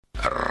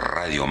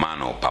Radio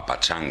Mano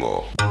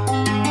Papachango.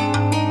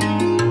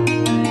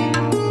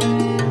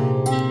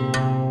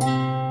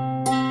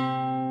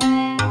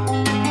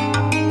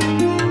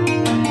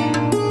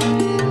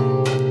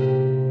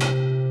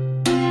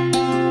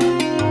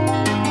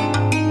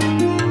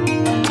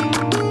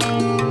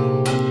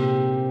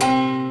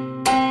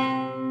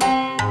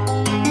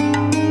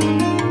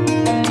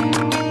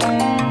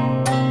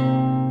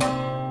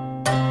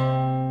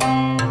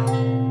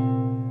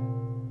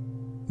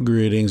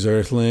 Greetings,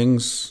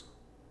 Earthlings.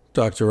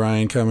 Dr.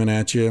 Ryan coming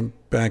at you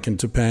back in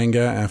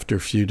Topanga after a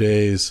few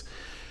days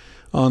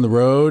on the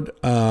road.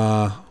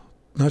 Not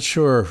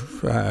sure.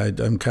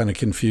 I'm kind of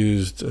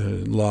confused,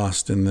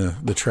 lost in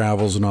the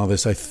travels and all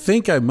this. I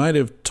think I might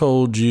have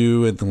told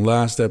you in the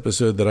last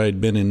episode that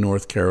I'd been in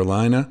North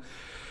Carolina.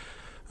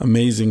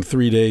 Amazing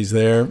 3 days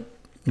there.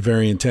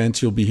 Very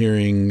intense. You'll be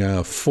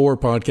hearing 4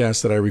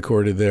 podcasts that I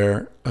recorded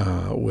there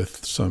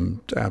with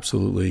some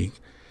absolutely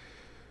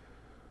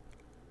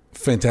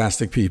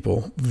fantastic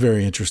people.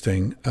 Very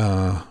interesting.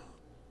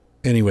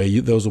 Anyway,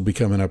 those will be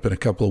coming up in a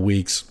couple of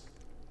weeks.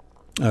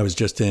 I was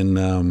just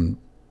in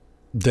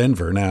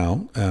Denver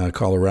now,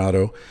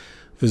 Colorado,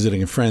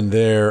 visiting a friend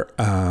there.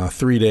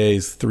 3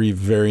 days, 3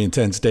 very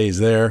intense days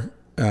there.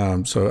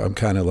 So I'm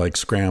kind of like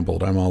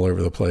scrambled. I'm all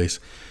over the place.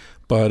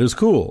 But it was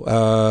cool.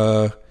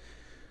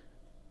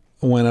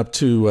 I went up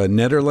to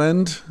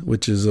Nederland,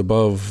 which is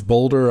above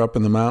Boulder up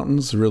in the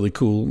mountains. Really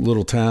cool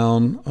little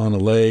town on a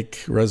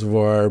lake,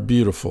 reservoir.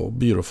 Beautiful,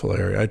 beautiful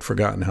area. I'd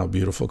forgotten how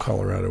beautiful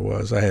Colorado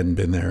was. I hadn't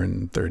been there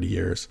in 30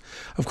 years.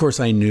 Of course,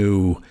 I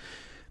knew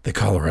that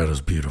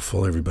Colorado's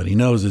beautiful. Everybody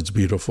knows it's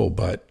beautiful,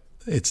 but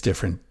it's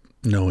different.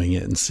 Knowing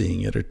it and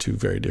seeing it are 2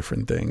 very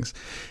different things.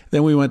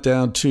 Then we went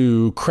down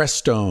to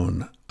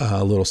Crestone,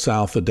 a little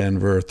south of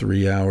Denver,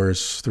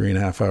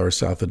 3.5 hours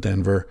south of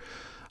Denver.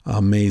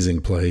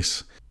 Amazing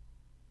place.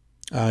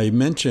 I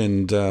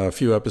mentioned a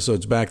few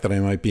episodes back that I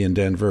might be in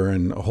Denver,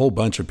 and a whole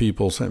bunch of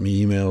people sent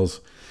me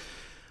emails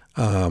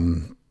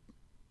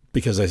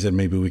because I said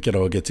maybe we could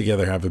all get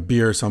together, have a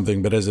beer or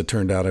something. But as it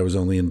turned out, I was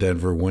only in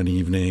Denver one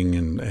evening,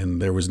 and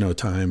there was no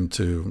time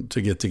to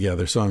get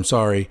together. So I'm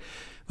sorry.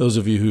 Those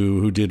of you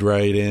who did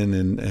write in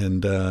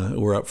and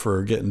were up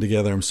for getting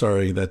together, I'm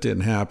sorry that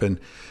didn't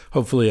happen.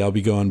 Hopefully I'll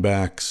be going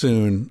back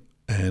soon.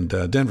 And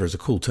Denver's a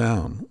cool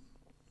town.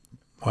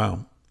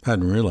 Wow.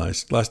 Hadn't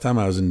realized. Last time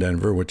I was in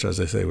Denver, which, as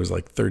I say, was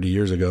like 30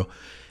 years ago,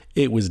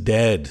 it was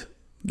dead.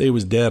 It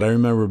was dead. I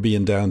remember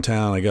being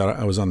downtown.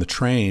 I was on the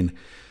train,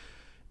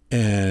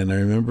 and I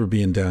remember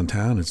being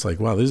downtown. It's like,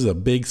 wow, this is a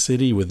big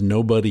city with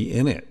nobody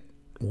in it.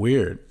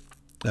 Weird.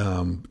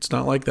 It's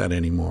not like that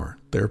anymore.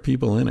 There are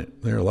people in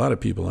it. There are a lot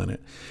of people in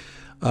it.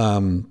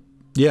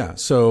 Yeah,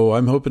 so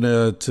I'm hoping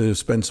to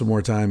spend some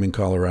more time in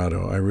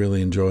Colorado. I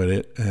really enjoyed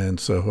it, and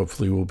so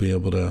hopefully we'll be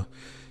able to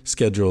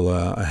schedule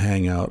a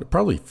hangout.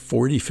 Probably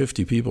 40,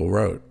 50 people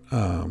wrote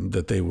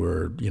that they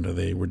were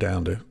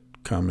down to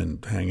come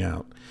and hang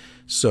out.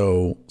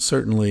 So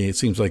certainly it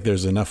seems like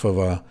there's enough of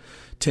a,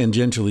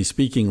 tangentially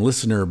speaking,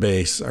 listener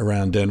base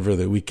around Denver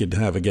that we could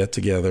have a get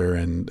together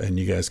and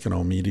you guys can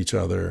all meet each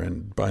other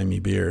and buy me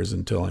beers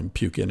until I'm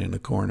puking in a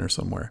corner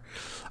somewhere.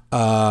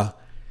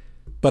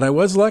 But I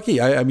was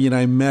lucky.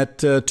 I met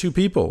 2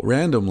 people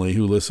randomly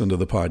who listened to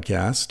the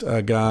podcast.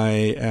 A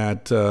guy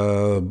at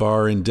a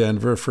bar in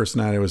Denver. First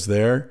night I was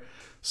there.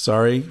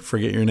 Sorry,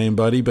 forget your name,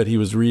 buddy. But he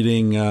was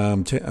reading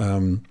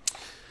Zen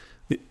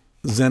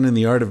and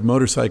the Art of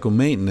Motorcycle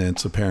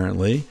Maintenance,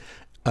 apparently,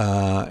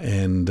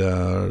 and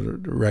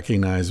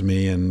recognized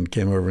me and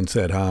came over and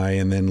said hi.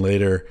 And then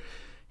later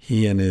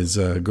he and his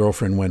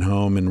girlfriend went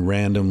home and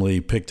randomly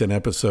picked an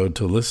episode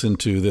to listen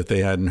to that they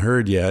hadn't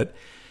heard yet.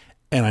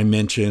 And I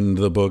mentioned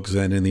the book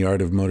Zen and the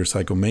Art of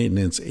Motorcycle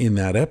Maintenance in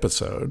that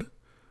episode,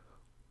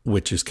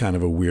 which is kind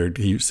of a weird,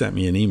 he sent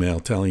me an email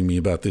telling me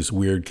about this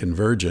weird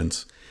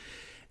convergence.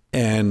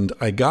 And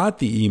I got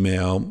the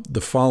email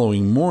the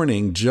following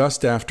morning,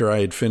 just after I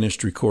had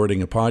finished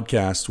recording a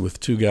podcast with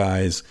 2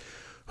 guys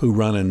who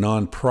run a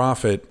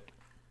nonprofit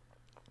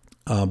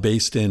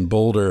based in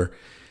Boulder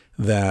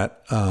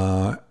that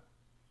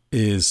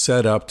is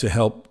set up to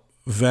help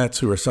vets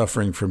who are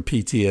suffering from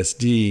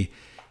PTSD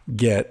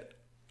get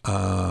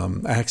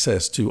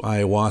access to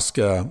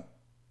ayahuasca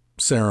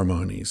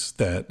ceremonies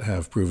that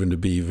have proven to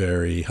be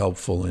very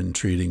helpful in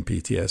treating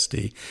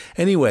PTSD.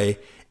 Anyway,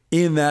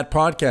 in that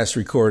podcast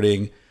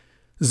recording,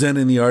 Zen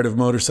and the Art of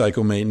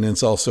Motorcycle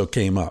Maintenance also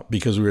came up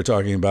because we were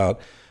talking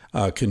about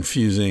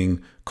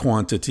confusing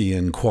quantity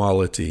and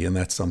quality, and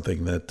that's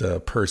something that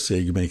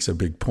Persig makes a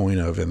big point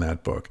of in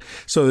that book.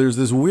 So there's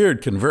this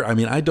weird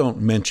I don't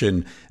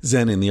mention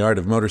Zen and the Art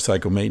of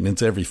Motorcycle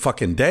Maintenance every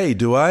fucking day,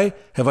 do I?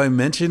 Have I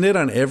mentioned it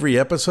on every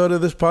episode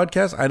of this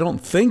podcast? I don't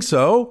think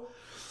so,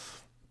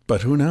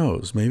 but who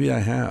knows? Maybe I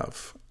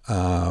have.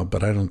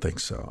 But I don't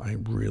think so. I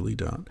really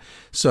don't.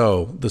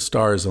 So the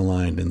stars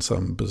aligned in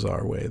some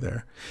bizarre way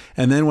there.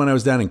 And then when I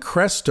was down in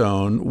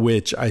Crestone,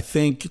 which I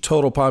think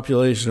total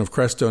population of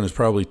Crestone is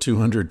probably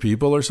 200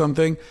 people or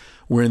something,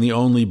 we're in the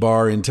only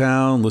bar in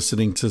town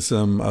listening to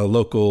some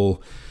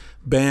local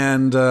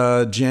band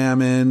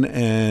jamming,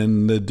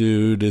 and the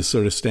dude is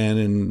sort of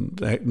standing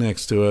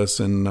next to us,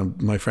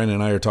 and my friend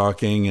and I are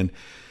talking, and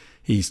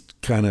he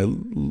kind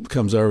of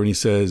comes over and he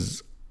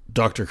says,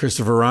 Dr.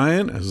 Christopher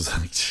Ryan? I was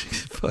like,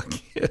 fuck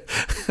yeah.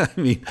 I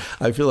mean,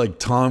 I feel like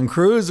Tom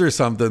Cruise or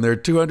something. There are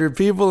 200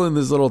 people in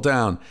this little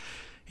town.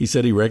 He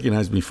said he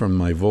recognized me from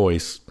my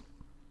voice.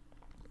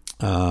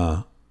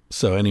 So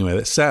anyway,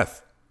 that's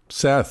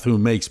Seth, who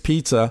makes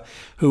pizza,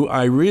 who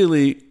I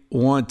really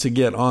want to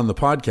get on the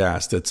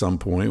podcast at some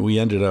point. We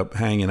ended up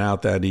hanging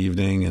out that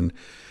evening and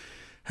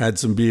had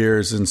some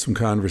beers and some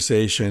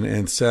conversation.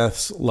 And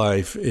Seth's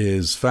life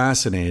is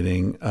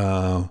fascinating.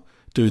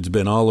 Dude's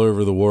been all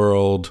over the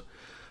world.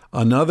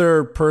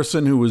 Another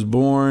person who was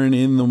born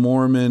in the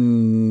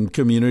Mormon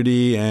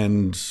community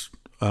and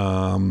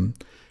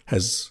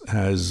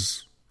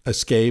has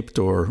escaped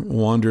or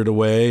wandered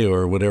away,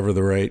 or whatever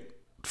the right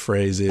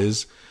phrase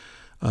is.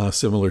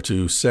 Similar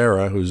to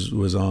Sarah, who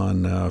was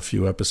on a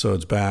few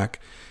episodes back.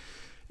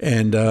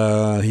 And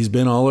he's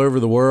been all over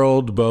the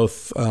world,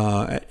 both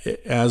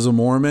as a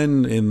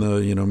Mormon in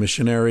the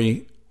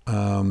missionary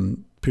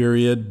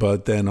period,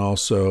 but then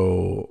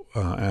also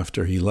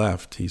after he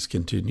left, he's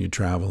continued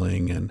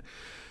traveling, and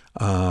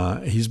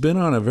he's been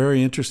on a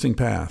very interesting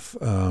path.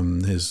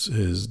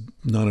 His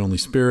not only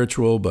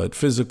spiritual but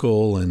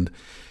physical, and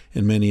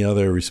in many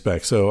other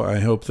respects. So I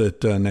hope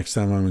that next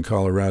time I'm in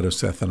Colorado,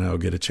 Seth and I will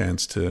get a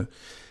chance to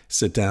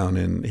sit down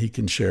and he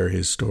can share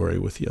his story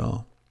with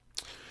y'all.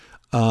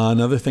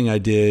 Another thing I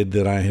did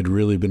that I had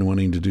really been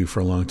wanting to do for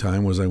a long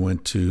time was I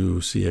went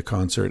to see a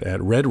concert at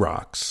Red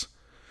Rocks,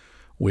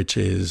 which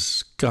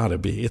it's got to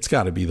be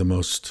the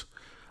most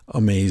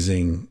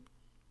amazing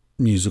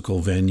musical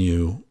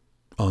venue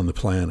on the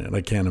planet.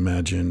 I can't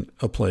imagine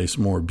a place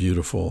more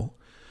beautiful.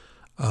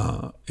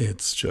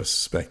 It's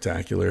just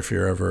spectacular if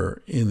you're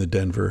ever in the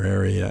Denver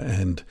area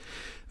and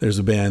there's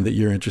a band that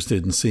you're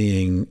interested in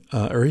seeing,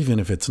 or even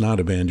if it's not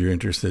a band you're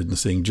interested in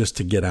seeing, just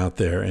to get out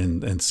there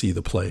and see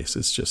the place.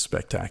 It's just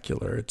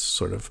spectacular. It's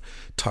sort of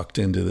tucked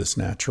into this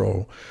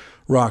natural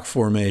rock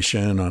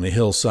formation on a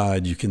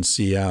hillside. You can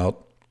see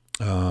out,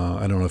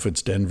 I don't know if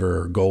it's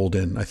Denver or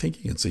Golden. I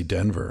think you can see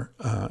Denver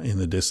in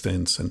the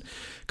distance. And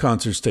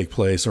concerts take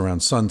place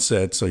around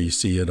sunset, so you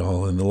see it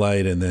all in the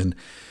light. And then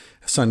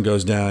the sun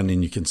goes down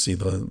and you can see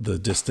the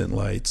distant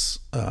lights.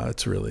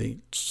 It's really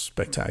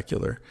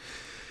spectacular.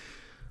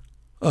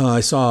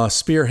 I saw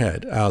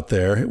Spearhead out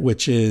there,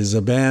 which is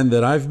a band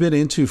that I've been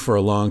into for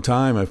a long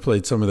time. I've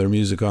played some of their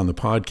music on the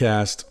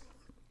podcast.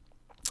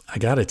 I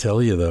got to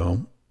tell you,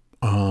 though,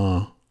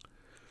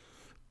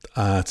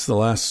 it's the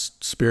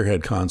last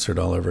Spearhead concert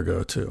I'll ever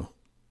go to.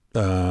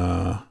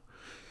 I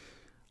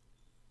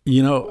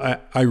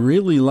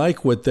really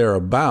like what they're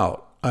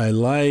about. I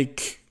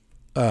like...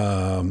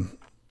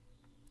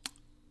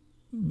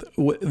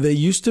 they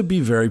used to be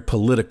very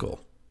political.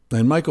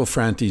 And Michael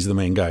Franti's the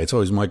main guy. It's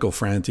always Michael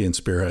Franti and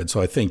Spearhead.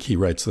 So I think he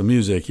writes the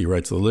music, he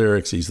writes the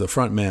lyrics, he's the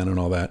front man and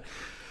all that.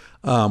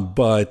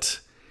 But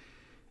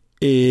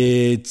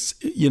it's,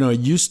 it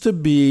used to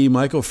be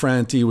Michael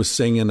Franti was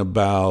singing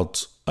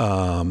about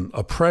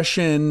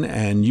oppression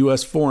and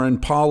U.S. foreign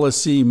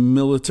policy,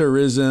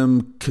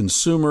 militarism,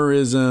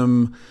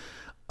 consumerism,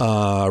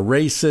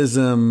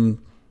 racism,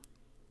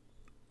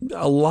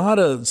 a lot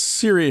of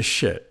serious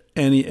shit.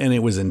 And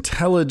it was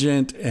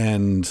intelligent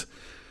and...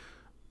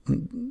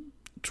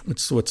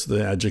 what's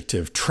the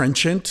adjective?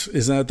 Trenchant,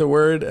 is that the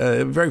word?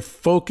 Very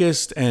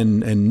focused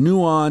and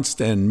nuanced,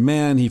 and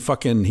man,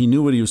 he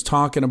knew what he was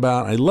talking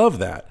about. I love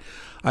that.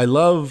 I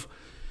love,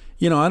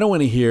 I don't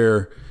want to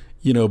hear,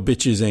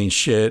 bitches ain't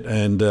shit,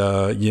 and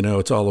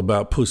it's all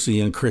about pussy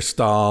and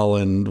crystal,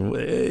 and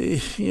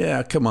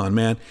yeah, come on,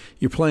 man,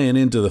 you're playing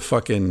into the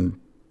fucking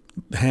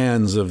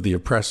hands of the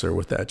oppressor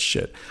with that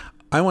shit.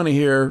 I want to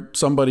hear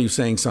somebody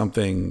saying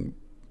something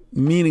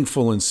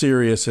meaningful and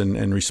serious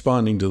and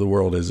responding to the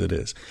world as it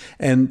is.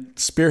 And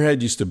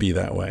Spearhead used to be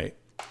that way.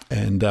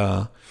 And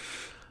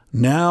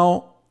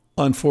now,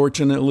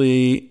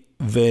 unfortunately,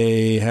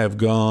 they have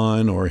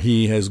gone, or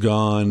he has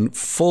gone,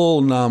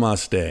 full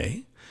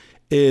namaste.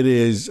 It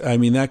is,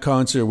 that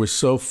concert was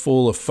so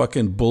full of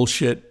fucking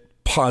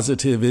bullshit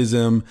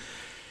positivism.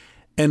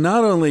 And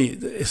not only,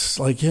 it's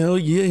like,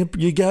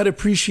 you got to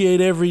appreciate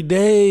every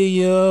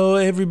day,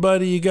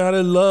 everybody, you got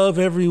to love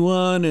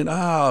everyone. And,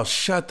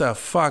 shut the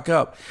fuck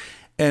up.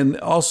 And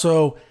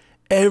also,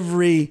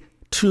 every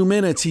 2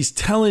 minutes, he's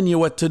telling you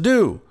what to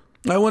do.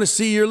 I want to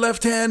see your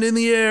left hand in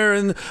the air,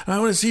 and I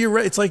want to see your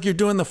right. It's like you're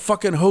doing the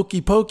fucking hokey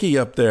pokey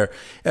up there.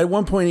 At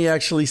one point, he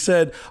actually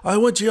said, I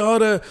want you all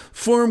to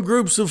form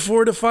groups of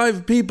 4 to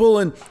 5 people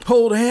and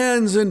hold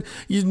hands and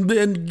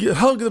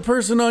hug the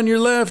person on your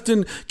left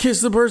and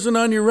kiss the person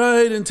on your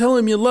right and tell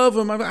him you love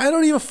him. I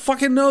don't even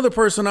fucking know the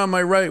person on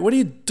my right. What are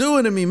you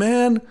doing to me,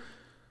 man?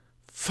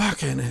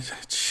 Fucking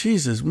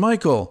Jesus,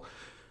 Michael.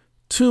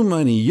 Too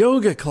many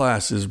yoga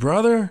classes,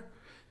 brother.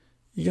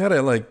 You got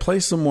to play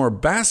some more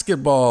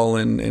basketball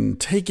and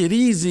take it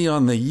easy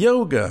on the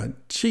yoga.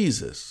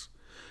 Jesus.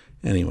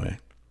 Anyway,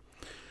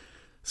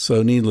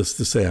 So needless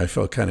to say, I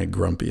felt kind of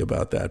grumpy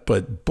about that.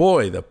 But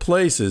boy, the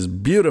place is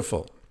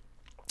beautiful.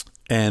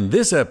 And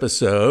this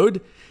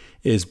episode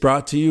is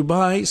brought to you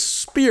by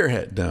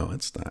Spearhead. No,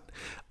 it's not.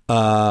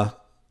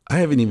 I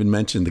haven't even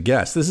mentioned the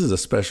guest. This is a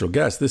special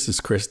guest. This is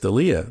Chris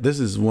D'Elia. This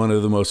is one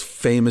of the most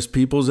famous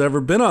people who's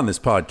ever been on this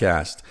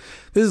podcast.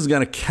 This is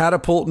going to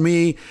catapult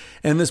me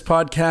and this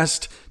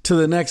podcast to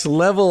the next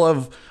level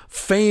of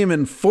fame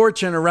and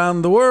fortune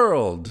around the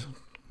world.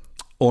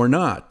 Or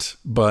not.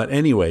 But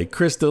anyway,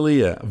 Chris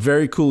D'Elia,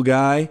 very cool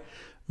guy.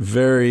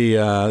 Very,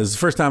 this is the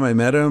first time I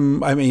met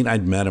him. I mean,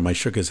 I'd met him. I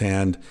shook his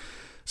hand.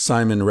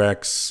 Simon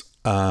Rex,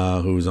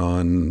 who's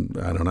on,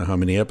 I don't know how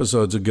many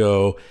episodes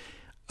ago,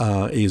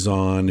 is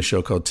on a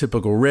show called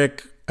Typical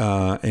Rick.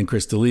 And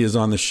Chris D'Elia is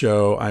on the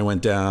show. I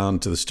went down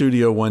to the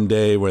studio one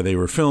day where they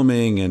were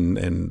filming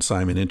and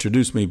Simon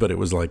introduced me, but it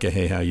was like a,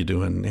 hey, how you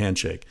doing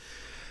handshake.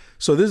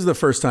 So this is the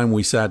first time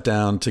we sat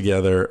down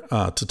together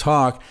to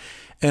talk.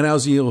 And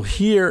as you'll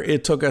hear,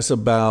 it took us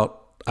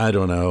about, I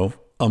don't know,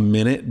 a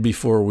minute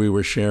before we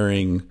were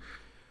sharing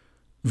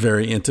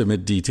very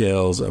intimate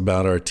details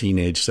about our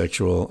teenage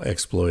sexual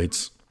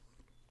exploits.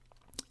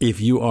 If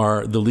you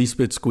are the least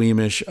bit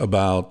squeamish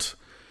about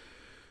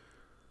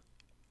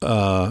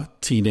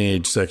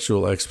teenage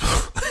sexual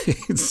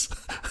exploits,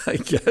 I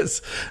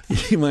guess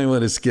you might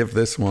want to skip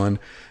this one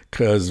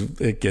because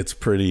it gets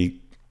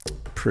pretty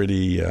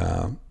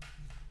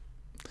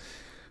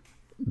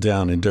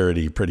down and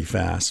dirty pretty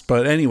fast.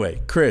 But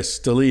anyway, Chris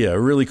D'Elia, a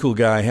really cool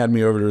guy, had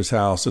me over to his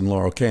house in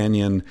Laurel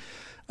Canyon.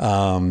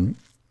 Yeah,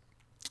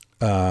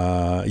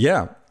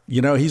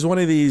 you know, he's one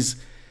of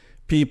these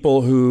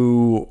people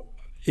who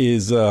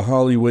is a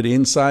Hollywood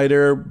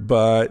insider,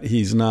 but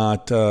he's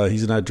not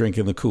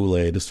drinking the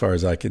Kool-Aid as far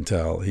as I can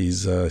tell.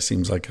 He's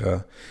seems like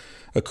a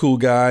cool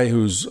guy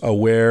who's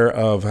aware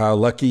of how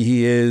lucky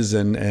he is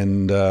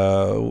and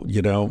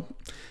you know,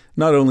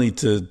 not only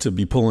to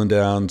be pulling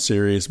down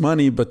serious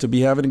money, but to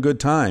be having a good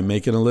time,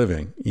 making a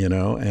living, you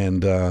know,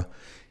 and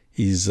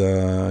he's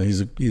a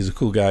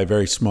cool guy,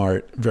 very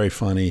smart, very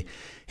funny.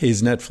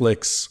 His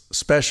Netflix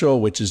special,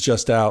 which is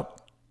just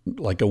out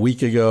like a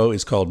week ago,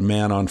 is called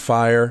Man on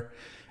Fire.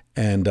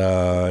 And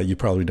you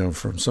probably know him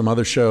from some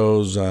other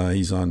shows.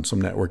 He's on some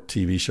network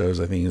TV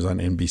shows. I think he's on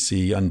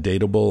NBC.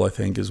 Undateable, I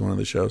think, is one of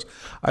the shows.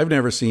 I've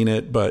never seen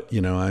it, but,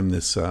 you know, I'm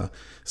this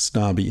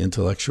snobby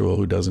intellectual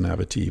who doesn't have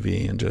a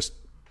TV and just,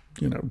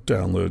 you know,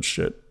 download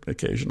shit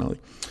occasionally.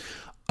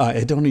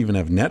 I don't even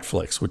have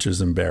Netflix, which is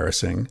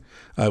embarrassing.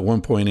 At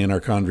one point in our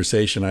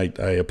conversation, I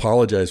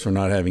apologized for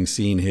not having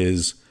seen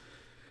his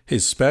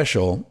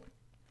special.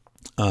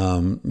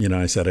 You know,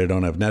 I said I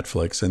don't have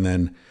Netflix. And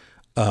then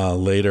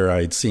later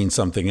I'd seen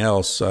something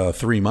else,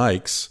 Three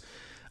Mics,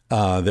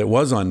 that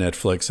was on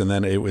Netflix. And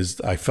then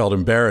I felt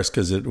embarrassed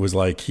because it was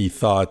like he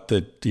thought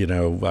that, you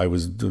know, I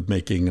was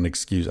making an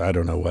excuse. I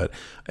don't know what.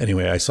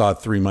 Anyway, I saw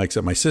Three Mics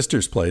at my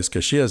sister's place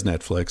because she has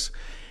Netflix.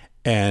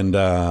 And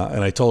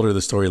I told her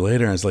the story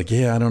later. And I was like,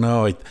 yeah, I don't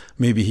know.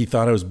 Maybe he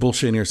thought I was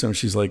bullshitting or something.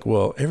 She's like,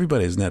 well,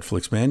 everybody has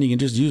Netflix, man. You can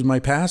just use my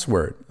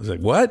password. I was like,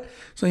 what?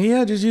 So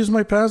yeah, just use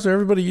my password.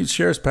 Everybody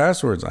shares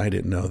passwords. I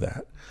didn't know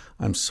that.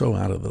 I'm so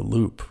out of the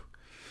loop.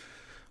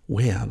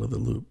 Way out of the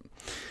loop.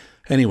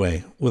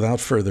 Anyway, without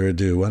further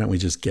ado, why don't we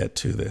just get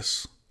to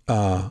this?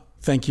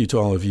 Thank you to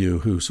all of you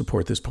who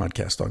support this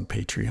podcast on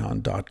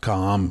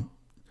patreon.com.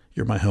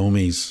 You're my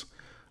homies.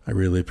 I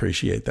really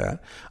appreciate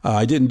that.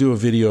 I didn't do a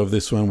video of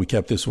this one. We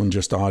kept this one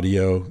just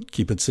audio.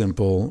 Keep it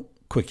simple,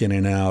 quick in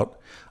and out.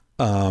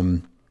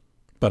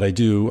 But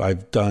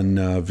I've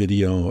done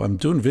video. I'm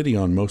doing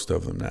video on most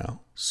of them now.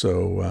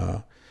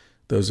 So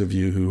those of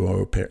you who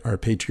are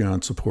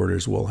Patreon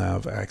supporters will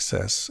have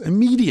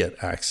immediate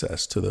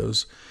access to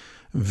those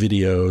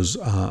videos.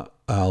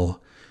 I'll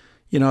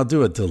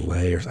do a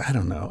delay or I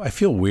don't know. I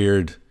feel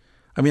weird.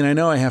 I mean, I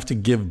know I have to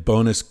give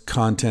bonus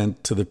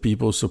content to the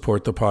people who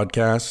support the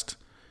podcast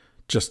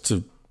just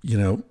to, you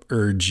know,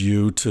 urge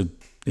you to,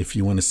 if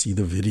you want to see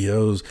the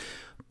videos.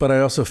 But I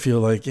also feel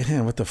like,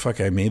 yeah, what the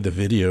fuck? I made the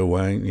video.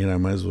 Why, you know, I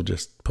might as well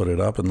just put it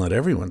up and let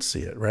everyone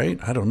see it, right?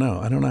 I don't know.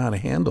 I don't know how to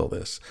handle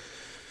this.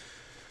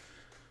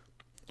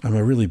 I'm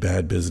a really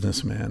bad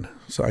businessman,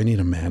 so I need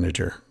a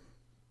manager.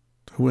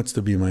 Who wants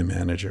to be my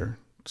manager?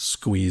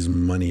 Squeeze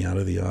money out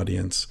of the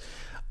audience.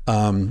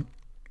 I'm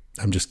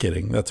just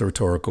kidding. That's a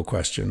rhetorical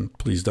question.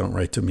 Please don't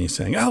write to me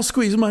saying, I'll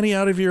squeeze money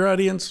out of your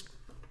audience.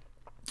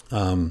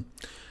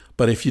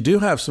 But if you do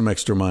have some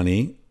extra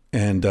money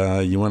and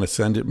you want to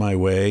send it my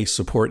way,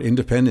 support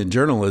independent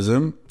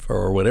journalism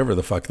or whatever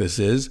the fuck this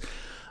is,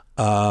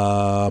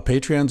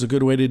 Patreon's a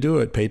good way to do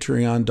it.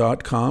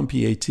 Patreon.com,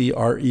 Patreon.com.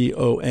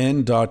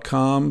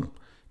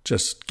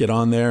 Just get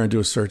on there and do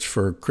a search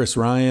for Chris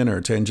Ryan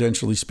or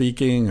Tangentially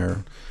Speaking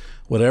or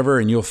whatever,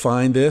 and you'll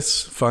find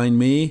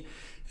me,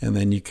 and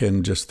then you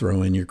can just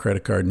throw in your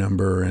credit card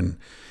number and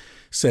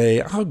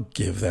say, I'll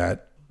give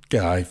that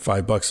guy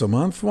 $5 a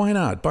month. Why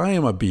not? Buy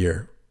him a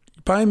beer.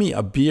 Buy me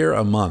a beer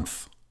a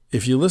month.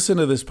 If you listen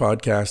to this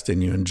podcast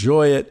and you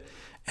enjoy it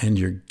and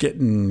you're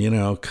getting, you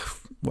know,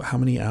 how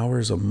many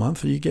hours a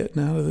month are you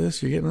getting out of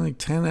this? You're getting like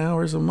 10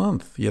 hours a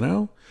month, you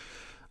know?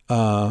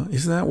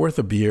 Isn't that worth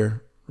a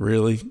beer?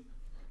 Really?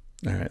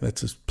 All right,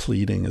 that's as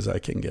pleading as I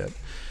can get.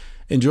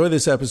 Enjoy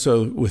this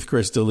episode with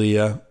Chris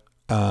D'Elia.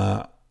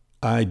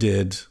 I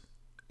did,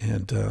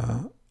 and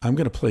I'm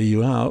going to play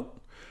you out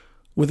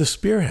with a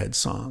Spearhead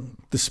song.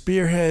 The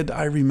Spearhead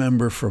I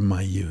remember from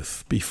my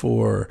youth,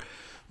 before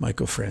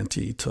Michael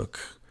Franti took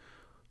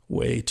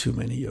way too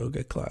many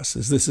yoga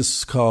classes. This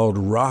is called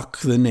Rock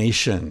the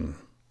Nation.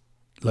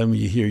 Let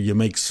me hear you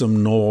make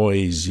some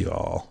noise,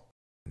 y'all.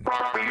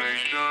 Rock the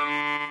nation,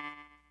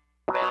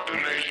 rock the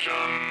nation,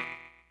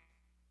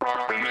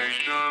 rock the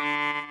nation,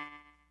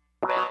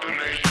 rock the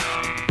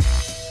nation,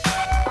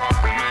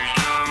 rock the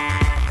nation,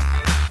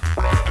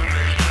 rock the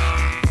nation,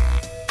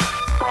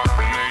 rock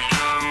the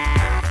nation,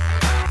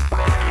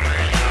 rock the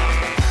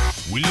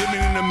nation. We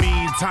living in a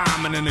mean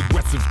time and an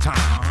aggressive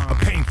time, a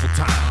painful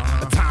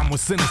time, a time where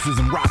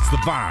cynicism rots the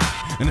vine,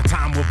 and a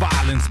time where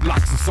violence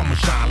blocks the summer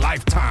shine.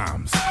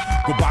 Lifetimes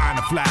go by in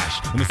a flash,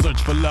 in a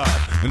search for love,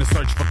 in a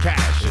search for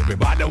cash.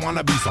 Everybody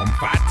wanna be some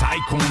fat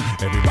tycoon.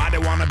 Everybody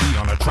wanna be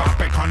on a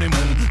tropic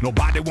honeymoon.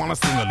 Nobody wanna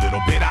sing a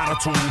little bit out of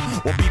tune,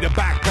 or be the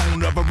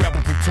backbone of a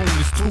rebel platoon.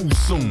 It's too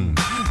soon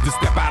to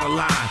step out of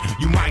line.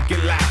 You might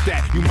get laughed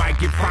at, you might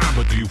get fined,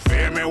 but do you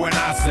fear me when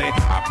I say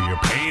I feel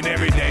pain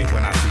every day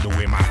when I see the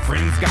way my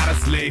friends gotta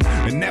slave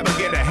and never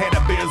get ahead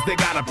of bills they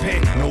gotta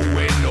pay? No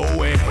way, no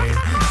way.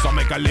 Some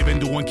make a living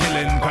doing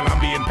killing,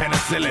 Colombian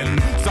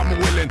penicillin. Some are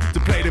willing to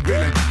play the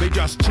villain, they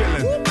just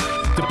chillin'.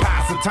 To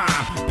pass the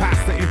time, pass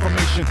the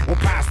information, or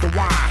pass the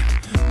wine,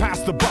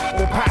 pass the buck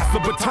or pass the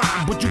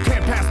baton. But you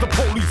can't pass the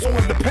police or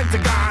the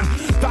Pentagon,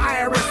 the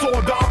IRS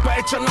or the upper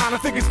echelon. I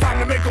think it's time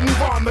to make a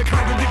move on the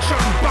contradiction.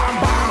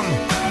 Bomb, bomb,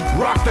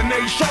 rock the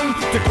nation,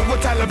 take over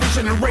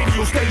television and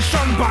radio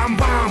station. Bomb,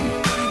 bomb,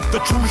 the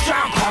truth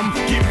shall come,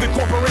 give the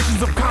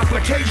corporations of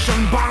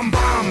complication. Bomb,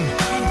 bomb,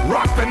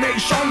 rock the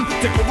nation,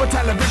 take over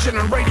television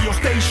and radio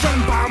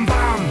station. Bomb,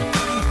 bomb,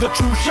 the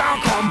truth shall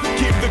come,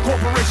 give the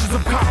corporations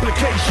of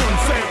complication.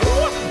 Say,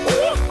 ooh,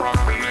 ooh, rock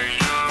the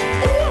nation.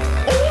 Ooh,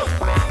 ooh,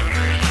 rock the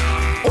nation.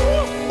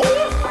 Ooh,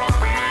 ooh, rock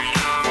the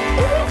nation.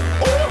 Ooh,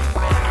 ooh,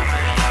 rock the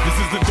nation. This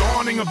is the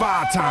dawning of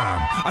our time.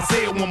 I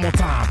say it one more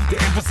time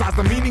to emphasize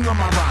the meaning of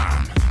my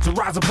rhyme. To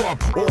rise above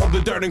all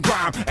the dirt and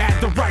grime, add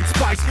the right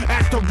spice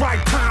at the right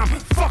time.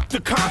 Fuck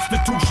the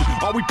Constitution.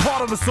 Are we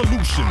part of the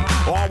solution,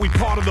 or are we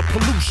part of the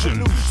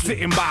pollution?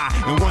 Sitting by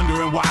and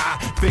wondering why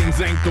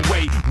things ain't the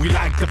way we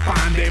like to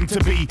find them to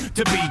be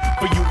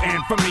for you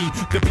and for me,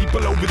 the people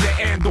over there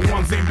and the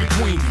ones in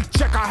between.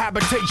 Check our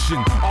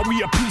habitation. Are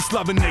we a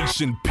peace-loving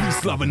nation?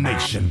 Peace-loving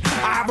nation.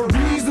 I have a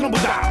reasonable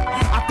doubt.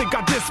 I think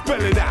I just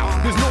spell it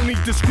out. There's no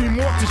need to scream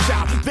or to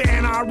shout. The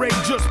NRA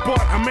just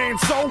bought a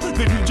man's soul,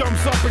 then he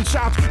jumps up and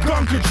shouts,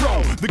 gun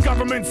control. The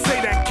government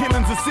say that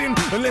killing's a sin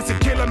unless you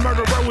kill a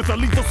murderer with a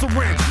lethal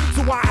syringe.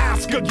 So I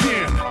ask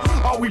again,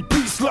 are we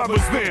peace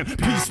lovers then?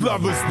 Peace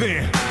lovers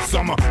then.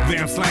 Some of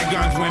them slang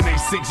guns when they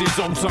 6 years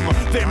old. Some of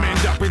them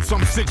end up in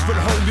some 6-foot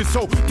hole. This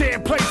whole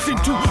damn place seem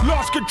to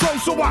lost control.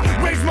 So I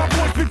raise my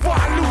voice before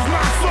I lose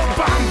my soul.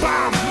 Bomb,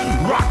 bomb,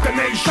 rock the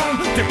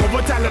nation, take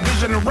over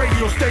television and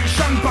radio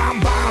station. Bomb,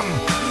 bomb,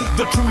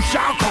 the truth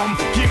shall come,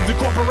 give the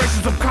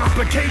corporations of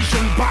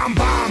complication. Bomb,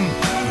 bomb,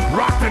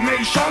 rock the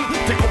nation,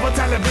 take over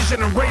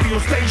television and radio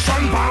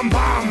station. Bomb,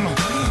 bomb,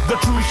 the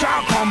truth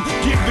shall come,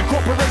 give the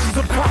corporations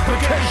of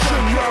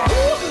complication. Yeah.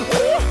 Ooh,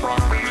 ooh,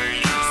 rock the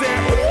nation. Say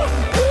ooh,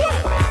 ooh,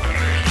 rock the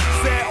nation.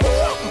 Say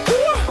ooh,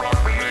 ooh, rock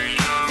the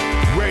nation.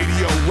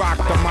 Radio rock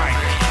the mic.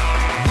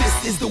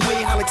 This is the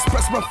way I'll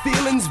express my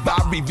feelings.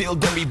 Vibe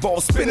revealed and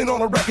revolve, spinning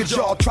on a record.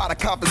 Y'all try to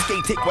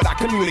confiscate, take what I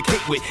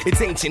communicate with. It's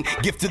ancient,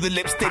 gift to the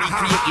lips, steady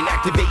creating,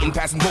 activating,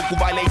 passing vocal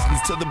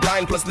violations to the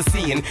blind plus the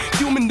seeing.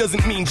 Human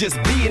doesn't mean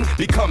just being,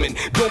 becoming.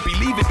 Don't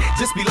believe it,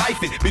 just be life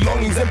it.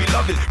 Belongings and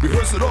beloved,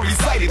 rehearse it or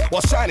recite it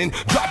while shining.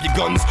 Drop your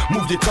guns,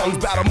 move your tongues,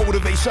 battle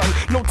motivation.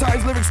 No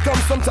times lyrics come,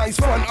 sometimes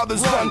fun,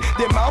 others run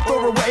their mouth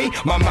or away.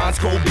 My mind's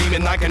cold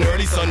beaming like an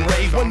early sun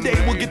ray. One day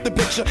we'll get the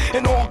picture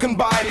and all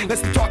combine.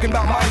 Let's be talking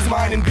about mind's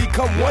mind and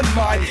become one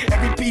mind.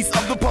 Every piece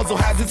of the puzzle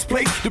has its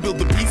place to build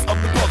the piece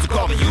of the puzzle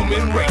called the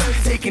human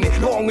race. Taking it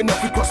long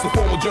enough, we cross the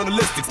formal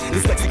journalistics.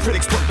 Dyslexic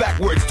critics put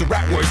backwards to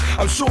rap words.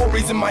 I'm sure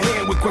raising my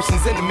hand with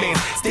questions and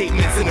demands,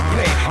 statements in a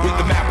plan with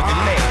the map of the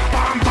land.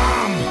 Bomb,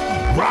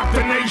 bomb, rock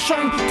the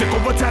nation, take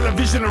over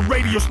television and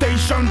radio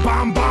station.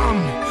 Bomb, bomb,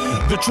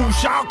 the truth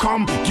shall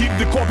come, give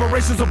the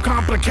corporations of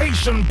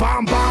complication.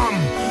 Bomb, bomb,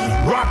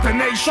 rock the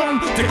nation,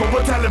 take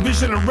over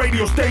television and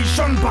radio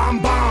station.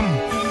 Bomb, bomb,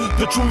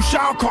 the truth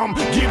shall come,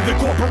 give the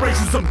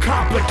corporations some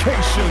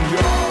complication,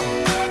 yo.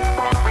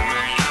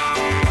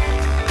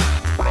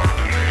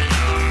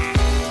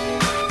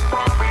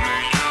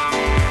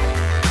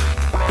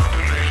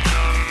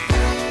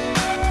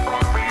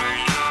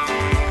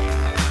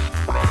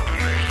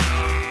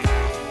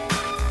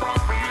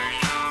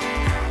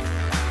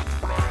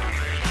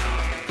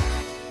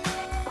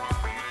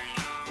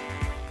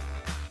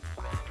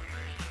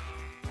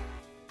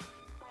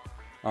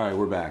 All right,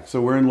 we're back.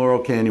 So we're in Laurel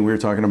Canyon. We were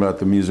talking about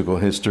the musical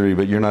history,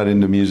 but you're not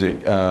into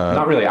music.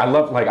 Not really. I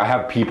love, like, I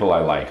have people I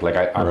like. Like,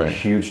 I'm a Right.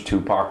 huge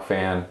Tupac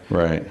fan.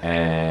 Right.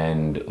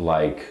 And,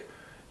 like,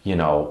 you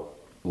know,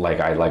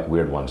 like, I like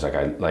weird ones.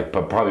 Like,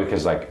 but probably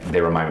because, like,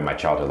 they remind me of my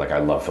childhood. Like, I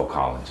love Phil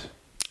Collins.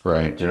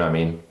 Right. Do you know what I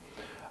mean?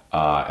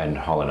 And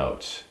Hall &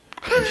 Oates.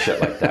 And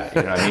shit like that.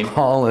 You know what I mean?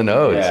 Hall &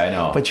 Oates. Yeah, I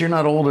know. But you're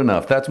not old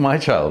enough. That's my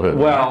childhood.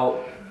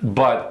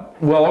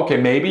 Well, okay,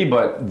 maybe,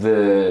 but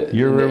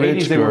You're in a the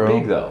rich 80s they were girl.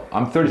 big, though.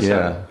 I'm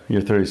 37. Yeah,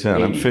 you're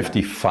 37. I'm 80.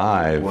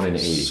 55. Born in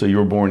 80. So you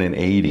were born in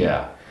 80.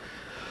 Yeah.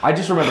 I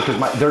just remember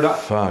because they're not...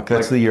 Fuck,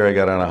 that's the year I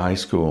got out of high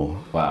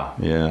school. Wow.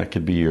 Yeah, I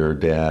could be your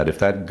dad. If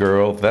that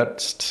girl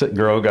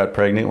got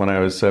pregnant when I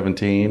was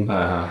 17,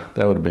 that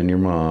would have been your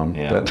mom.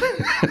 Yeah.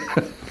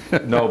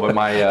 No, but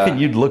my...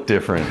 And you'd look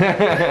different.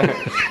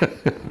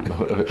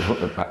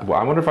 Well,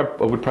 I wonder if I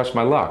would press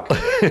my luck.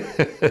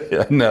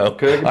 No,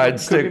 I'd be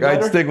stick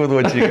better? with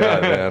what you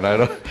got, man. I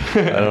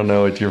don't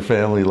know what your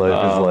family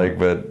life is like,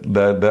 but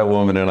that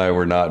woman and I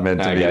were not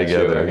meant to I be got you,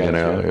 together. I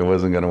got you. It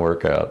wasn't going to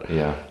work out.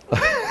 Yeah.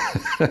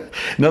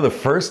 No, the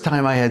first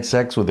time I had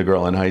sex with a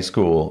girl in high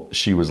school,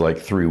 she was like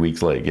 3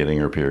 weeks late getting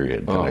her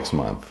period the next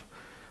month.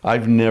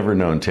 I've never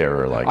known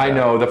terror like that. I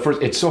know.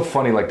 It's so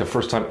funny, like the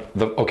first time...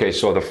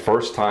 So the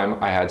first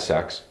time I had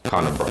sex,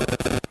 condom broke.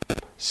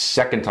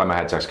 Second time I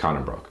had sex,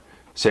 condom broke.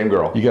 Same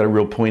girl. You got a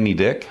real pointy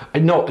dick? I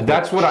know.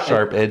 That's what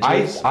Sharp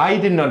edges? I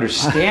didn't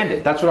understand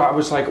it. That's what I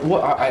was like,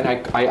 what?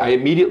 I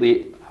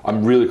immediately...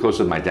 I'm really close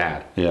with my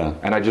dad. Yeah.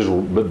 And I just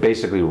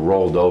basically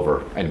rolled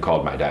over and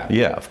called my dad.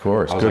 Yeah, of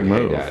course. I was Good like,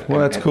 hey, move. Dad. Well,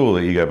 that's cool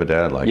that you have a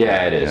dad like that.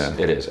 Yeah, it is.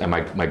 It is. And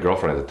my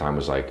girlfriend at the time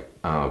was like,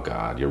 "Oh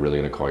God, you're really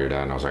gonna call your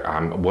dad?" And I was like, I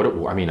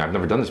mean, I've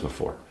never done this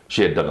before.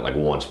 She had done it like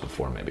once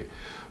before, maybe.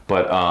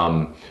 But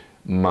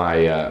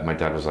my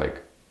dad was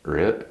like,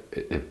 "Really?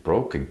 It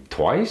broke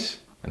twice?"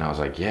 And I was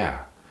like,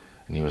 "Yeah."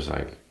 And he was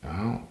like,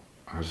 "Oh."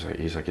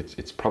 He's like,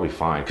 "It's probably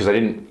fine," because I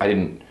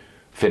didn't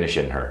finish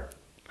in her.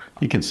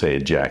 You can say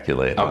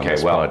ejaculate on Okay,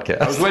 this well,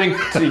 podcast. I was waiting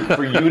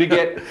for you to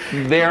get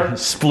there.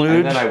 Splooge?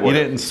 And then I You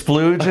didn't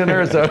splooge in her?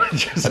 Is that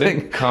what you're I saying?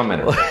 didn't come in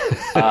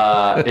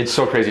her. It's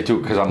so crazy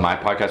too, because on my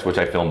podcast, which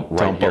I film right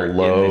Dump a here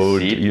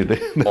load, in this you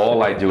seat, did.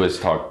 all I do is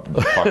talk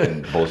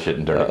fucking bullshit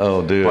and dirt.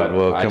 Oh, dude, But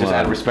well, I come just on.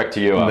 add respect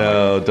to you. I'm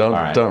No, like, don't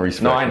all right. don't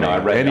respect No, I know. me. I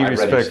read Any your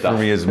respect stuff. for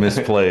me is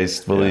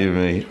misplaced, believe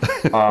me.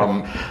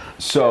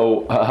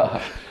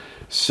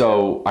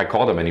 So I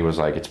called him and he was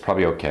like, "It's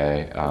probably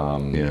okay."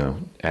 Yeah.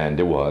 And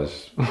it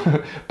was,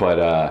 but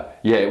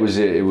yeah,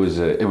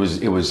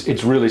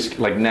 it's really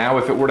like now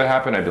if it were to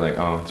happen, I'd be like,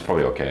 "Oh, it's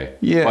probably okay."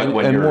 Yeah, But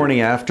when and you're-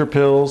 morning after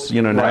pills,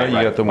 now Right, you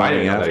right. got the I morning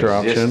didn't know that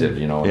after existed,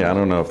 option. Yeah, I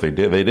don't know if they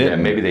did. They didn't.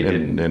 Yeah, maybe they and,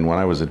 didn't. And when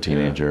I was a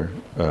teenager,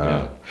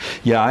 Yeah.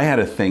 yeah, I had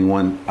a thing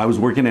I was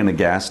working in a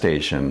gas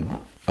station,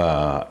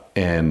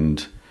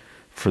 and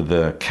for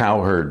the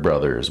Cowherd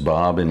brothers,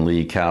 Bob and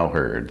Lee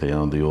Cowherd, they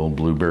owned the old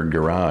Bluebird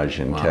Garage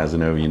in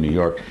Casanova, New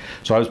York.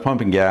 So I was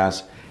pumping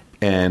gas,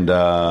 and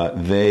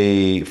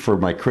they, for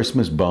my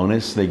Christmas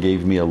bonus, they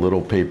gave me a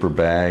little paper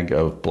bag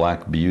of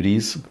Black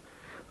Beauties,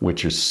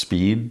 which is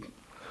speed.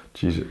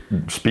 Jesus.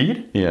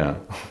 Speed? Yeah.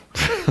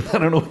 I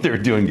don't know what they were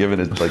doing giving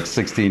his like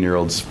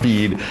 16-year-old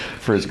speed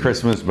for his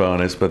Christmas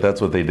bonus, but that's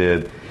what they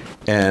did.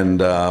 And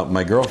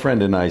my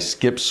girlfriend and I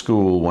skipped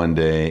school one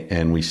day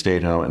and we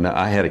stayed home. And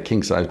I had a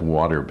king-sized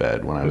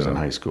waterbed when I was in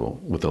high school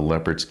with a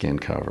leopard skin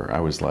cover. I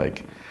was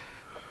like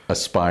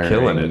aspiring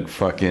Killing it.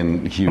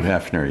 fucking Hugh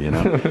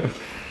Hefner,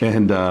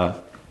 And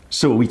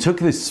so we took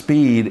this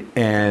speed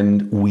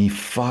and we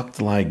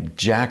fucked like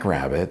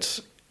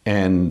jackrabbits,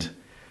 and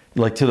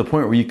like to the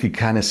point where you could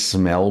kind of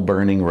smell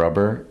burning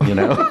rubber,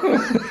 And,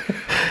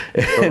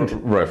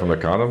 Right from the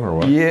condom or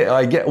what? yeah,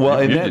 I get.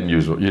 Well, You and didn't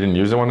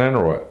use the one then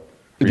or what?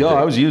 Or you no, did?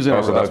 I was using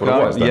Oh, so that's what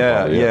it was then,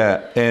 Yeah, probably,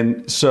 yeah.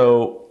 And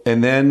so,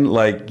 and then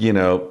like,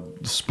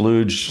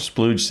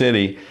 splooge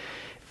city.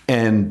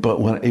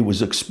 But when it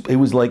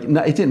was like,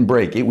 no, it didn't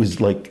break. It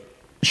was like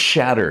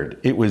shattered.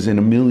 It was in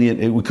a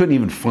million, we couldn't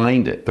even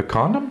find it. The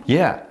condom?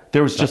 Yeah.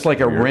 There was just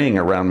like a ring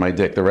around my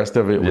dick. The rest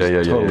of it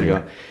was totally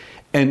gone.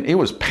 And it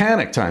was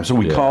panic time. So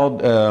we called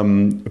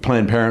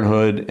Planned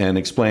Parenthood and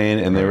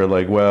explained, and they were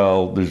like,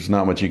 well, there's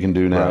not much you can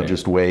do now. Right.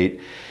 Just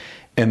wait.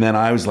 And then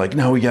I was like,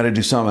 no, we got to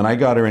do something. And I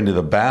got her into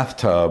the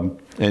bathtub,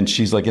 and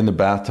she's like in the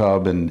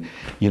bathtub, and,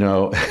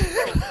 we're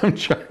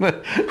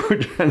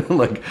trying to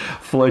like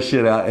flush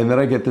it out. And then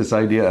I get this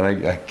idea,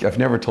 and I've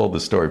never told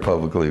this story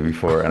publicly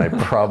before, and I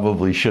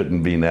probably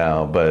shouldn't be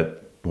now,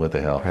 but what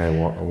the hell? Hey,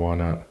 why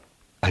not?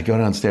 I go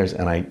downstairs,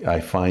 and I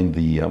find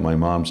my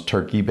mom's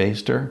turkey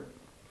baster.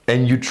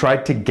 And you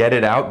tried to get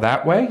it out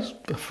that way?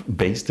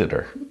 Basted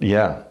her.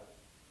 Yeah.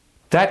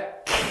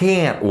 That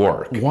can't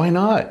work. Why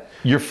not?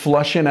 You're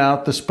flushing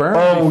out the sperm.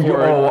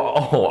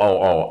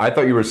 I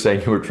thought you were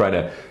saying you were trying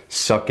to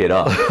suck it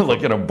up.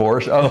 Like an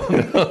abortion. Oh,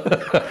 no.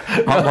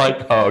 I'm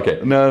like, oh, okay.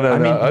 No.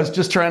 I was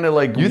just trying to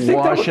like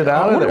wash it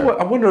out of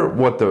there. I wonder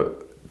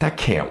that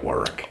can't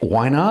work.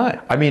 Why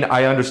not? I mean,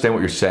 I understand what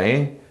you're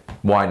saying.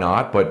 Why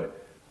not? But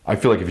I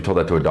feel like if you told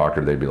that to a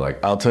doctor, they'd be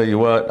like, I'll tell you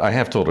what, I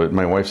have told it.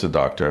 My wife's a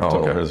doctor. I've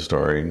told okay. her the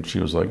story, and she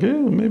was like, yeah,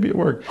 maybe it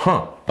worked.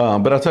 Huh.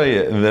 But I'll tell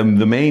you,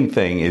 the main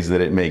thing is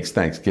that it makes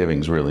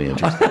Thanksgivings really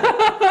interesting.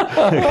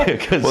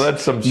 well,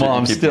 that's some shit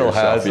mom you keep still to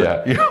yourself, has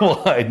it. Yeah.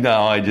 Well,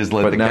 I just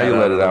let But the now cat you out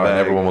let of it the out, and bag.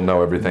 everyone will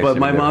know everything. But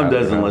my mom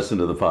doesn't listen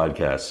to the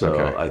podcast, so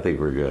Okay. I think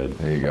we're good.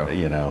 There you go.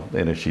 You know,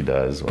 and if she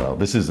does, well,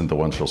 this isn't the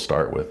one she'll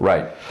start with.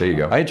 Right. There you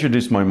go. I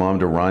introduced my mom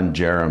to Ron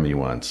Jeremy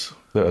once.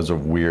 That was a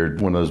weird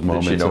one of those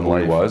moments Did she know in who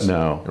life. he was?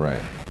 No. Right.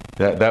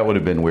 That would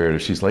have been weird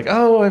if she's like,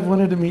 "Oh, I've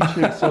wanted to meet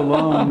you so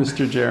long,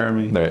 Mr.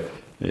 Jeremy." Right.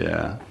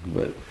 Yeah,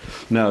 but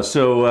no.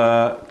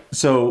 So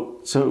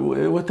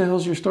what the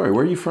hell's your story?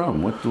 Where are you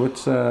from?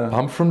 What's?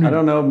 I'm from. I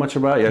don't know much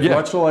about you. I've Yeah.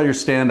 watched a lot of your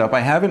stand-up. I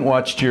haven't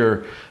watched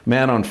your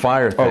Man on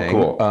Fire thing.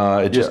 Oh,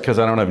 cool. Just because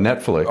I don't have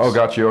Netflix. Oh,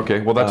 got you.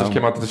 Okay. Well, that just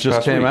came out this just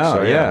past came week, out.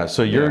 so, yeah.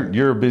 So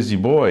you're a busy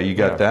boy. You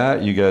got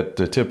that. You got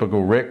the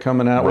typical Rick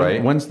coming out.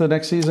 Right. When's the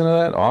next season of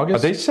that?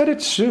 August. They said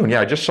it's soon.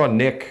 Yeah, I just saw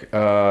Nick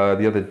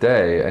the other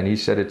day, and he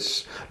said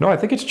it's. No, I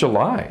think it's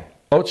July.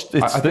 Oh, it's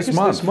I think this it's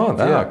month. this month.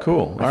 Ah, Yeah,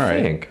 cool. All I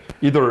right. think.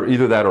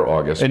 Either that or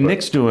August. And but-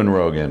 Nick's doing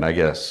Rogan, I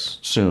guess,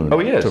 soon. Oh,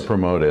 he is? To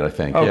promote it, I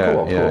think. Oh, yeah,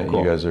 cool, yeah. cool.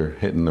 You guys are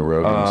hitting the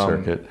Rogan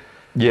circuit.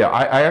 Yeah,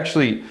 I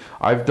actually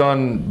I've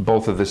done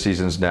both of the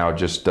seasons now.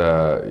 Just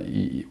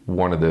one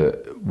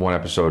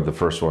episode, the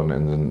first one,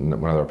 and then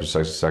one other episode,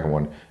 the second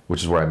one,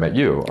 which is where I met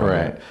you.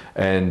 Right.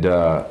 And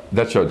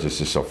that show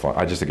just is so fun.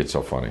 I just think it's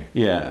so funny.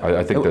 Yeah.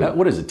 I think that.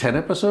 What is it, 10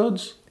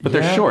 episodes? But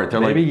Yeah, they're short.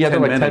 They're maybe, like 10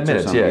 they're like 10 minutes. Or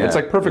minutes. something. Yeah, it's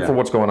like perfect for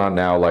what's going on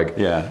now. Like,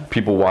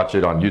 people watch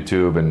it on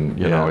YouTube, and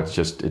you know,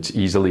 it's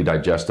easily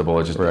digestible.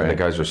 It's just the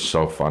guys are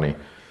so funny.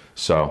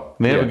 So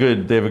They have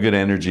a good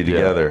energy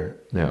together.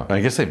 Yeah.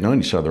 I guess they've known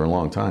each other a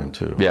long time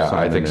too. Yeah, I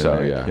Simon think so.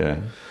 and Nick. Yeah.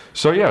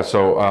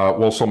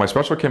 So my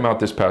special came out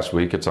this past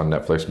week. It's on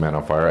Netflix, Man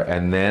on Fire,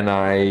 and then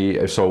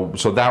so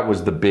that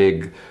was the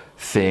big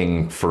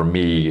thing for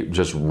me,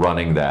 just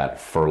running that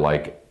for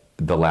like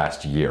the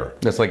last year.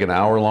 That's like an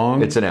hour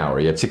long. It's an hour.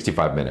 Yeah, it's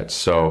 65 minutes.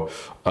 So,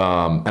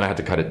 and I had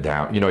to cut it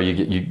down. You know,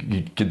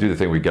 you could do the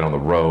thing where you get on the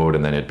road,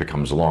 and then it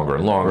becomes longer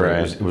and longer.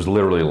 Right. It was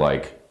literally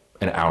like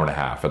an hour and a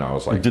half, and I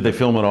was like, did they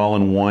film it all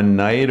in one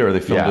night, or they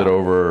filmed it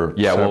over?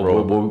 Yeah.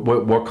 several?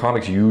 Well, what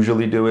comics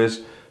usually do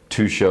is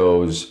 2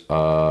 shows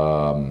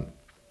a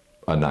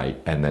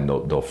night, and then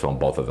they'll film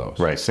both of those.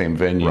 Right, same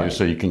venue, Right.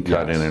 so you can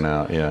cut Yes. in and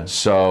out. Yeah.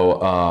 So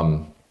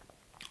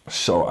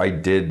I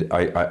did.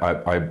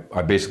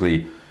 I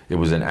basically, it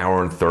was an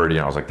hour and 30,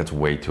 and I was like, that's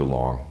way too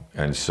long.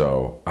 And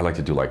so I like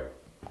to do like,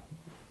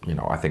 you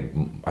know, I think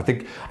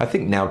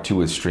now too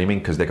with streaming,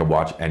 because they can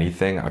watch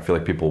anything. I feel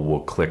like people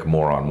will click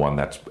more on one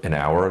that's an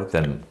hour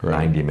than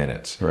 90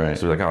 minutes. Right.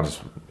 So they're like, I'll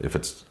just if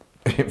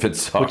it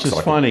sucks. Which is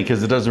funny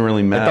because it doesn't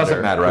really matter. It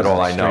doesn't matter at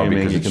all. I know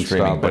because it's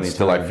streaming, stop but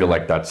still, I anytime. feel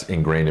like that's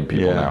ingrained in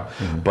people now.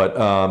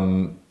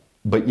 Mm-hmm.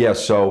 But yeah,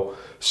 so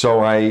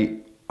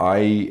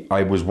I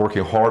was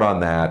working hard on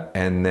that,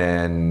 and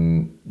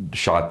then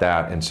shot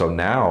that, and so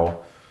now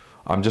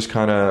I'm just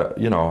kind of,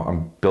 you know,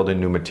 I'm building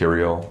new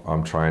material.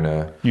 I'm trying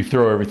to. You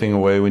throw everything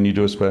away when you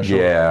do a special.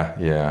 Yeah.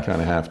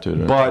 Kind of have to.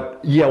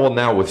 But yeah, well,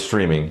 now with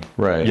streaming,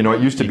 Right. You know,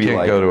 it used to you be can't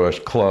like go to a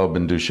club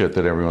and do shit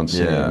that everyone's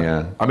seeing.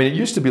 Yeah. I mean, it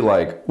used to be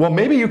like, well,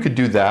 maybe you could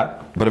do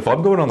that, but if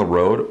I'm going on the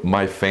road,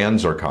 my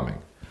fans are coming.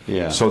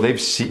 Yeah. So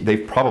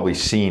they've probably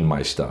seen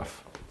my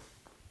stuff.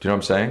 Do you know what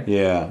I'm saying?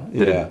 Yeah.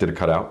 Did it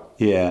cut out?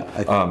 Yeah.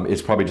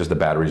 It's probably just the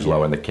battery's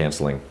low and the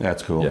canceling.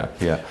 That's cool.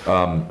 Yeah.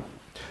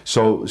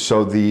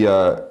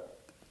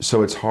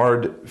 So it's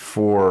hard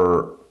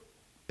for,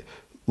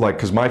 like,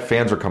 because my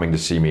fans are coming to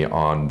see me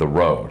on the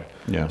road.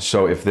 Yeah.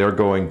 So if they're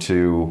going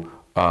to,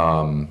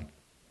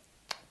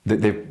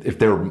 if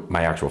they're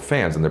my actual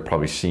fans, then they've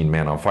probably seen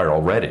Man on Fire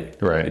already.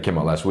 Right. It came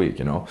out last week,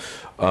 you know.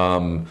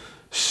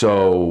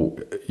 So,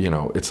 you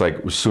know, it's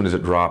like as soon as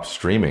it drops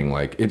streaming,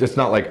 like it's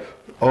not like,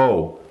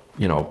 oh,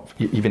 you know,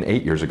 even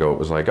 8 years ago, it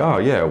was like, oh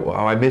yeah, well,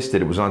 I missed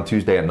it. It was on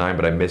Tuesday at 9,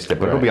 but I missed it.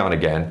 But it'll be on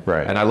again.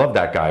 Right. And I love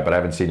that guy, but I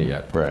haven't seen it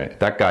yet. Right.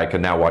 That guy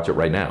can now watch it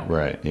right now.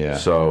 Right. Yeah.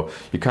 So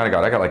you kind of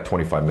I got like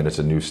 25 minutes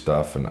of new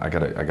stuff, and I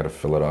gotta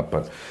fill it up.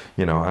 But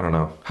you know, I don't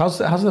know. How's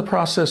the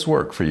process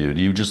work for you?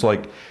 Do you just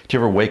like, do you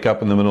ever wake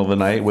up in the middle of the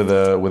night with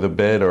a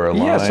bit or a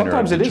line? Yeah,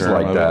 sometimes or it is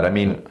journal? like that. I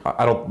mean,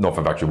 I don't know if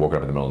I've actually woken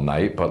up in the middle of the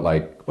night, but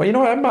like, well, you know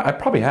what? I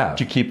probably have.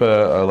 Do you keep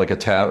a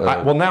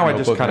tab? Well, now I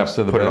just notebook kind of next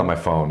to the put it bed? on my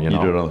phone. You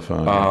know, do it on the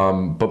phone. Yeah.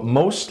 But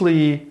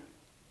mostly,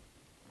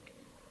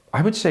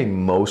 I would say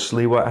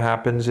mostly what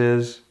happens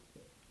is,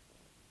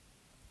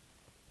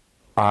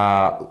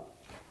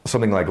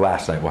 something like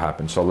last night will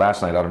happen. So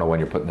last night, I don't know when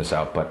you're putting this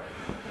out, but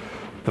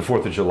the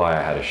 4th of July,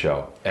 I had a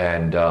show,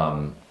 and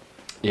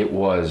it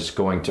was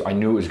going to. I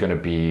knew it was going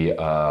to be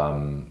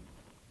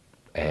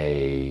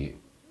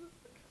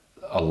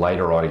a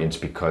lighter audience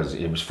because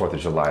it was 4th of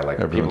July. Like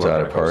Everyone's people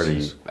are out at gonna go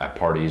parties. see at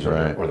parties,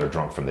 Right. or they're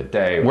drunk from the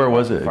day. Where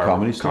was it? A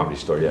comedy store? Comedy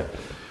store, yeah.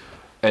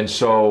 And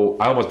so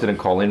I almost didn't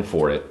call in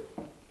for it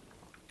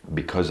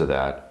because of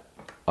that.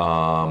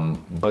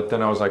 But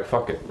then I was like,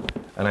 fuck it.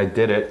 And I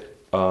did it.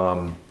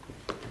 Don't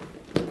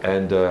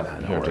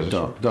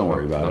Don't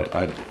worry about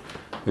it.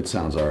 It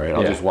sounds all right.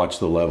 I'll Yeah. just watch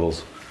the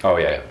levels. Oh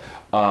yeah.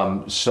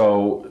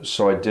 So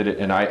I did it,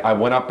 and I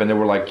went up, and there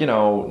were like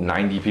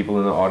 90 people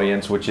in the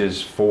audience, which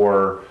is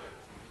for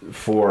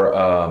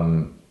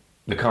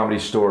the Comedy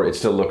Store. It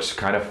still looks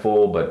kind of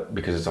full, but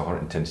because it's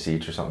 110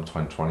 seats or something,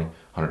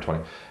 120.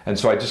 And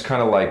so I just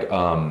kind of like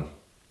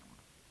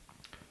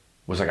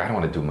was like, I don't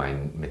want to do my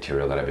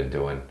material that I've been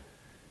doing.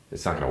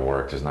 It's not going to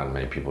work. There's not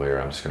many people here.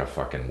 I'm just going to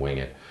fucking wing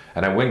it.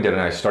 And I winged it,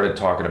 and I started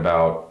talking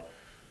about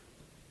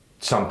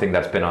something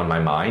that's been on my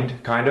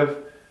mind, kind of.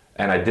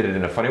 And I did it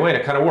in a funny way, and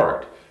it kind of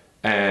worked.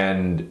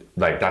 And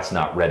like, that's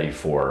not ready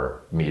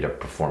for me to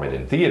perform it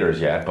in theaters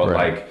yet, but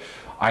like,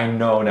 I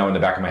know now in the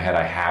back of my head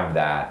I have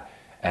that,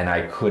 and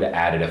I could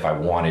add it if I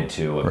wanted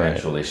to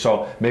eventually. Right.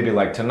 So maybe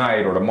like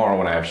tonight or tomorrow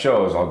when I have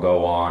shows, I'll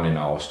go on and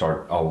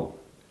I'll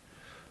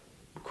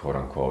quote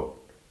unquote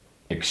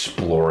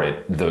explore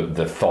it,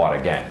 the thought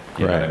again.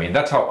 You know what I mean?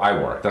 That's how I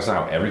work. That's not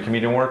how every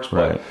comedian works,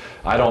 but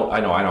I know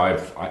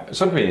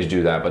some comedians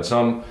do that, but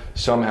some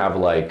have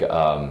like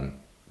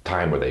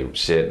time where they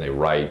sit and they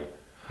write.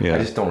 I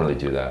just don't really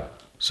do that.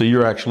 So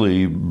you're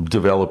actually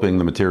developing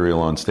the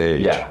material on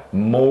stage? Yeah,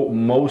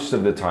 most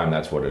of the time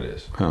that's what it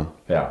is. Huh.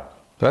 Yeah.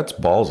 That's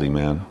ballsy,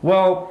 man.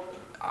 Well,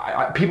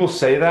 people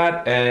say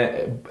that,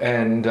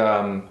 and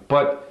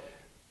but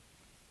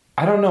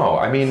I don't know.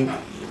 I mean,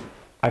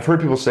 I've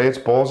heard people say it's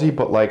ballsy,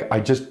 but like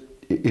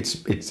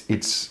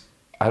it's.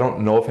 I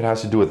don't know if it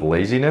has to do with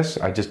laziness.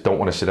 I just don't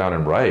want to sit down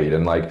and write,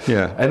 and like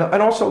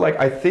and also like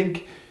I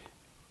think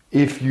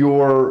if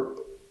you're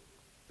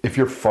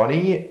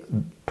funny,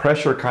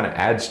 pressure kind of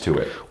adds to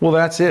it. Well,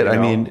 that's it. I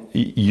mean,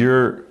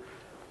 you're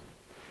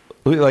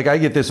like, I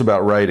get this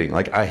about writing.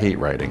 Like, I hate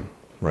writing.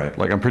 Right.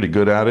 Like, I'm pretty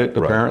good at it,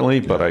 apparently,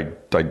 but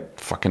I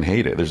fucking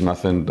hate it. There's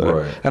nothing.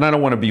 And I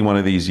don't want to be one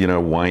of these,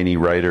 whiny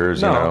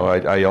writers. No.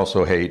 I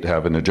also hate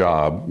having a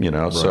job,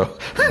 so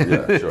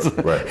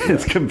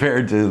it's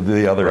compared to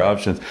the other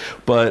options.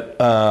 But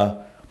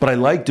I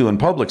like doing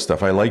public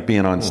stuff. I like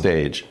being on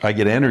stage. I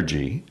get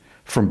energy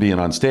from being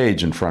on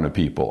stage in front of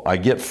people. I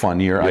get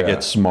funnier, I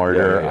get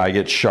smarter, I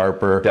get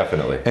sharper.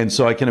 Definitely. And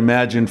so I can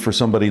imagine for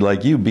somebody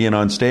like you being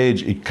on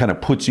stage, it kind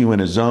of puts you in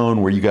a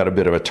zone where you got a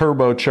bit of a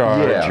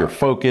turbocharge, you're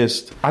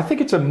focused. I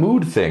think it's a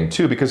mood thing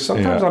too, because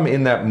sometimes I'm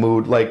in that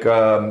mood, like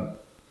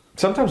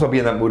sometimes I'll be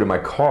in that mood in my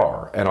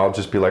car, and I'll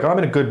just be like, I'm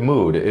in a good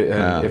mood.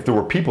 And if there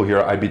were people here,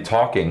 I'd be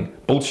talking,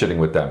 bullshitting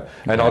with them.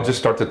 And I'll just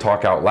start to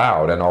talk out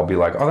loud, and I'll be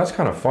like, oh, that's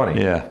kind of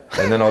funny. Yeah.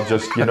 And then I'll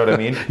just, you know what I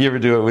mean? You ever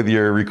do it with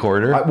your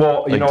recorder?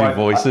 Do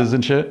voices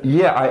and shit?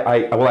 Yeah,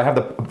 I have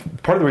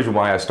part of the reason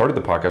why I started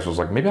the podcast was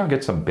like, maybe I'll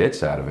get some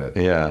bits out of it.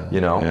 Yeah.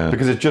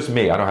 Because it's just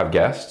me. I don't have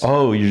guests.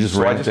 Oh, you're just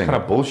ranting. I just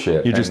kind of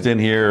bullshit. You're just in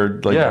here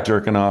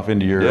jerking off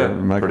into your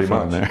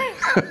microphone there.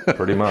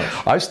 Pretty much.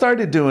 I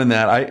started doing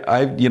that.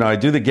 I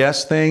do the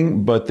guest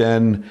thing, but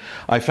then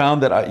I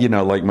found that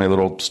like my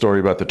little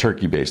story about the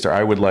turkey baster,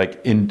 I would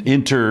like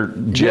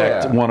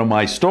interject one of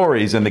my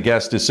stories, and the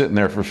guest is sitting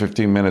there for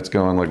 15 minutes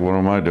going like, what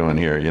am I doing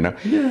here?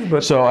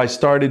 So I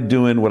started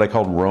doing what I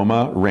called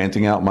Roma,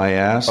 ranting out my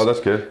ass. Oh,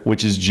 that's good.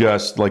 Which is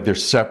just like, they're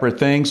separate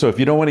things. So if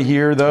you don't want to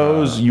hear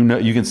those,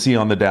 you can see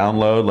on the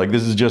download, like,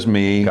 this is just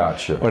me.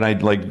 Gotcha. And I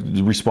like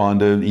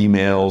respond to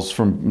emails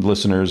from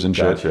listeners and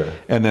shit. Gotcha.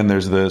 And then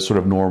there's the sort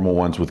of normal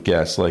ones with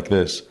guests like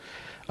this.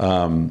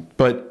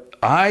 But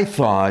I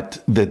thought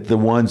that the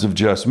ones of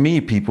just me,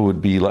 people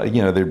would be like,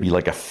 there'd be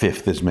like a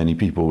fifth as many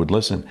people would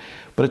listen.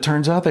 But it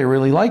turns out they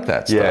really like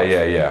that stuff.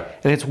 Yeah.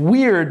 And it's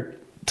weird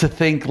to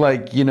think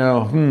like,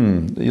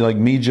 like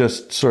me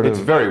just sort of...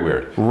 It's very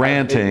weird.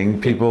 Ranting,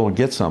 people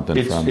get something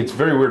from. It's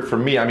very weird for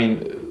me. I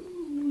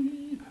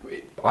mean,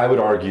 I would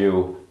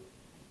argue...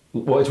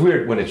 Well, it's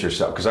weird when it's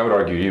yourself, because I would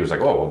argue you was like,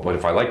 oh, but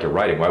if I like your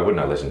writing, why wouldn't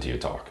I listen to you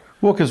talk?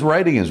 Well, because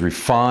writing is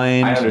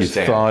refined, I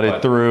understand, you thought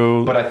it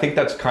through. But I think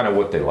that's kind of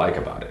what they like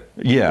about it.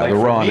 Yeah, like, the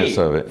rawness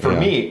of it. For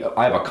me,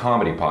 I have a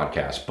comedy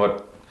podcast,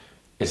 but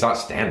it's not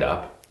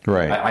stand-up.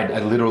 Right. I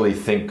literally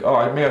think,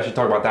 maybe I should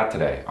talk about that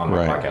today on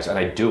my podcast, and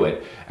I do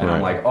it, and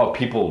I'm like,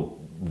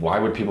 why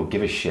would people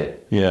give a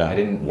shit? Yeah. I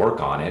didn't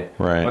work on it.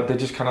 Right. But they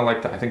just kind of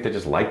like that. I think they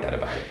just like that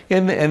about it.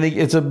 And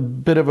it's a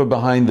bit of a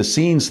behind the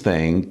scenes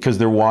thing, because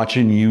they're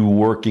watching you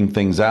working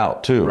things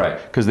out too.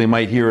 Right. Because they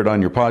might hear it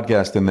on your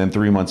podcast and then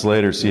 3 months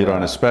later see it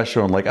on a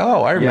special and like,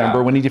 oh, I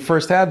remember when he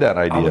first had that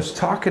idea. I was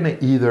talking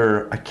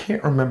to I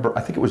can't remember,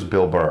 I think it was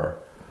Bill Burr.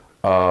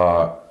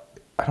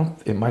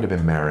 It might have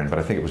been Marin, but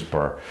I think it was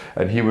Burr.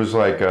 And he was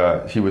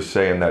like, he was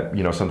saying that,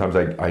 sometimes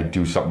I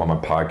do something on my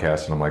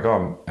podcast and I'm like,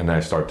 and then I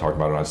start talking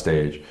about it on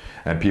stage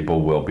and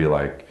people will be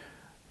like,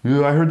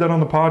 yeah, I heard that on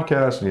the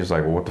podcast. And he's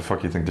like, well, what the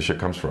fuck do you think the shit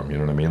comes from? You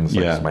know what I mean? It's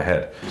like, it's my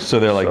head. So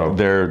they're like,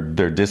 they're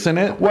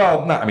dissing it?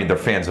 Well, they're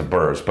fans of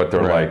Burr's, but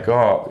they're like,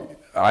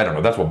 I don't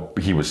know. That's what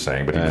he was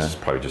saying, but he was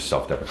probably just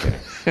self-deprecating.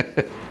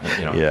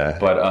 Yeah.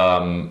 But,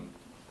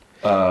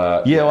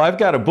 well, I've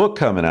got a book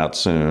coming out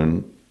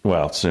soon.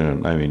 Well,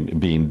 soon. I mean,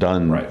 being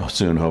done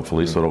soon,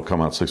 hopefully. So it'll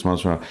come out 6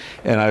 months from now.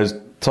 And I was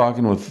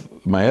talking with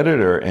my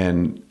editor,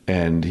 and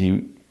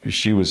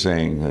she was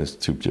saying, there's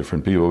two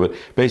different people, but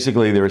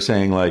basically they were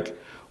saying like,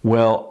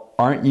 well,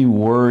 aren't you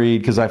worried?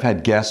 Because I've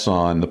had guests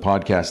on the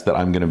podcast that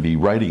I'm going to be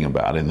writing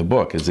about in the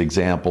book as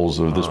examples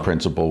of this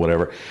principle,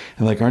 whatever.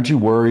 And like, aren't you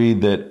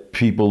worried that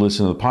people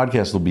listen to the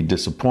podcast will be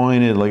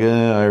disappointed? Like,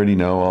 I already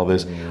know all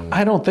this.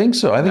 I don't think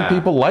so. I think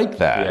people like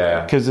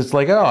that because it's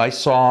like, oh, I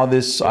saw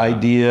this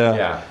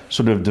idea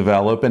sort of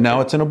develop, and now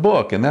it's in a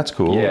book, and that's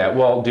cool. Yeah.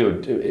 Well,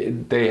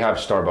 dude, they have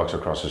Starbucks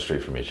across the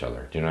street from each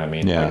other. Do you know what I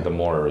mean? Yeah. Like, the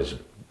more is.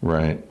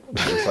 Right.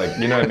 It's like,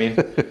 you know what I mean?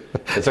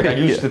 It's like I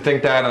used to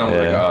think that, and I'm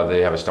like, oh,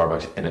 they have a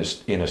Starbucks in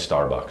a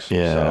Starbucks.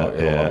 Yeah, so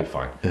it'll all be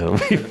fine. It'll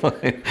be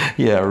fine.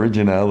 Yeah,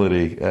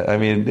 originality. I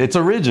mean, it's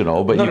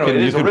original, but you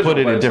can put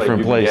it in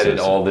different places. You can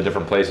get it all the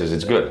different places.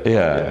 It's good.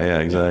 Yeah,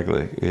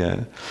 exactly.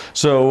 Yeah.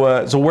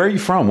 So, so where are you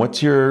from?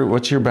 What's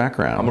your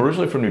background? I'm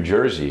originally from New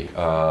Jersey,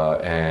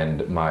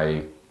 and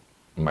my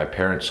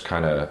parents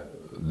kind of.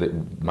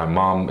 My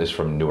mom is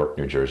from Newark,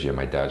 New Jersey, and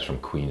my dad's from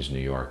Queens, New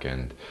York,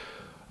 and.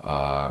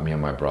 Me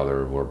and my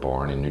brother were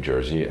born in New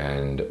Jersey,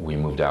 and we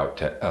moved out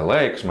to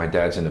LA because my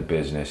dad's in the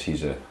business.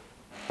 He's a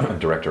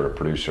director or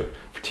producer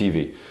for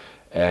TV,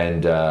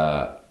 and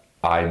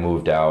I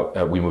moved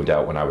out. We moved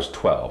out when I was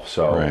 12,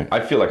 so I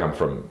feel like I'm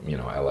from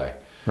LA.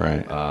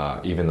 Right.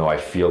 Even though I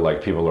feel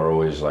like people are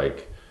always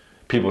like,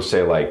 people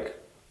say like,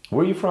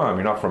 "Where are you from?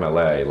 You're not from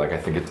LA." Like I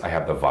think I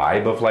have the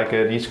vibe of like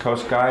an East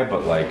Coast guy,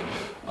 but like,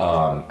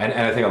 and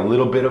I think a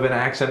little bit of an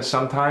accent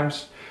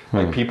sometimes.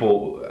 Like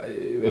people,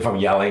 if I'm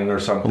yelling or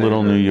something. A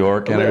little New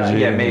York energy.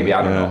 Yeah, maybe.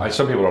 I don't know.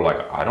 Some people are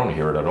like, I don't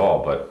hear it at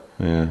all, but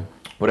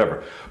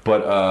whatever.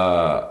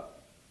 But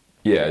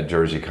yeah,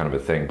 Jersey kind of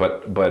a thing.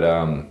 But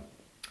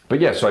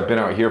yeah, so I've been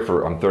out here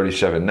I'm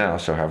 37 now,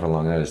 so however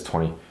long that is,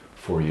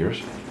 24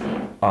 years.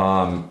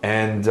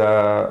 And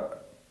so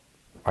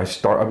I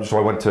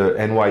went to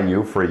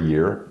NYU for a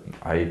year.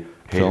 I hated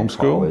Film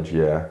school? college,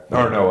 yeah.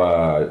 Or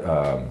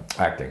no,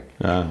 acting,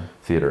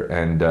 theater.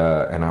 And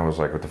I was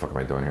like, what the fuck am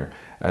I doing here?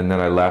 And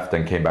then I left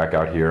and came back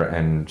out here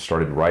and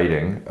started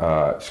writing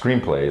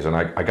screenplays. And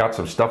I got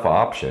some stuff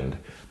optioned,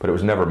 but it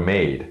was never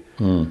made.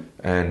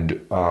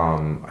 And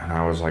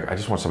I was like, I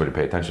just want somebody to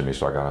pay attention to me,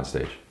 so I got on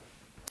stage.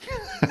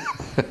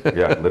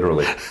 Yeah,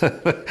 literally.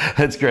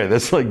 That's great.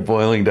 That's like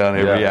boiling down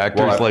every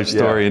actor's life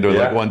story into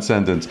like one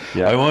sentence.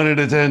 Yeah. I wanted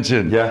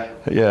attention. Yeah.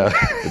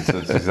 It's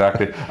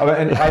exactly.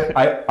 And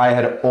I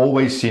had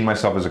always seen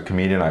myself as a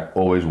comedian. I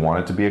always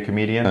wanted to be a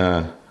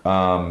comedian.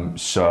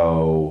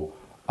 So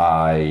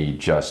I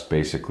just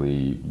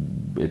basically,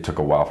 it took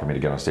a while for me to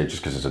get on stage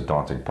just because it's a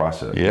daunting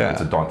process. Yeah.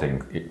 It's a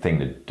daunting thing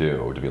to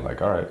do, to be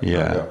like, all right.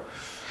 Yeah.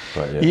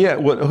 But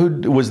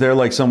who was there,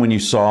 like someone you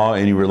saw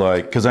and you were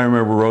like, because I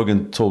remember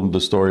Rogan told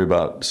the story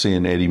about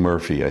seeing Eddie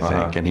Murphy, I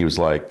think, and he was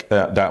like,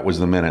 that was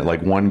the minute.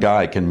 Like one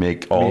guy can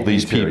make all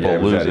these people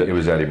lose it. It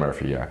was Eddie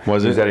Murphy, yeah.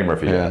 Was it? It was Eddie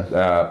Murphy,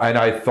 yeah. And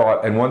I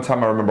thought, and one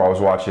time I remember I was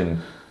watching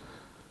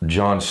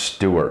Jon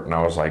Stewart, and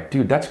I was like,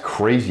 dude, that's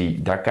crazy.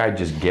 That guy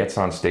just gets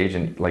on stage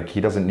and like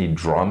he doesn't need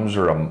drums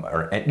or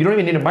you don't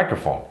even need a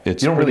microphone. You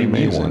don't really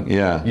need one.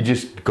 Yeah. You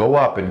just go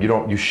up and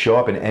you show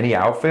up in any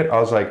outfit. I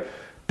was like,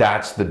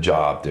 that's the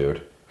job,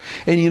 dude.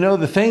 And you know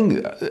the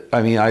thing,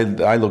 I mean,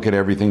 I look at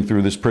everything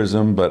through this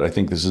prism, but I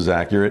think this is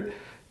accurate.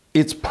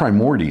 It's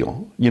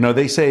primordial. You know,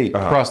 they say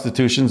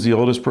prostitution's the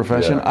oldest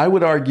profession. I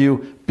would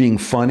argue being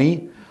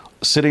funny,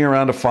 sitting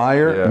around a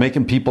fire,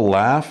 making people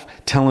laugh,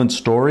 telling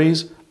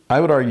stories. I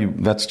would argue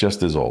that's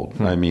just as old.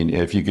 I mean,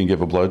 if you can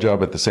give a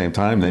blowjob at the same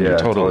time, then you're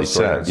totally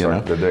set. You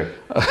know,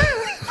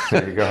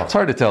 there you go. It's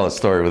hard to tell a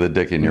story with a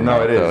dick in your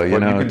mouth. No, it is. Though, you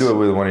can do it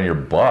with one in your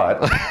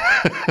butt.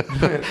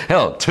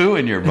 Hell, two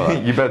in your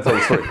butt. You better tell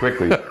the story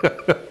quickly.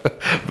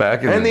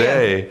 Back in the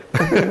day.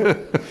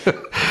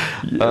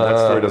 That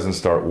story doesn't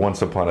start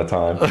once upon a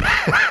time.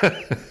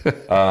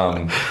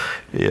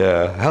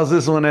 How's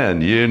this one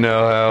end? You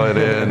know how it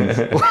ends.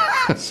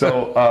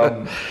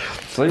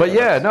 But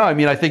yeah, no, I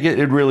mean, I think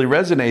it really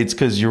resonates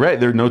because you're right.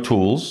 There are no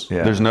tools.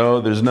 Yeah. There's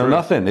no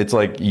nothing. It's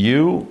like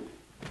you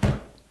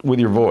with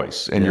your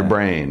voice and your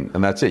brain,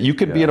 and that's it. You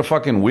could be in a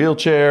fucking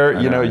wheelchair.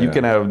 You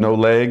can have no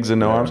legs and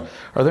no arms.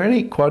 Are there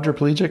any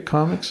quadriplegic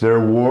comics? There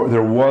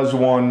was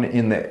one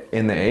in the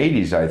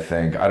 80s, I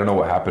think. I don't know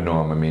what happened to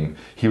him. I mean,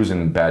 he was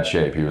in bad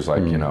shape. He was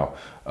like,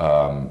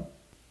 I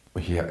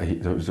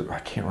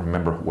can't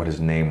remember what his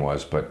name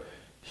was, but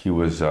he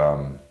was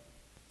in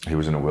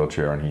a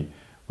wheelchair and he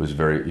was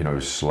very, he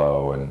was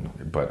slow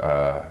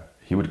but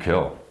he would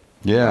kill.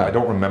 Yeah. I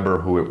don't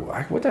remember who it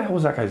was. What the hell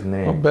was that guy's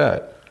name? I'll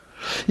bet.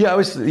 Yeah,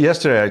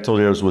 yesterday I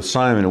told you I was with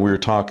Simon and we were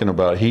talking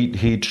about he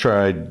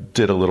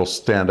did a little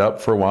stand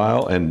up for a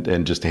while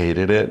and just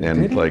hated it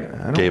and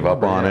gave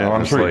up on it.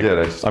 I'm sure he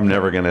did. I'm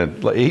never gonna.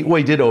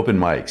 He did open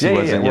mics.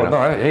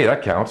 Hey,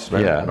 that counts.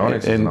 Right? Yeah,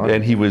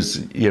 and he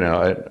was.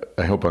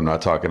 I hope I'm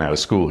not talking out of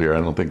school here.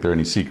 I don't think there are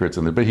any secrets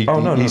in there. But he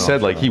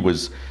said he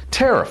was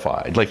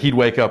terrified. Like he'd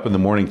wake up in the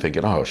morning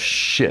thinking, "Oh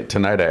shit,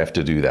 tonight I have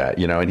to do that."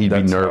 And he'd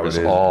be nervous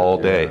all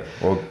day. Yeah.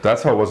 Well,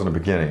 that's how it was in the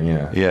beginning.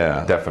 Yeah.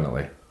 Yeah.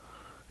 Definitely.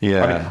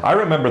 Yeah. I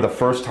remember the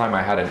first time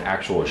I had an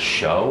actual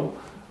show,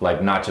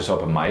 like not just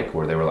open mic,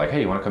 where they were like,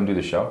 "Hey, you want to come do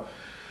the show?"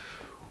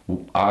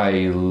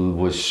 I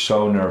was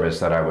so nervous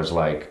that I was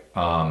like,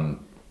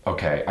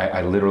 okay,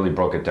 I literally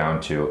broke it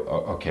down to,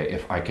 okay,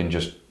 if I can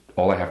just,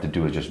 all I have to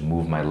do is just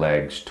move my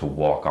legs to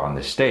walk on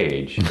the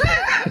stage,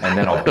 and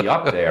then I'll be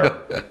up there,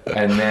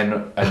 and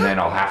then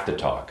I'll have to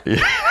talk.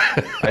 Yeah.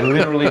 I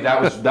literally,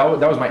 that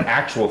was my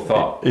actual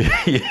thought.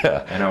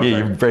 Yeah. And I was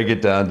you break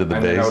it down to the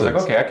basics. I was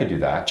like, okay, I could do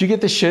that. Do you get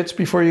the shits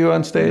before you go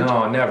on stage?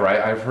 No, never.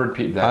 I've heard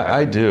people that.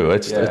 I do.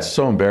 It's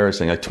so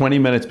embarrassing. Like 20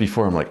 minutes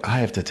before, I'm like, I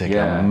have to take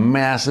a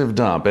massive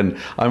dump, and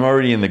I'm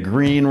already in the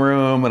green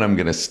room, and I'm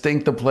gonna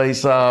stink the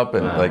place up,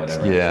 and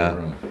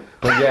whatever,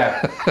 But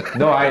yeah,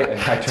 no,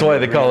 that's why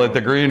they call it the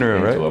green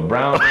room, right? Into a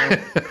brown room.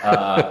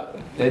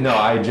 No,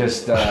 I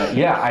just,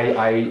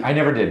 I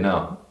never did.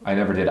 No, I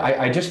never did.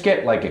 I just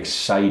get like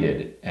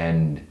excited,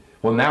 and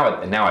well,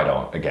 now I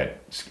don't.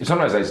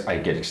 Sometimes I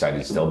get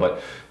excited still,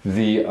 but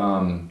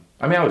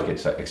I always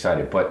get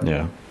excited, but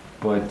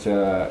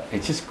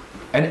it's just,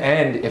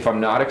 and if I'm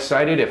not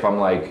excited, if I'm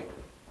like,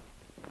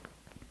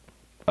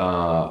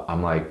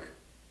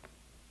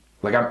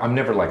 I'm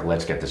never like,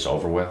 let's get this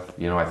over with.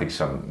 You know, I think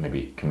some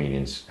maybe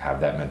comedians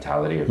have that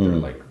mentality. If they're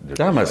like,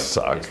 that must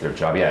suck. It's their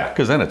job, yeah.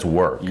 Because then it's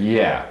work.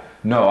 Yeah.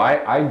 No,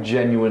 I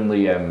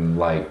genuinely am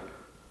like,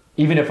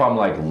 even if I'm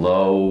like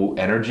low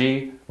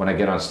energy, when I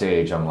get on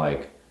stage, I'm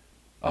like,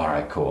 all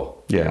right,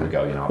 cool. Yeah. Here we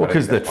go. You know. Well,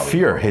 because the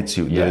fear hits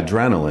you. Yeah. The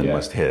adrenaline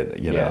must hit.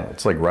 You know, Yeah.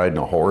 it's like riding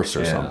a horse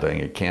or something.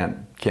 It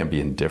can't be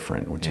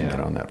indifferent once you get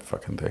on that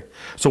fucking thing.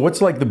 So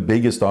what's like the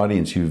biggest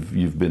audience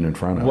you've been in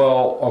front of?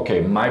 Well,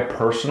 okay, my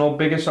personal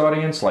biggest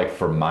audience, like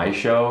for my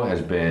show,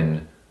 has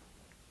been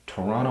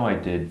Toronto. I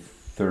did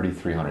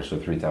 3,300, so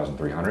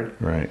 3,300.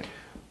 Right.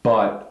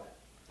 But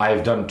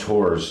I've done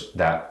tours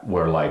that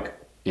were like,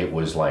 it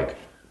was like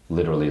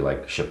literally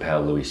like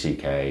Chappelle, Louis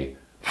C.K.,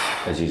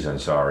 Aziz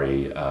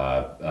Ansari,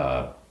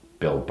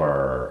 Bill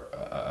Burr,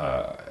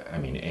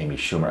 Amy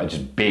Schumer,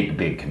 just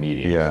big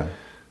comedians. Yeah.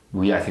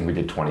 I think we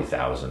did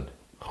 20,000.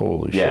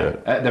 Holy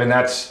shit. I mean,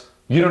 that's,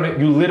 you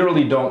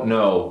literally don't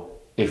know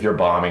if you're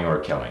bombing or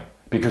killing.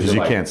 Because you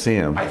like, can't see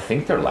them. I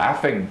think they're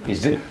laughing.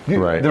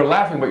 Right. They're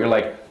laughing, but you're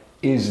like,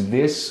 is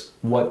this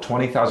what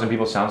 20,000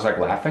 people sounds like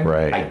laughing?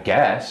 Right. I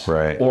guess.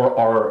 Right. Or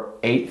are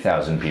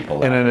 8,000 people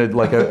laughing? And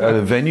in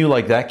a venue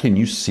like that, can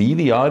you see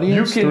the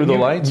audience through the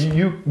lights?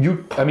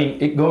 I mean,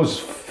 it goes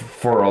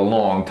for a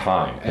long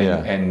time.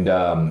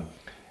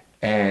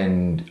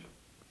 And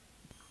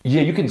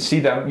yeah, you can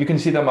see them. You can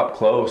see them up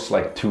close,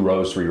 like 2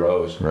 rows, 3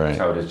 rows. Right. That's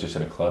how it is just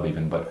in a club,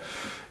 even. But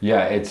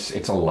yeah, it's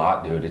a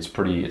lot, dude. It's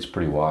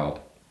pretty wild.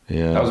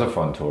 Yeah. That was a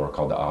fun tour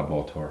called the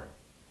Oddball Tour.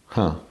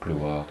 Huh. Pretty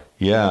wild.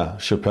 Yeah,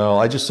 Chappelle.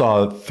 I just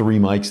saw 3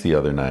 mics the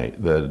other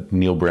night. The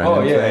Neil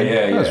Brennan thing.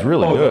 Yeah. That was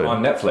really good.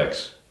 On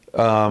Netflix.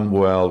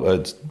 Well,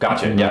 it's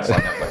gotcha. Yes,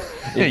 on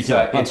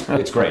Netflix.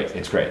 It's great.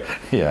 It's great.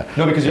 Yeah.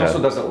 No, because he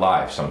also does it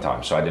live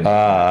sometimes, so I didn't.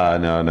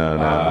 No.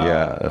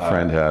 Yeah, a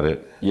friend had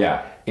it.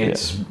 Yeah.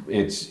 It's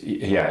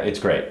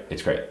great.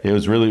 It's great. It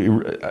was really,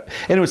 and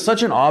it was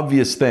such an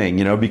obvious thing,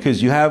 you know,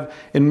 because you have,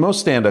 in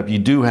most stand-up, you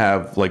do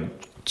have like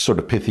sort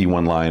of pithy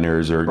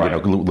one-liners or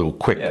little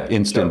quick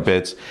instant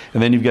bits,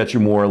 and then you've got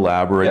your more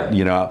elaborate,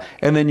 you know,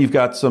 and then you've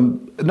got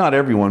some, not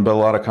everyone, but a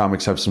lot of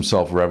comics have some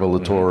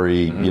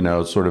self-revelatory, you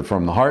know, sort of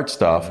from the heart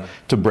stuff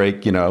to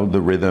break, you know,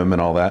 the rhythm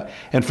and all that.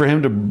 And for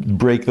him to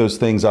break those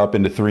things up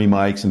into 3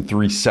 mics and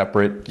 3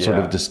 separate sort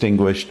of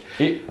distinguished.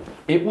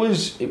 It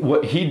was,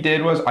 what he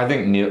did was, I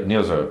think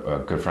Neil's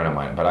a good friend of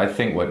mine, but I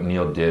think what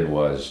Neil did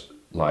was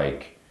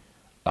like,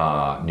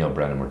 Neil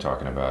Brennan we're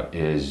talking about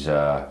is...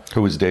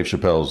 who was Dave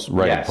Chappelle's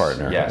writing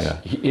partner. Yes,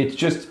 yeah. It's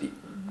just,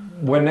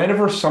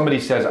 whenever somebody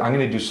says, I'm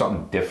going to do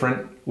something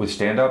different with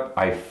stand-up,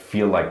 I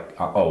feel like,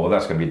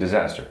 that's going to be a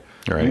disaster.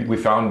 Right. We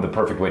found the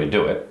perfect way to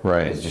do it.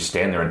 Right. Is just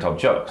stand there and tell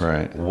jokes.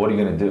 Right. What are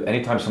you going to do?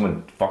 Anytime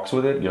someone fucks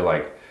with it, you're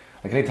like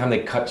anytime they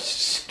cut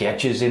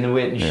sketches into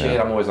it and shit,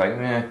 I'm always like,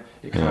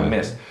 you kind of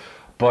missed.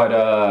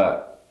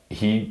 But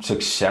he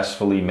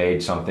successfully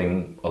made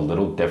something a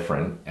little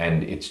different,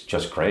 and it's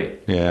just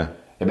great. Yeah.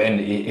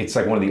 And it's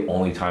like one of the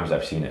only times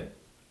I've seen it.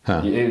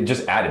 Huh. It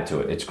just added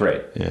to it. It's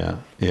great. Yeah.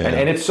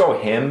 And it's so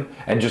him,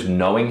 and just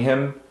knowing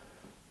him,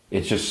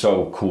 it's just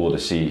so cool to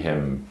see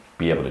him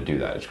be able to do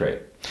that. It's great.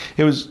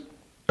 It was,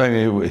 I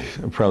mean,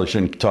 I probably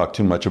shouldn't talk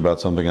too much about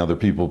something other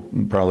people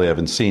probably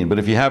haven't seen, but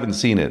if you haven't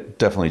seen it,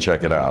 definitely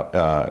check it out.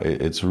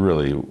 It's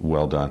really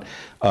well done.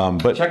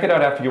 But check it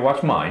out after you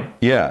watch mine.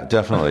 Yeah,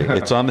 definitely.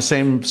 It's on the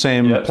same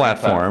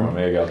platform.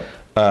 There you go.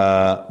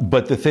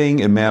 But the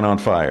thing, Man on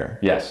Fire.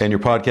 Yes. And your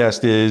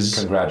podcast is?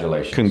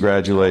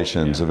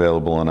 Congratulations. Yeah.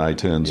 Available on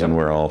iTunes and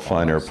where all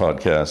finer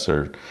podcasts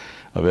are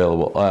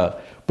available.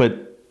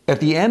 But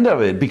at the end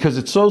of it, because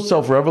it's so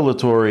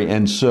self-revelatory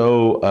and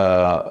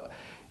so,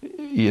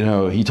 you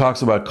know, he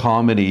talks about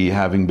comedy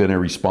having been a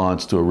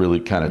response to a really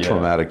kind of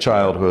traumatic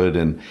childhood,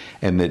 and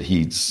that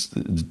his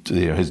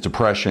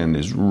depression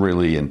is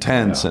really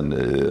intense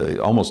and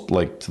almost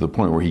like to the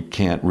point where he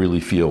can't really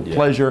feel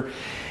pleasure.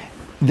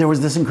 There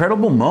was this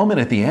incredible moment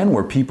at the end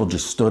where people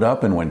just stood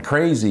up and went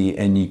crazy,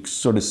 and you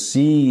sort of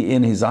see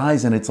in his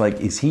eyes, and it's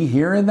like, is he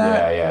hearing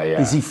that? Yeah.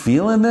 Is he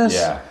feeling this?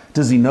 Yeah.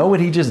 Does he know what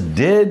he just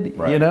did?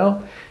 Right. You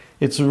know?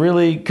 it's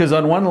really, because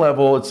on one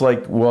level, it's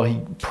like, well,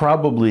 he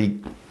probably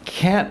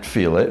can't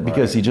feel it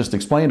because he just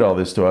explained all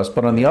this to us.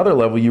 But on the other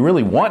level, you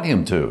really want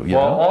him to. You know?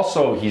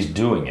 Also he's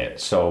doing it,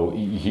 so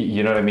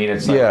you know what I mean.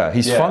 It's like,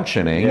 he's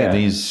functioning, and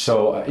he's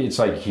so it's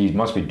like he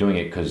must be doing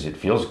it because it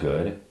feels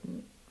good.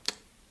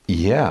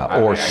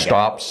 Yeah, or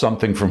stop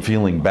something from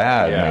feeling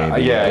bad.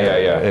 Maybe.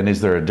 Yeah. And is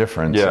there a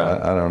difference?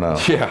 Yeah, I don't know.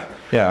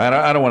 Yeah.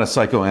 I don't want to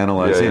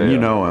psychoanalyze him. You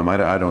know him.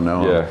 I don't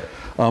know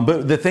him.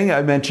 But the thing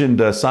I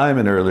mentioned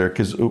Simon earlier,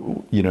 because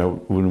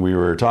when we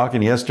were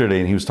talking yesterday,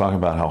 and he was talking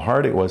about how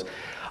hard it was.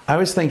 I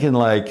was thinking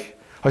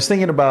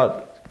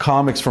about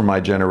comics from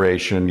my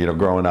generation.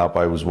 Growing up,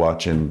 I was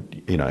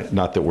watching,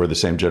 not that we're the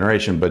same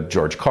generation, but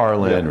George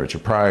Carlin,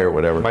 Richard Pryor,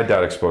 whatever. My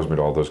dad exposed me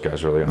to all those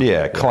guys early on.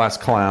 Yeah, Class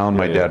Clown.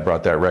 My dad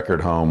brought that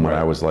record home when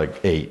I was like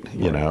 8,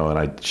 and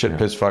I shit,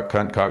 piss, fuck,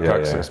 cunt, cock,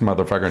 cock, sex,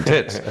 motherfucker, and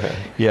tits.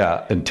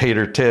 And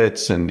tater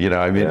tits, and,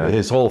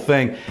 his whole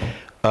thing.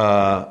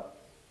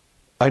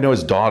 I know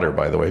his daughter,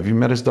 by the way. Have you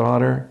met his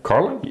daughter?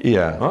 Carlin?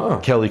 Yeah.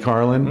 Kelly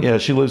Carlin. Mm-hmm. Yeah,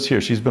 she lives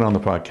here. She's been on the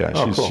podcast.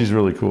 Cool. She's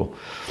really cool.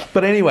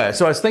 But anyway,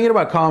 so I was thinking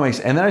about comics,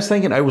 and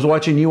then I was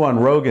watching you on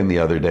Rogan the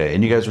other day,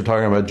 and you guys were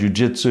talking about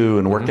jiu-jitsu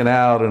and working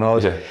out and all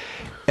this. Yeah.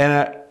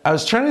 And I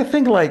was trying to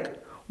think,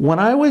 like,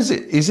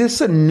 is this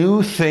a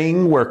new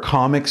thing where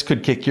comics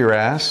could kick your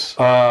ass?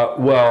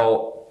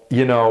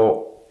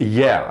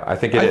 Yeah, I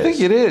think it is. I think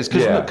it is,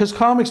 because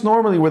comics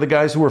normally were the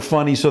guys who were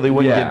funny so they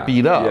wouldn't get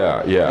beat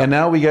up. Yeah. And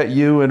now we got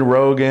you and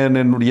Rogan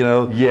and,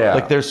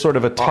 like there's sort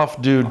of a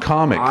tough dude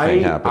comic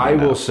thing happening I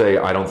now. will say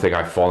I don't think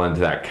I fall into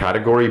that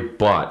category,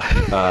 but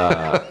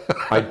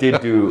I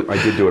did do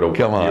it a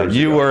Come on,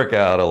 you work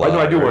out a lot.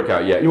 I do work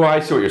out, Well,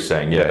 I see what you're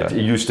saying. Yeah.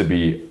 It used to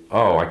be,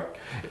 I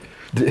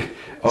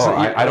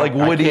like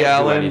Woody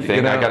Allen.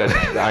 I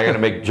gotta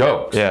make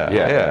jokes. Yeah,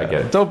 I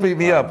get it. Don't beat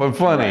me up. I'm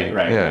funny.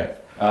 Right.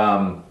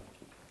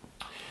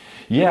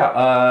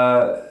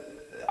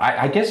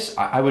 I guess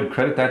I would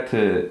credit that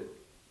to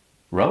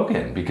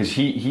Rogan, because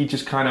he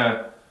just kind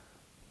of,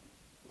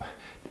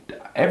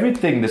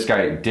 everything this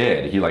guy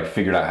did, he like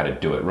figured out how to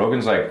do it.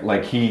 Rogan's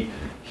like he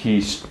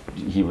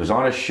was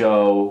on a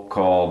show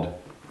called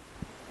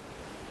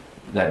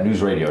that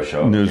news radio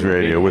show. News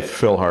radio with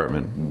Phil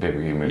Hartman. Big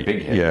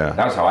hit. Yeah.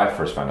 That was how I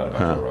first found out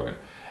about Joe Rogan.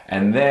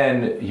 And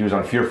then he was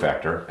on Fear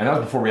Factor, and that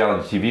was before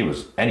reality TV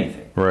was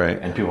anything. Right.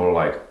 And people were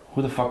like,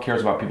 who the fuck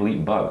cares about people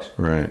eating bugs?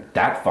 Right.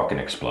 That fucking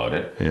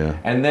exploded. Yeah.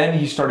 And then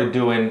he started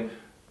doing,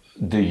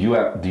 the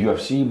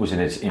UFC was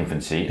in its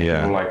infancy. And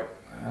people were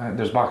like,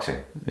 there's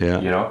boxing. Yeah.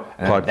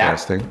 And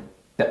podcasting.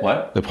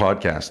 What? The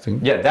podcasting.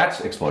 Yeah,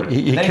 that's exploded.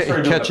 He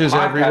catches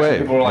every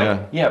wave. People were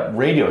like,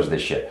 radio's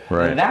this shit.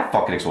 Right. And that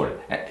fucking exploded.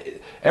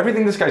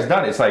 Everything this guy's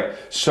done, it's like,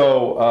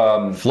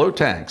 so... float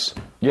tanks.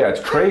 Yeah,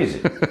 it's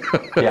crazy.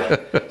 Yeah.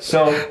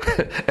 So...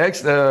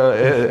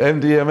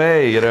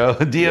 MDMA,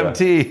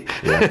 DMT.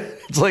 Yeah.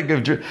 It's like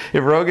if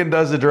Rogan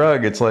does a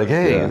drug, it's like,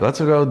 hey, let's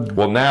go...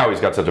 Well, now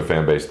he's got such a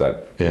fan base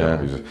that...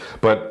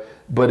 But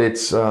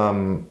it's...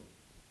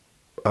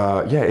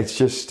 it's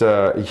just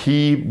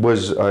he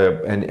was,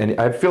 and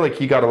I feel like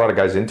he got a lot of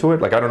guys into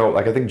it. Like, I don't know,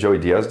 like I think Joey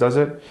Diaz does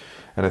it,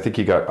 and I think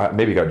he got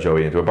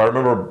Joey into it. But I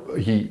remember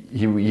he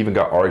even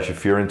got Ari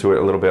Shaffir into it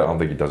a little bit. I don't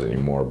think he does it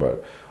anymore,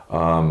 but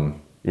I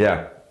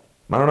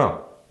don't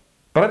know.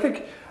 But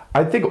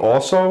I think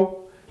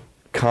also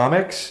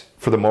comics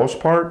for the most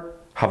part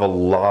have a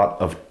lot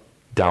of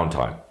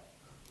downtime.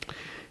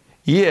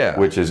 Yeah.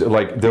 Which is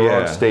like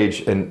they're on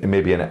stage and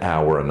maybe an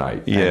hour a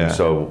night. Yeah. And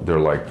so they're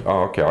like,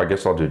 oh, okay, I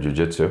guess I'll do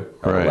jiu-jitsu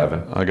at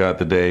 11. I got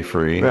the day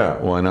free. Yeah.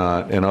 Why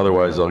not? And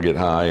otherwise I'll get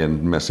high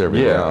and mess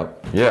everything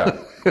up. Yeah.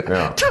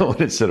 Don't want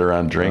to sit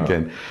around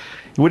drinking.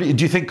 Do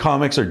you think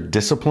comics are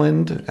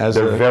disciplined?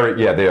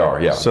 They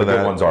are. Yeah. So the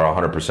good ones are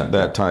 100%.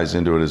 That ties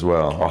into it as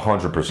well.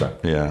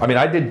 100%. Yeah. I mean,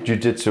 I did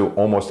jiu-jitsu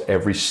almost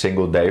every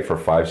single day for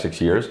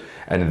 5-6 years,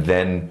 and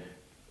then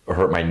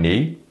hurt my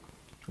knee,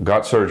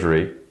 got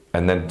surgery,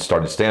 and then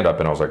started stand-up,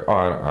 and I was like, oh,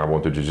 I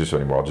won't do jiu-jitsu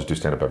anymore. I'll just do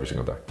stand-up every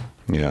single day.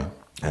 Yeah.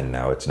 And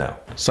now it's now.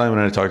 Simon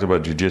and I talked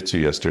about jiu-jitsu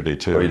yesterday,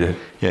 too. Oh, you did?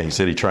 Yeah, he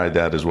said he tried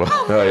that as well.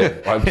 Oh,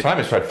 yeah.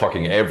 Simon's tried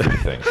fucking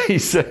everything. He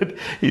said,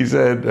 I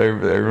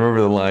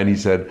remember the line, he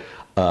said,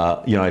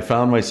 I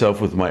found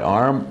myself with my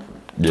arm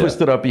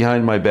twisted up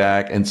behind my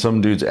back and some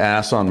dude's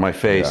ass on my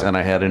face, and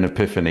I had an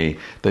epiphany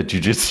that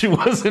jiu-jitsu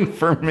wasn't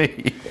for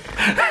me.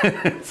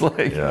 It's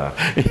like, I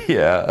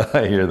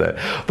hear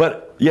that.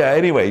 But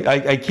anyway,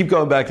 I keep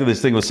going back to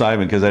this thing with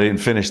Simon because I didn't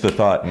finish the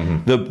thought.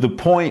 Mm-hmm. The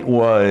point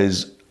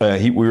was,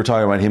 we were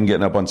talking about him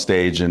getting up on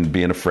stage and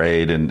being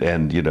afraid and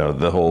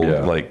the whole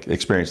like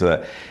experience of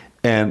that.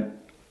 And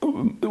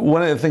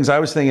one of the things I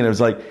was thinking, it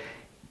was like,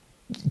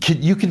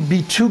 you could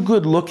be too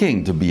good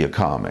looking to be a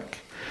comic.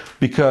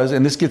 Because,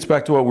 and this gets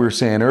back to what we were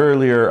saying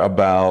earlier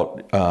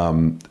about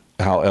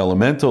how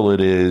elemental it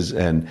is,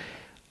 and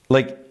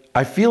like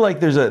I feel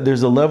like there's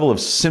a level of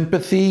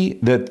sympathy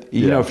that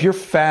you know, if you're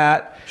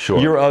fat Sure.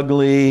 You're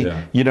ugly.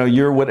 Yeah. You know,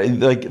 you're what,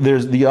 like,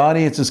 there's the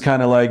audience is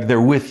kind of like, they're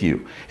with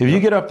you. If you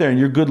get up there and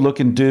you're a good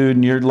looking dude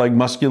and you're like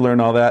muscular and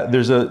all that,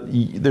 there's a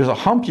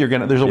hump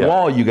there's a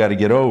wall you got to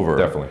get over.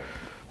 Definitely.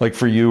 Like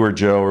for you or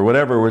Joe or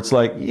whatever, where it's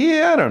like,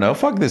 yeah, I don't know,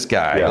 fuck this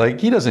guy. Yeah. Like,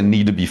 he doesn't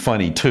need to be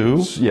funny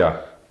too.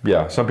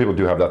 Yeah. Some people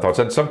do have that thoughts,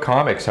 and some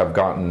comics have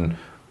gotten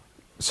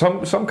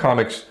some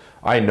comics.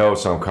 I know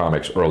some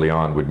comics early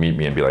on would meet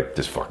me and be like,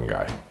 "This fucking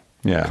guy."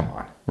 Yeah. Come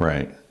on.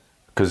 Right.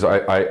 Because and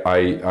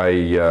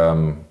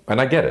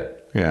I get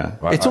it. Yeah.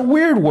 It's a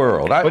weird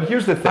world. But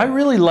here's the thing. I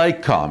really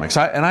like comics.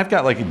 And I've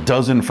got like a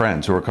dozen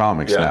friends who are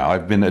comics now.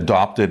 I've been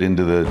adopted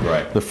into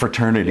the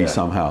fraternity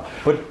somehow.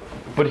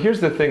 But here's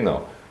the thing,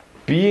 though.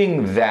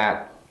 Being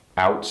that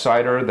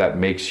outsider that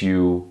makes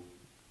you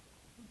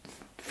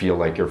feel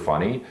like you're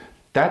funny,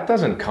 that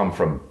doesn't come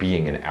from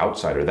being an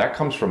outsider. That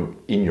comes from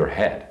in your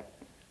head.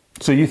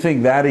 So you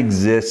think that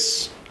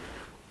exists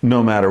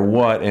no matter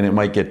what, and it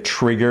might get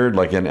triggered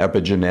like an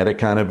epigenetic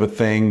kind of a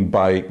thing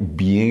by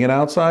being an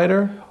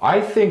outsider?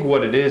 I think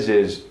what it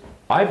is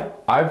I've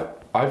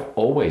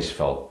always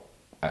felt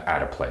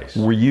out of place.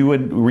 Were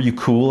you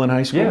cool in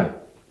high school? Yeah.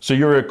 So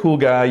you were a cool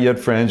guy, you had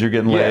friends, you're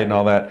getting laid and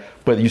all that,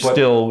 but you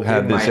still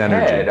had this energy. In my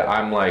head,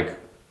 I'm like,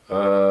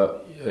 does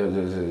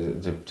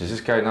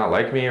this guy not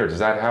like me, or does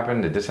that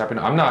happen? Did this happen?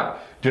 I'm not,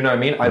 do you know what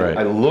I mean?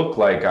 I look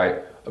like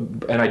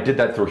and I did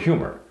that through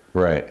humor.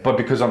 Right. But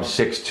because I'm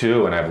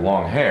 6'2" and I have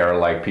long hair,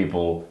 like,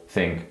 people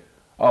think,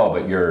 oh,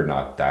 but you're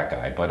not that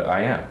guy, but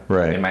I am.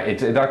 Right.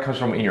 That comes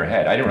from in your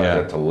head. I didn't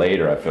realize that till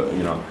later. I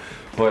feel,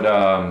 but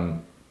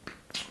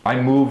I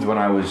moved when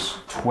I was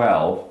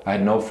 12. I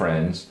had no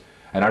friends,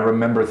 and I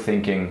remember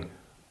thinking,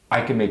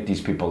 I can make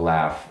these people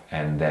laugh,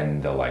 and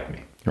then they'll like me.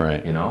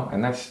 Right.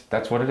 And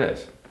that's what it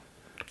is.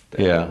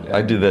 Yeah,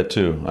 I did that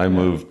too. I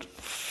moved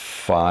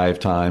 5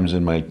 times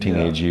in my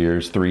teenage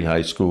years, 3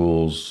 high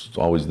schools,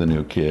 always the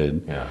new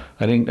kid. Yeah.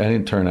 I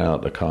didn't turn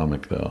out a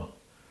comic though.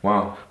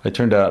 Wow. I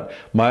turned out,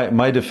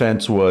 my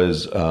defense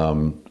was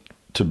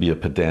to be a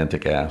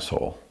pedantic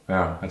asshole.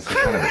 Yeah, that's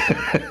kind of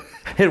the same.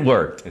 It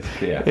worked.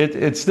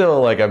 It's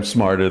still like I'm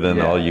smarter than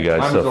all you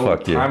guys, so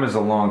fuck you. Time is a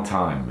long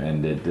time,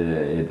 and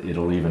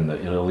it'll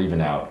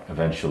even out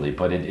eventually.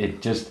 But I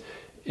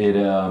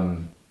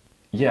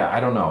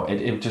don't know.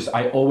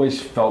 I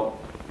always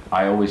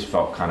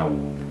felt kind of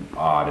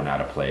odd and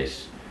out of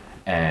place,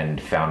 and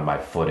found my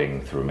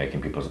footing through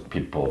making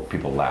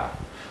people laugh.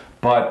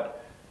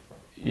 But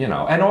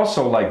and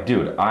also, like,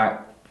 dude,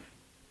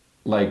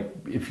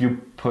 if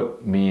you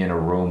put me in a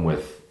room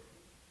with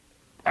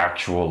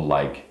actual,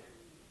 like,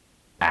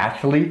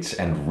 athletes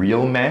and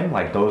real men,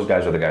 like, those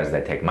guys are the guys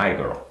that take my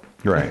girl.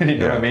 Right. You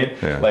know what I mean?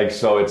 Yeah. Like,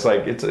 so it's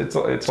like it's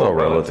all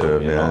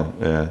relative.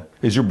 Yeah.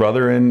 Is your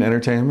brother in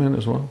entertainment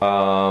as well?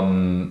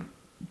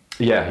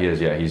 Yeah, he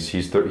is. Yeah, he's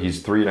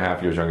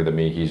 3.5 years younger than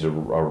me. He's a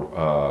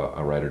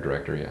writer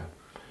director. Yeah.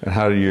 And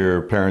how do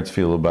your parents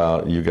feel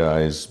about you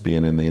guys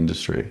being in the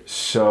industry?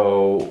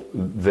 So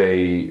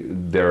they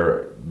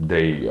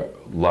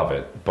love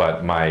it,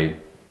 but my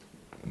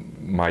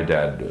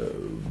dad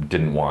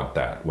didn't want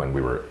that when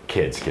we were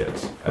kids.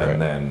 Right.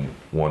 And then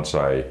once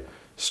I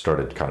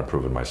started kind of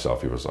proving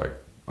myself, he was like,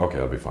 okay,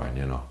 I'll be fine,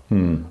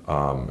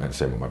 And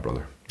same with my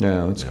brother.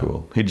 Yeah, that's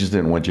cool. He just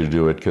didn't want you to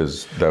do it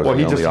because that was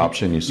the only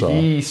option you saw.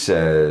 He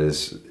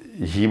says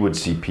he would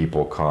see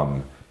people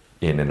come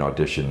in an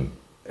audition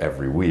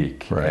every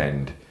week,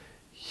 and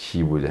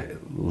he would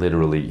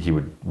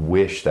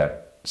wish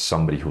that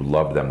somebody who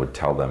loved them would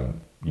tell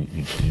them,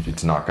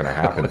 it's not going to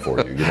happen for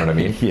you. You know what I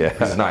mean? Yeah.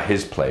 It's not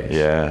his place.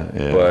 Yeah.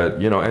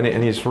 But,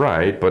 and he's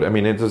right. But, I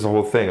mean, it's the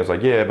whole thing. It's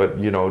like, yeah, but,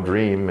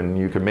 dream and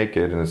you can make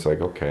it. And it's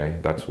like, okay,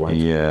 that's why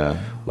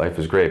life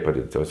is great. But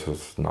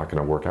it's not going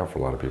to work out for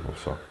a lot of people.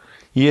 So.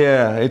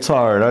 Yeah, it's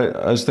hard.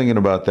 I was thinking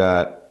about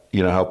that,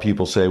 how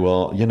people say,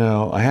 well,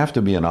 I have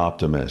to be an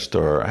optimist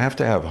or I have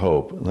to have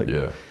hope. Like,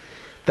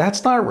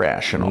 that's not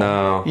rational.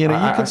 No. You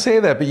can say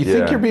that, but you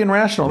think you're being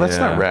rational. That's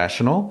not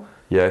rational.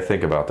 Yeah, I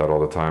think about that all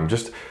the time. You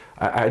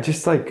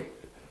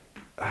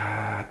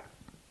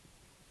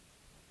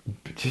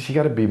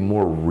got to be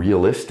more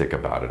realistic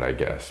about it, I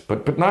guess.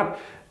 But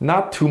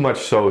not too much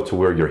so to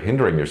where you're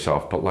hindering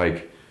yourself. But,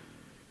 like,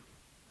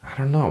 I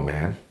don't know,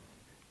 man.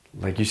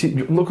 Like, you see,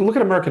 look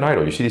at American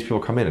Idol. You see these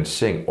people come in and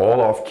sing all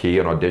off key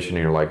and audition,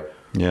 and you're like,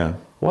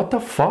 what the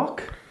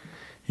fuck?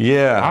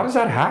 Yeah. How does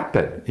that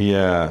happen?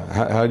 Yeah.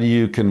 How do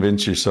you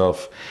convince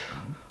yourself?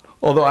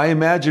 Although I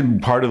imagine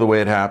part of the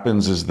way it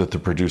happens is that the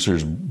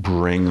producers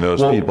bring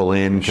those people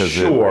in because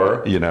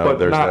but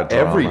there's not that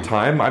drama. Every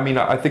time. I mean,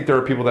 I think there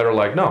are people that are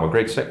like, no, I'm a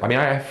great singer. I mean,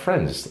 I have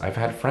friends. I've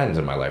had friends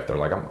in my life that are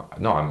like, I'm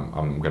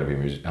going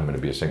to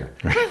be a singer.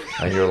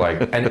 And you're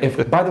like, and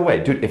if, by the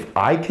way, dude, if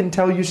I can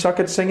tell you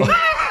suck at singing,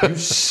 you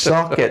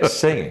suck at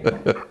singing.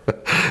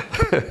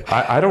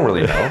 I don't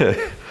really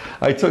know.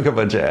 I took a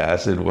bunch of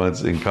acid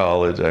once in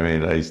college. I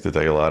mean, I used to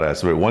take a lot of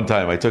acid, but one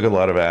time I took a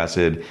lot of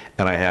acid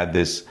and I had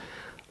this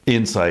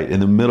insight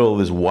in the middle of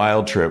this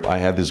wild trip. I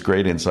had this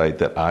great insight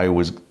that I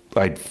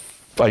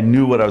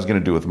knew what I was going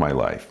to do with my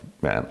life,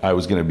 man. I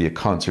was going to be a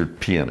concert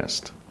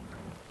pianist.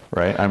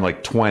 right? I'm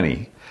like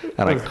 20.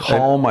 And I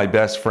call my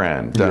best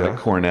friend down at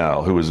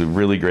Cornell, who was a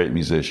really great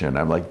musician.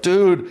 I'm like,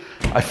 dude,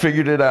 I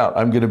figured it out.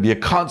 I'm going to be a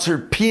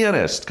concert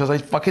pianist because I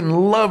fucking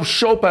love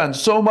Chopin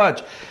so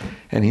much.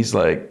 And he's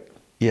like,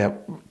 yeah,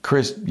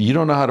 Chris, you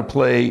don't know how to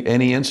play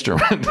any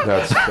instrument.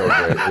 That's so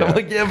great. Yeah. I'm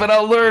like, yeah, but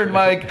I'll learn,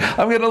 Mike.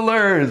 I'm going to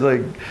learn. It's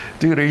like,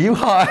 dude, are you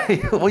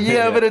high? Well,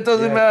 yeah, but it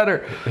doesn't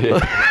matter.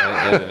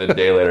 And then a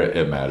day later,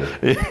 it mattered.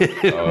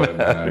 It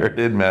mattered.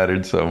 It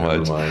mattered so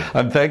much.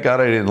 Thank God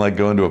I didn't like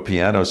go into a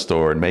piano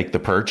store and make the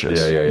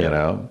purchase. You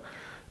know,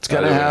 it's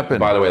got to happen.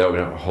 By the way, that would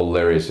be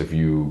hilarious if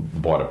you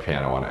bought a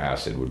piano on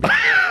acid. Would be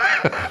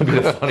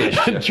the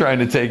funniest shit. Trying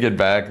to take it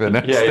back the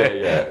next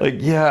day. Like,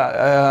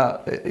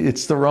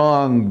 it's the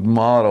wrong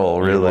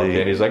model, really.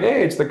 And he's like,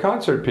 hey, it's the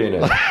concert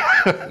pianist.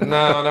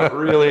 No, not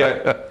really.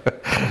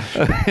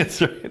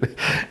 It's right.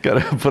 Got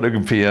to put a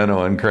piano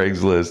on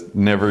Craigslist.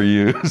 Never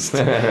used.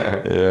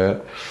 Yeah.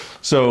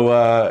 So,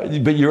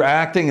 but you're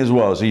acting as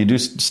well. So you do,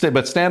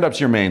 but stand-up's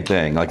your main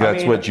thing. Like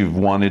that's what you've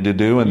wanted to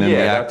do, and then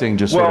the acting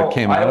just sort of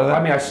came out of that.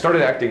 I mean, I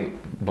started acting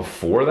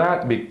before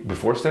that,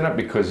 before stand-up,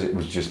 because it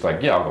was just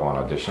like, I'll go on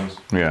auditions.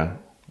 Yeah.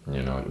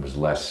 You know, it was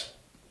less,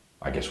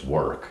 I guess,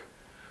 work.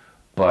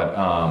 But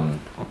I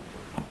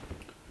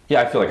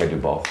feel like I do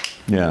both.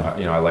 Yeah.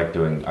 You know, I like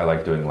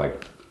doing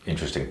like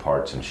interesting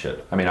parts and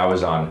shit. I mean, I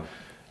was on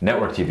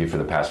network TV for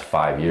the past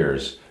 5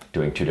 years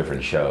doing 2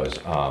 different shows,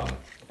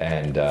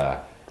 and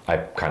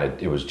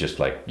it was just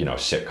like, you know,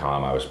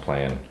 sitcom. I was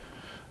playing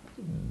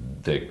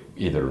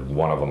either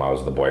one of them I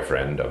was the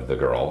boyfriend of the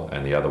girl,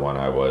 and the other one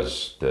I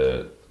was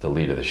the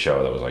lead of the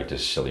show that was like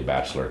this silly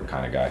bachelor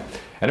kind of guy,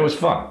 and it was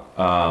fun.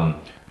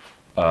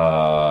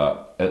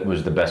 It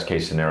was the best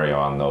case scenario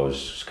on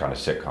those kind of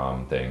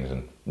sitcom things,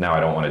 and now I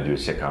don't want to do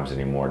sitcoms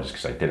anymore just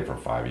because I did it for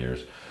 5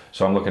 years.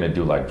 So I'm looking to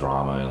do like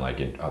drama and like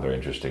other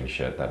interesting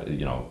shit that,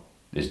 you know,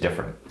 is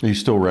different. Are you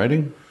still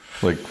writing?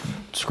 Like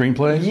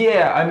screenplays?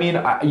 Yeah, I mean,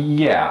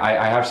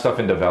 I have stuff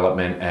in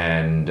development,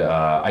 and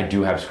I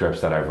do have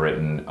scripts that I've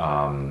written,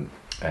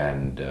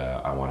 and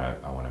I want to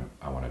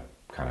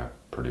kind of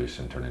produce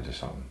and turn into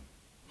something.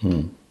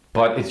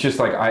 But it's just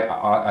like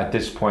I at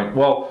this point.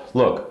 Well,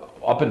 look,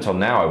 up until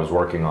now I was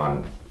working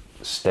on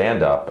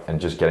stand up and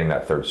just getting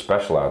that 3rd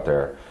special out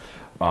there,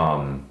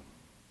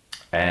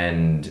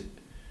 and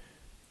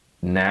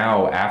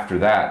now after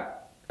that.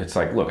 It's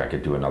like, look, I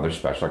could do another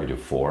special, I could do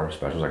 4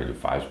 specials, I could do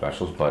 5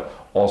 specials, but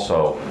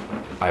also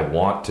I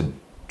want to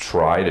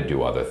try to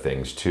do other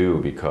things too,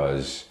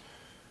 because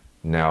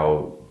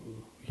now,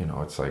 you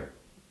know, it's like,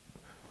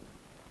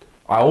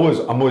 I'm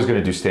always going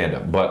to do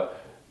stand-up,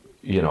 but,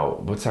 you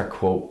know, what's that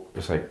quote?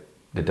 It's like,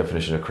 the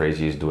definition of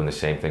crazy is doing the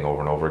same thing over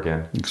and over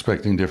again.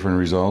 Expecting different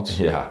results?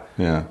 Yeah.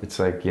 Yeah. It's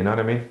like, you know what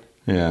I mean?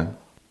 Yeah.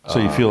 So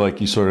you feel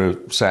like you sort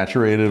of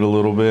saturated a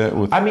little bit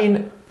with... I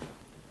mean...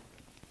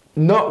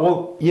 No,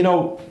 well, you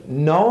know,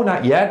 no,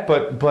 not yet,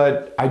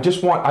 but I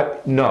just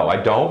want, no, I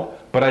don't,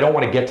 but I don't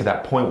want to get to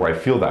that point where I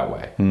feel that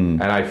way.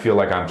 And I feel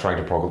like I'm trying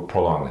to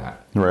prolong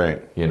that.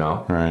 Right. You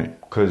know? Right.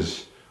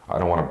 Because I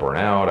don't want to burn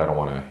out, I don't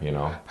want to, you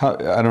know.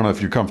 I don't know if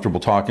you're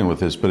comfortable talking with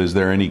this, but is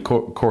there any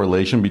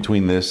correlation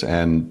between this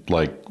and,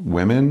 like,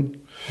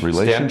 women,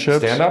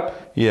 relationships? Stand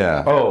up?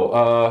 Yeah.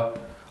 Oh,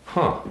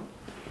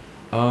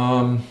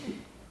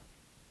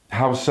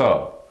 how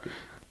so?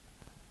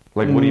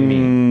 Like, what do you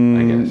mean,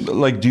 I guess?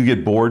 Like, do you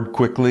get bored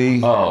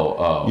quickly?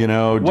 Oh. You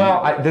know? Well,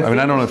 I don't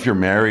know if you're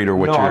married or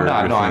what no, your I'm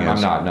not. thing No, I'm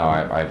is. not. No,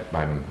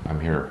 I'm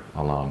here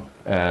alone.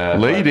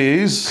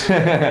 Ladies,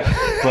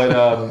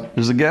 but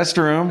there's a guest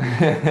room.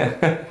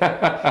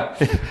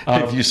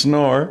 If you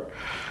snore.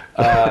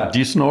 Do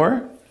you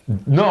snore?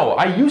 No,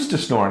 I used to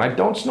snore, and I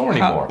don't snore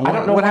anymore. I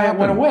don't know what why it happened?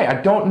 went away.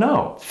 I don't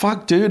know.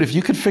 Fuck, dude, if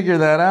you could figure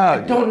that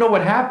out. I don't know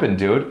what happened,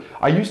 dude.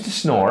 I used to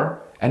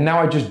snore, and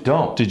now I just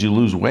don't. Did you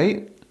lose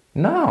weight?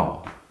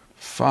 No.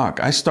 Fuck,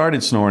 I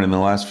started snoring in the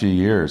last few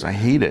years. I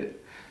hate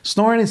it.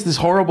 Snoring is this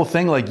horrible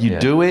thing. Like, you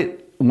do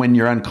it when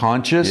you're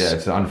unconscious. Yeah,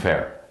 it's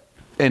unfair.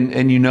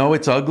 And you know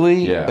it's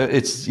ugly. Yeah.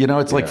 It's, you know,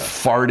 it's like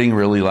farting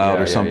really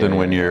loud or something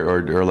when you're,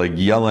 or like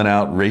yelling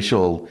out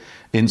racial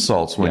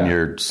insults when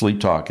you're sleep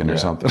talking or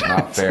something.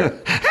 Not fair.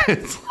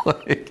 It's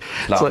like,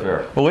 not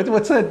fair. Well,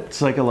 what's that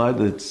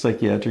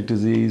psychiatric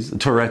disease?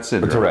 Tourette's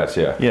syndrome. Tourette's,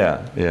 yeah.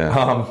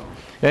 Yeah.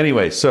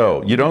 Anyway,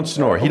 so you don't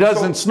snore. He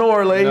doesn't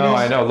snore, ladies. No,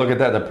 I know. Look at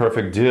that, the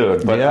perfect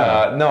dude. But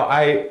no,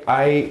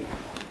 I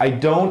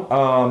don't.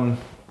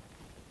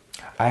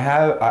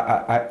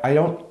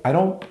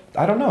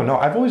 I don't know. No,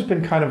 I've always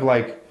been kind of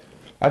like,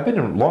 I've been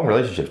in long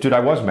relationships. Dude, I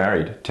was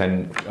married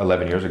 10,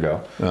 11 years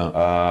ago.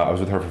 I was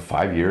with her for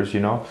 5 years, you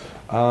know.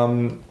 I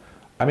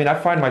mean, I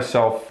find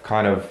myself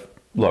kind of,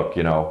 look,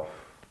 you know,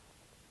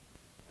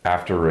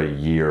 after a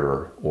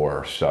year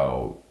or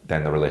so,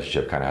 then the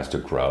relationship kind of has to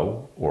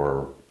grow,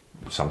 or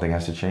something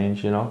has to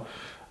change, you know.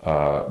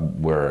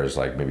 Whereas,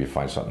 like, maybe you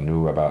find something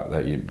new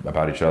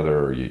about each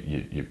other, or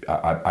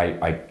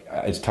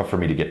it's tough for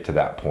me to get to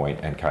that point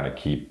and kind of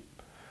keep.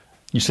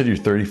 You said you're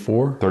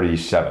 34?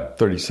 37.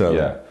 37.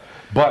 Yeah.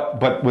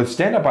 But with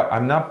stand up,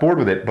 I'm not bored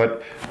with it.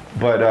 But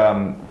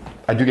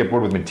I do get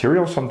bored with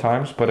material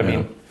sometimes, but I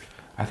mean,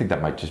 I think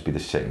that might just be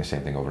saying the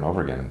same thing over and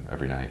over again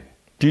every night.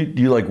 Do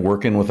you like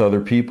working with other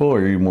people, or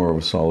are you more of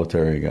a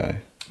solitary guy?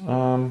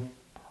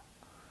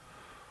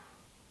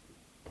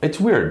 It's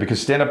weird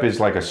because stand-up is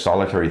like a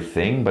solitary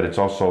thing, but it's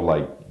also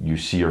like you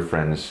see your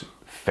friends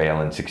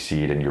fail and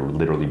succeed, and you're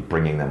literally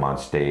bringing them on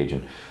stage.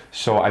 And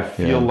so I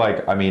feel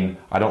like, I mean,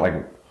 I don't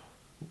like.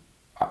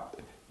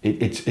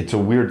 It's a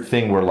weird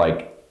thing where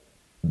like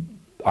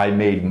I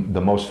made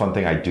the most fun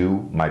thing I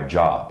do my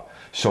job.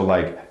 So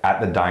like at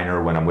the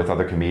diner when I'm with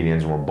other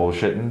comedians and we're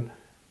bullshitting,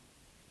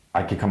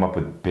 I could come up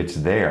with bits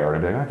there, and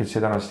I'd be like, I could say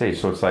that on stage.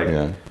 So it's like.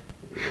 Yeah.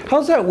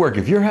 How's that work?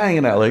 If you're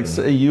hanging out, like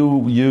say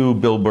you,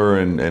 Bill Burr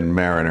and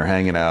Maron are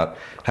hanging out,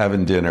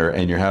 having dinner,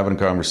 and you're having a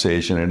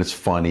conversation, and it's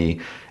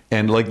funny.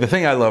 And like the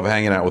thing I love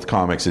hanging out with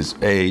comics is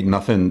A,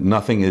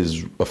 nothing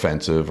is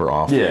offensive or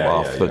off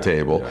the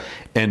table. Yeah.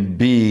 And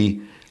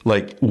B,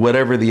 like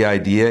whatever the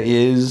idea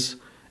is,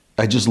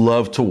 I just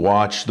love to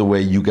watch the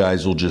way you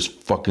guys will just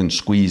fucking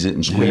squeeze it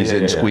and squeeze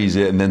it and squeeze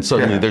it, and then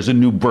suddenly there's a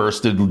new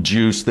burst of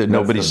juice that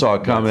nobody saw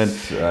coming.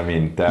 I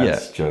mean,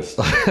 that's just...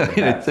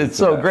 it's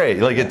so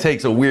great. Like it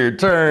takes a weird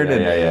turn.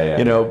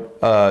 You know,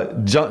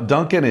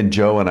 Duncan and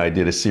Joe and I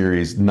did a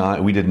series,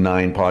 we did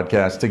 9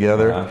 podcasts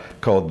together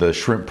called The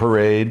Shrimp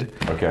Parade.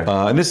 Okay.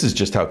 And this is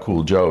just how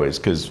cool Joe is,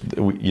 because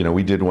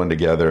we did one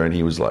together, and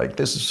he was like,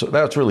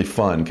 that's really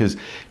fun, because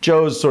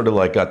Joe's sort of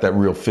like got that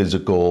real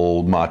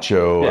physical,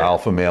 macho,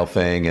 alpha male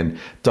thing, and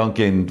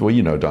Duncan, well,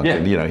 you know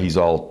Duncan, you know, he's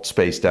all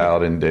spaced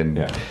out and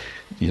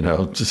you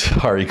know, just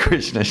Hare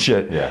Krishna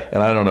shit. Yeah.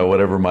 And I don't know,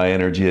 whatever my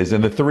energy is.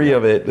 And the three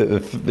of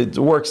it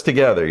works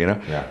together, you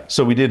know? Yeah.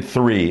 So we did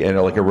 3 and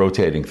like a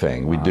rotating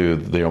thing. We do,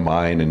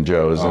 mine and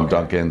Joe's and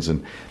Duncan's,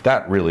 and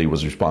that really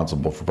was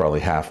responsible for probably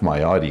half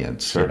my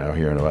audience, you know,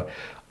 hearing about.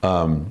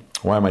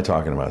 Why am I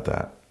talking about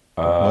that?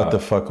 What the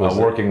fuck was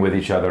working with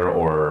each other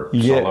or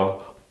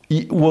solo?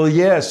 Well,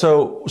 yeah.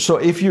 So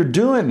if you're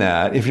doing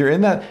that, if you're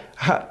in that,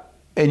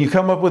 and you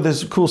come up with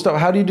this cool stuff,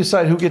 how do you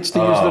decide who gets to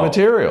use the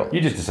material? You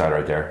just decide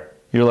right there.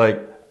 You're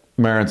like,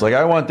 Maron's like,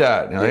 I want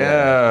that. And you're like,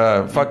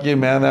 yeah, fuck you,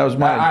 man. That was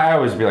mine. I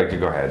always be like,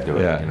 go ahead, do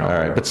it. Yeah, you know, all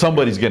right. But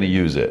somebody's going to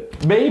use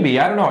it. Maybe.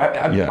 I don't know.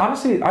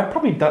 Honestly,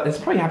 it's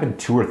probably happened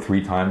 2 or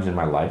 3 times in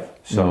my life.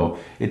 So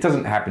it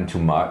doesn't happen too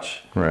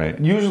much. Right.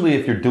 Usually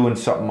if you're doing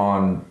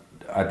something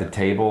at the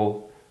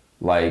table,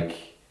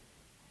 like,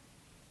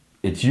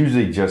 it's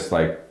usually just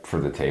like for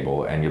the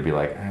table, and you'll be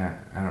like, I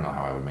don't know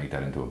how I would make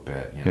that into a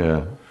bit. You know?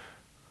 Yeah.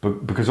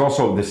 But because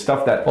also the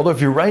stuff that... Although if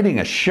you're writing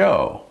a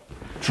show...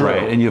 True.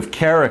 Right, and you have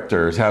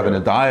characters having a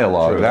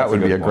dialogue. That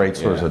would be a great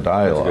source of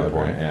dialogue. That's a good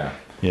point. Right?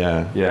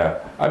 Yeah.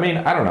 I mean,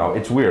 I don't know.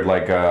 It's weird.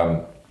 Like,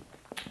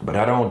 but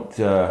I don't.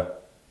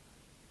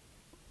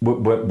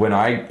 When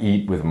I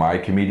eat with my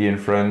comedian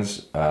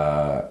friends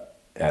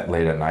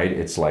late at night,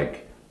 it's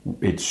like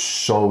it's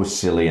so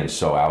silly and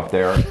so out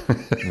there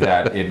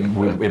that it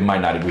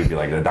might not. We'd be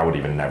like that would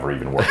never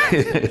even work.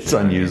 It's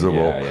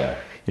unusable.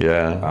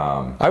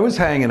 Yeah. I was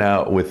hanging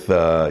out with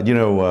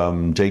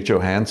Jake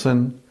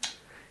Johansson.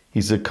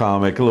 He's a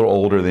comic, a little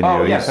older than you.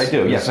 Oh, yes, I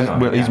do. Yes, I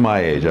know. He's my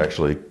age,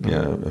 actually.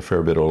 Yeah, a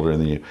fair bit older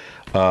than you.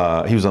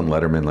 He was on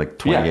Letterman like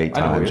 28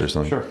 times or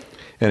something. Sure.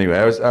 Anyway,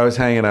 I was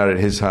hanging out at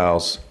his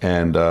house,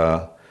 and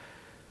there's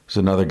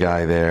another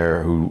guy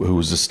there who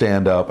was a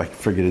stand-up. I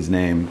forget his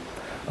name,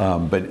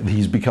 but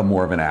he's become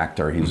more of an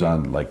actor. He was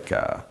on like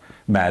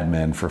Mad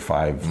Men for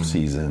 5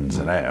 seasons,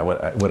 and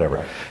whatever.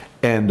 Right.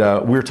 And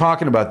we were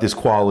talking about this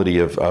quality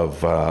of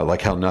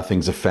like how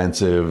nothing's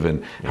offensive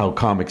and how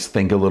comics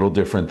think a little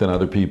different than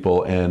other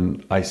people.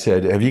 And I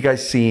said, have you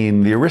guys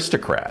seen The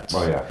Aristocrats?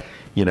 Oh, yeah.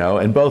 You know,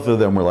 and both of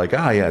them were like,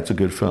 yeah, it's a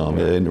good film.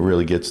 Yeah. And it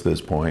really gets to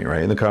this point,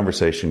 right? And the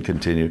conversation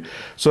continued.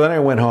 So then I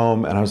went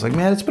home and I was like,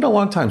 man, it's been a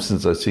long time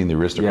since I've seen The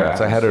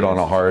Aristocrats. I had it on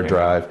a hard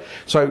drive.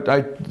 So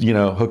I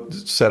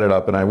set it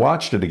up and I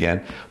watched it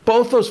again.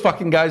 Both those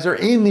fucking guys are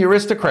in The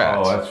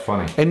Aristocrats. Oh, that's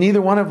funny. And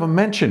neither one of them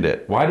mentioned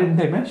it. Why didn't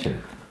they mention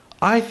it?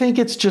 I think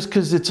it's just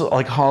because it's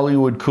like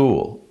Hollywood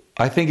cool.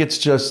 I think it's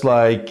just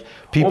like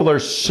people are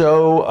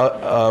so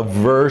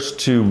averse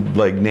to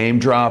like name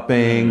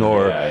dropping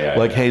or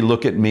hey,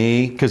 look at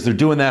me, because they're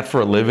doing that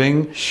for a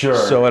living. Sure.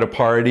 So at a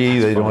party,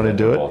 they don't want to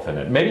do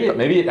it.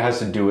 Maybe it has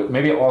to do with.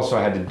 Maybe it also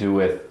had to do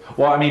with.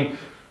 Well, I mean,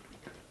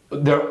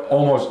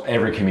 almost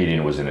every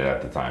comedian was in it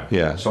at the time.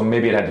 Yeah. So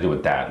maybe it had to do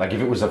with that. Like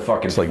if it was a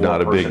fucking. It's like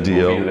not a big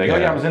deal. Movie,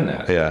 like, I was in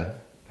that. Yeah.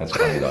 That's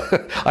funny though.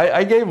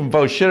 I gave them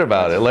both shit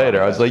about it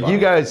later. I was like, you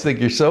guys think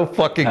you're so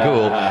fucking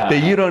cool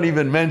that you don't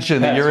even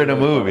mention that you're in a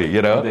movie,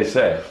 you know? What did they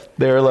say?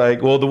 They were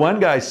like, well, the one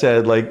guy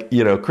said, like,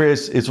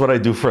 Chris, it's what I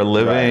do for a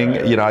living.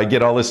 Right. I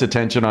get all this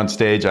attention on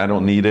stage. I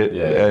don't need it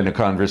in a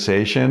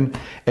conversation.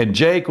 And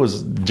Jake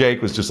was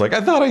just like,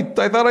 I thought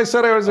I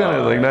said I was in it. I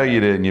was like, no, you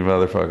didn't, you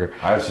motherfucker.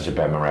 I have such a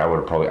bad memory.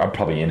 I'm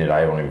probably in it.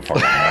 I don't even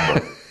fucking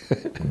remember.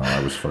 No,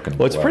 I was fucking.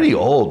 Well, it's pretty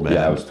old, man.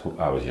 Yeah,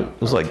 I was young.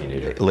 It was like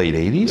late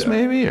 80s,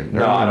 maybe, or early 90s.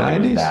 I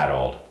don't think it was that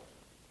old.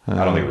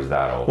 I don't think it was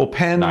that old. Well,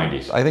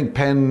 90s. I think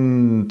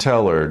Penn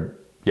Teller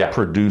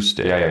produced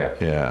it.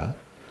 Yeah.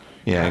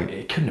 Yeah.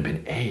 It couldn't have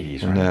been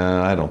 80s, right?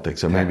 No, I don't think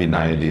so. Maybe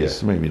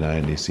 90s. Maybe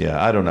 90s.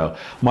 Yeah, I don't know.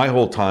 My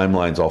whole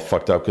timeline's all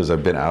fucked up because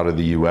I've been out of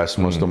the U.S.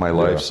 most of my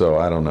life, so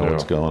I don't know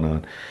what's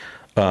going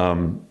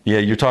on. Yeah,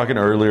 you're talking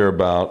earlier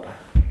about.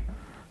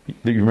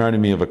 You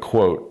reminded me of a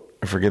quote.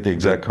 I forget the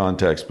exact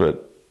context,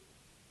 but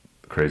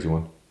Crazy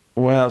one.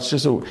 well, it's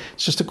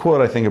just a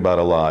quote I think about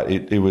a lot.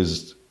 It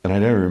was, and I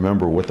never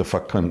remember what the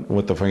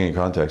fucking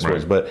context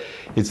was, but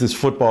it's this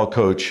football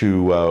coach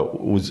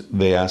who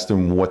they asked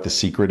him what the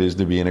secret is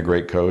to being a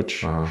great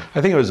coach. I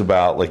think it was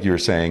about, like you were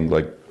saying,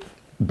 like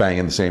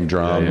banging the same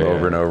drum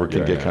over and over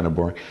can get kind of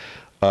boring.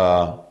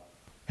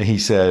 And he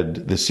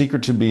said the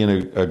secret to being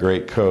a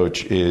great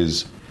coach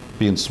is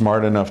being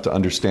smart enough to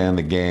understand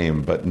the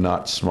game, but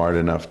not smart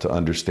enough to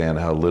understand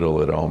how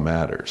little it all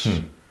matters.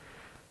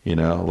 You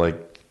know,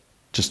 like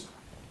just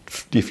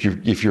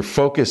if your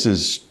focus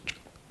is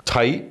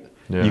tight,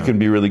 you can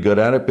be really good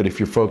at it. But if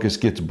your focus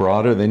gets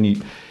broader, then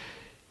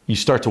you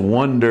start to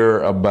wonder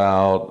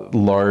about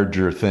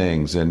larger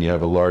things, and you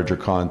have a larger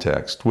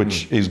context,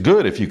 which is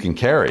good if you can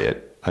carry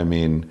it. I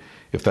mean,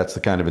 if that's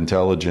the kind of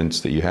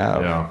intelligence that you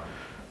have. Yeah.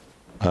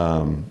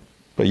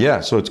 But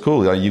yeah, so it's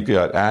cool. You've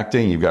got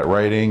acting, you've got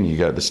writing, you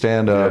got the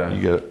stand-up. Do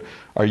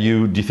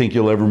you think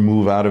you'll ever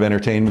move out of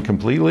entertainment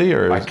completely?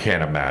 Or I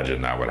can't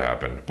imagine that would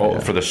happen. Well,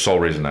 for the sole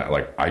reason that,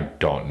 like, I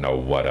don't know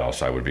what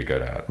else I would be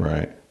good at.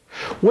 Right.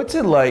 What's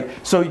it like?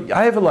 So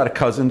I have a lot of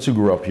cousins who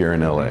grew up here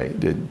in LA,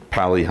 did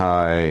Pali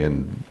High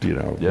and,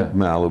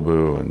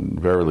 Malibu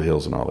and Beverly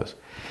Hills and all this.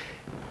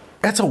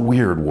 That's a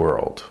weird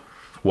world.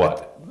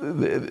 What?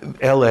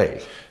 LA.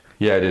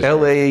 Yeah, it is.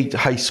 LA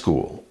high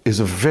school is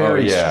a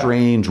very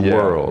strange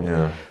world.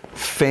 Yeah.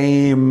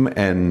 Fame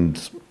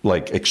and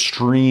like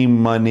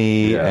extreme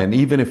money, and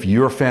even if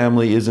your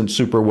family isn't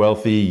super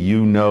wealthy,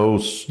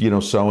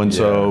 so and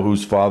so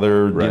whose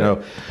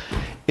father,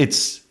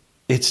 it's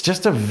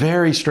just a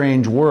very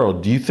strange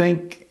world. Do you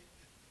think,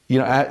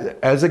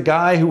 as a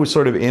guy who was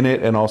sort of in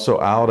it and also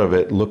out of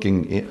it,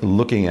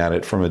 looking at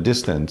it from a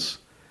distance,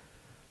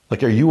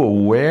 like, are you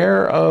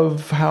aware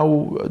of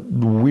how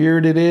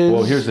weird it is?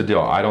 Well, here's the deal.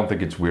 I don't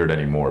think it's weird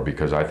anymore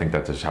because I think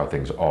that's just how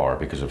things are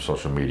because of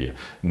social media.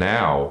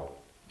 Now,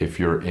 if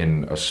you're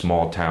in a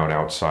small town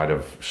outside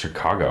of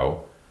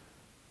Chicago,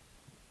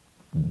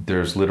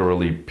 there's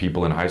literally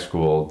people in high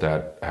school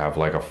that have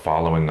like a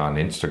following on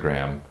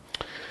Instagram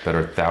that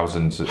are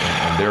thousands, and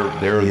they're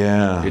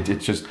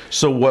it's just.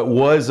 So what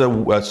was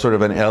a sort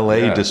of an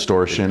LA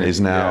distortion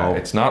is now.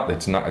 It's not,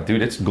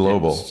 dude. It's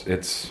global.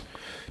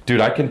 Dude,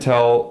 I can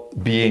tell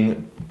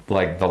being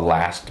like the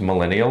last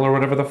millennial or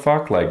whatever the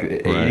fuck, like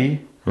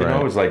 80,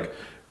 it's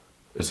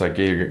like,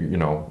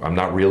 I'm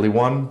not really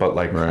one, but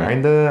like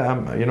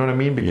kinda, you know what I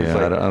mean? Because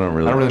I don't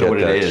really know what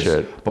it is.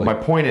 Shit. But my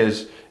point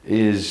is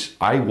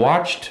I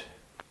watched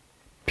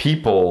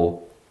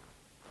people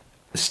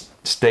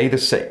stay the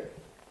same.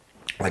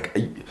 Like,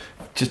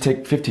 just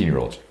take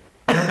 15-year-olds.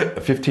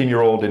 A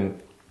 15-year-old in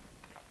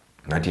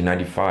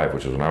 1995,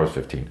 which was when I was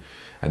 15.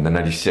 And then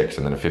 96,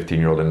 and then a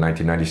 15-year-old in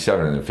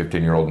 1997, and then a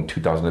 15-year-old in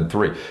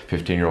 2003,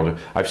 15-year-old.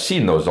 I've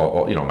seen those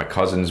all, my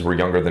cousins were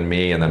younger than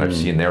me, and then I've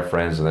seen their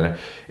friends, and then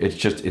it's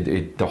just,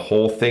 the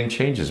whole thing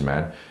changes,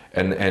 man.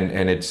 And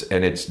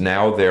it's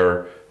now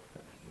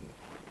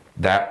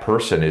that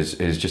person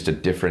is just a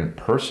different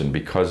person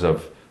because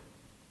of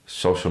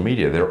social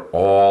media.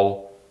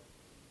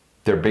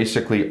 They're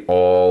basically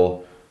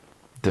all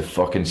the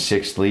fucking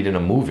sixth lead in a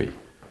movie.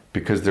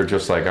 Because they're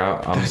just like,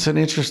 that's an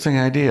interesting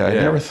idea. I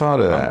never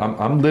thought of that.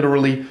 I'm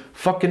literally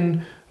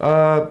fucking.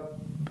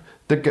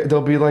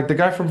 They'll be like, the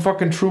guy from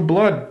fucking True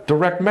Blood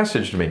direct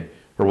messaged me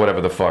or whatever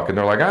the fuck, and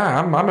they're like,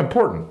 I'm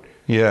important.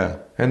 Yeah.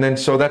 And then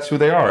so that's who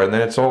they are, and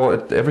then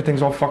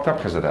everything's all fucked up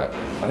because of that.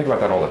 I think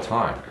about that all the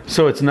time.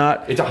 So it's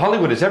not.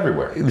 Hollywood is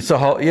everywhere.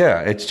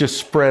 It's just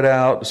spread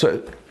out.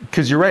 So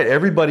because you're right,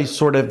 everybody's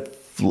sort of.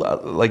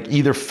 Like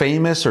either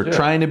famous or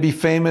trying to be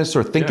famous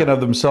or thinking of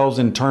themselves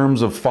in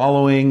terms of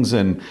followings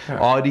and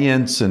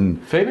audience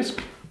and famous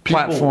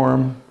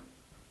platform.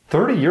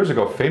 30 years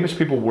ago, famous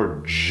people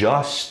were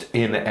just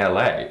in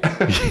LA.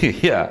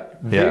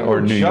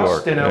 Or New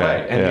York. Just in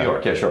LA and New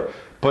York, sure.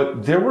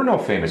 But there were no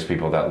famous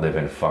people that live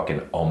in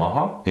fucking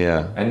Omaha.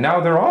 Yeah. And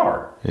now there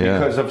are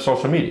because of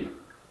social media.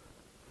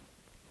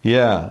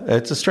 Yeah,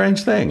 it's a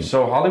strange thing.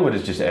 So Hollywood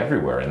is just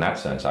everywhere in that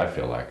sense, I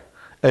feel like.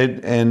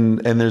 And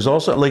there's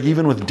also, like,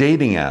 even with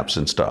dating apps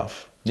and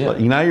stuff. Yeah.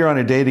 Like, now you're on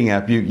a dating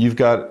app, you've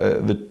got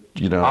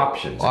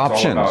options,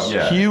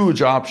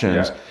 huge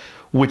options,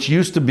 which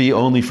used to be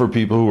only for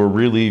people who were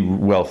really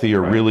wealthy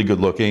or really good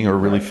looking or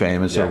really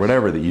famous or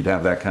whatever, that you'd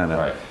have that kind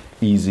of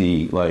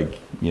easy, like,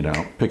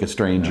 pick a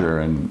stranger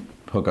and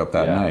hook up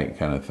that night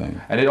kind of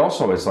thing. And it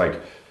also is like,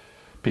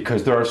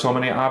 because there are so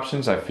many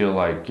options, I feel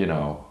like,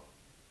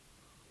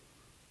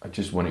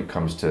 just when it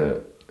comes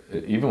to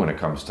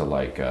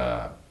like,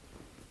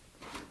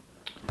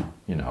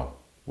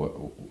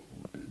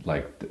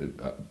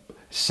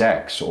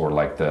 sex or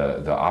like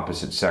the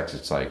opposite sex,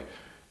 it's like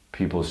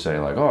people say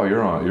like, oh,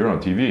 you're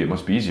on TV, it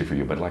must be easy for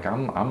you, but like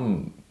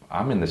I'm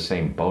in the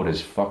same boat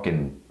as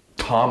fucking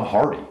Tom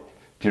Hardy.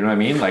 Do you know what I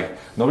mean? Like,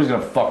 nobody's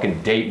gonna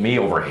fucking date me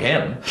over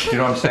him. Do you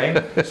know what I'm saying?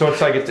 So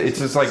it's like it's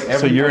just like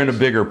So you're in a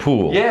bigger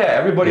pool.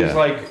 Yeah, everybody's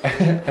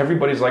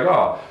like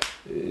oh,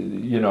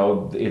 you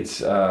know, it's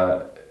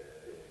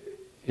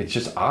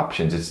just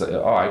options. It's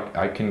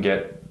I can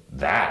get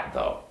that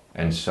though.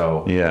 And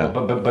so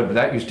but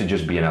that used to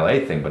just be an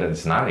LA thing, but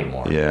it's not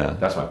anymore. Yeah.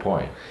 That's my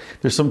point.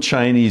 There's some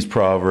Chinese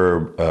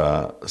proverb,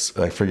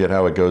 I forget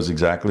how it goes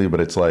exactly,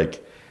 but it's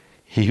like,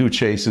 he who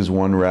chases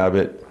one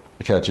rabbit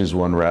catches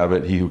one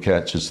rabbit, he who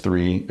chases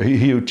three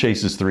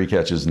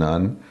catches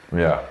none.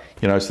 Yeah.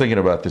 You know, I was thinking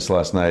about this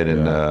last night in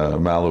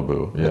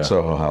Malibu at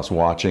Soho House,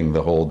 watching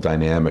the whole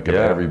dynamic of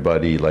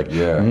everybody. Like,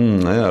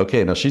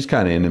 okay, now she's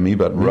kind of into me,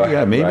 but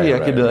maybe I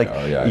could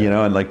you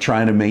know, and like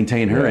trying to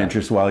maintain her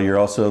interest while you're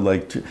also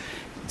like,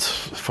 it's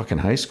fucking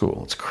high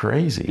school. It's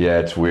crazy. Yeah,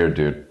 it's weird,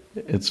 dude.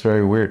 It's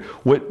very weird.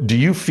 What do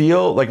you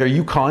feel like? Are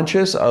you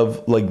conscious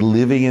of like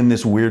living in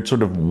this weird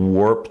sort of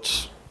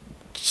warped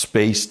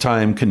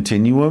space-time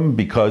continuum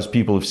because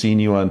people have seen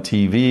you on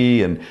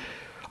TV? And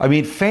I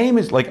mean, fame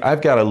is like,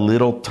 I've got a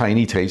little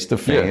tiny taste of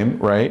fame,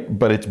 right?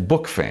 But it's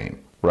book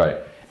fame, right?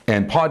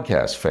 And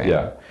podcast fame.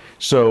 Yeah.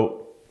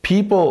 So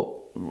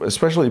people,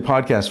 especially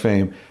podcast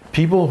fame,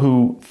 people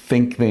who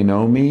think they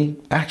know me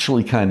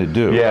actually kind of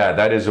do. Yeah,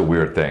 that is a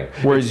weird thing.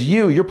 Whereas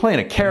you're playing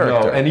a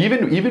character. No, and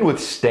even with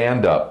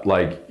stand-up,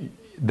 like,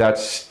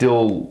 that's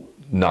still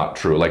not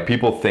true. Like,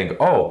 people think,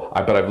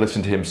 but I've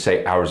listened to him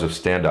say hours of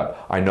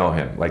stand-up. I know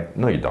him. Like,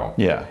 no, you don't.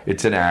 Yeah.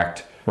 It's an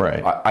act.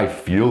 Right. I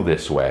feel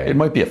this way. It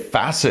might be a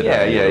facet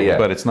of you,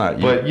 but it's not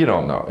you. But you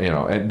don't know, you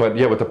know. But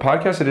yeah, with the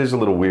podcast, it is a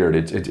little weird.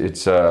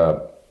 It's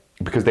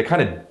because they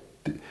kind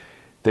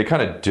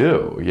of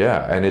do,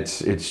 yeah. And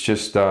it's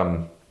just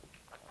I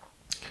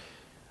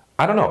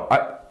don't know.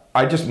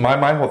 I just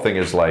my whole thing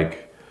is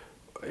like,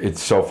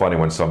 it's so funny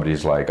when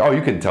somebody's like, oh,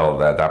 you can tell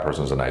that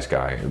person's a nice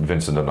guy.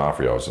 Vincent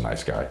D'Onofrio is a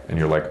nice guy, and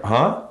you're like,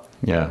 huh?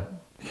 Yeah.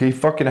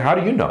 How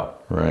do you know?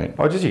 Right.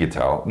 Oh, just you can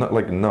tell.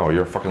 No,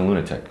 you're a fucking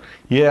lunatic.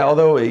 Yeah,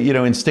 although, you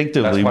know,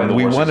 instinctively,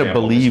 we want to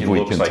believe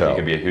we can tell. He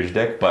could be a huge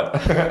dick, but...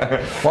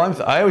 Well,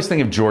 I always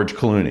think of George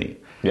Clooney.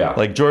 Yeah.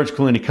 Like, George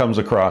Clooney comes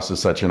across as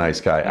such a nice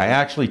guy. I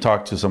actually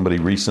talked to somebody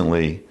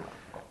recently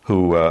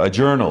who, a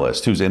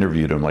journalist who's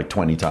interviewed him like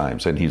 20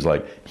 times, and he's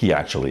like, he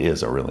actually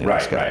is a really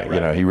nice guy. Right. You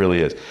know, he really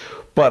is.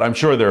 But I'm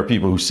sure there are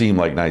people who seem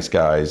like nice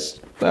guys.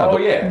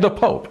 The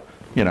Pope.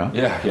 You know?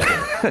 Yeah.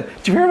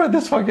 Did you hear about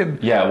this fucking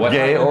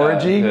gay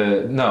orgy?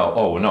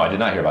 No. I did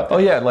not hear about that. Oh,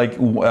 yeah, like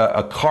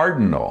a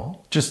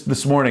cardinal. Just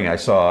this morning I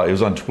saw, it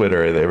was on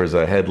Twitter, there was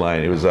a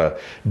headline. It was a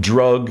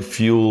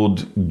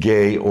drug-fueled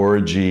gay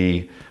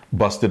orgy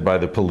busted by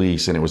the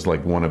police, and it was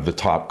like one of the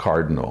top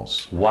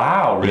cardinals.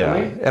 Wow,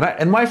 really? Yeah.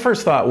 And my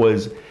first thought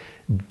was,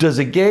 does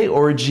a gay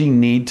orgy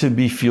need to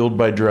be fueled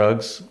by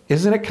drugs?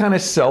 Isn't it kind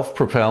of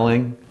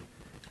self-propelling?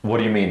 What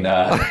do you mean?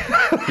 Yeah.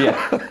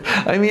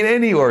 I mean,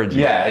 any orgy.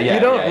 Yeah. You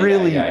don't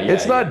really.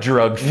 It's not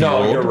drug fueled.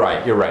 No, you're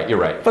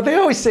right. But they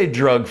always say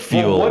drug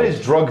fueled. Well, what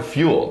is drug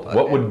fueled?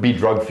 What would be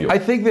drug fueled? I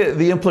think that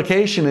the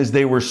implication is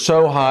they were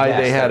so high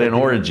they had an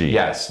orgy.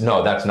 Yes.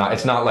 No, that's not.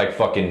 It's not like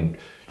fucking.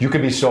 You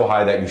could be so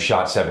high that you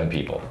shot 7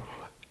 people.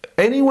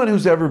 Anyone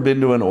who's ever been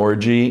to an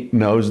orgy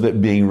knows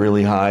that being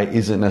really high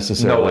isn't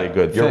necessarily a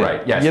good thing. You're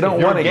right. Yes. You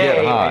don't want to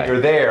get high. And you're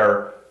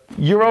there.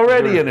 You're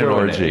already in an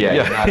orgy.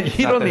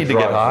 You don't need to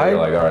get high.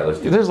 Like, all right, let's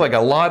do There's like a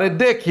lot of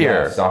dick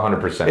here. Yes,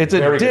 100%. It's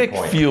a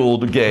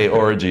dick-fueled gay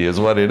orgy is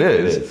what it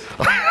is. It is.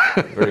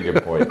 Very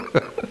good point.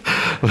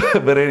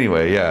 But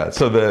anyway, yeah.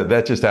 So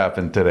that just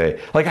happened today.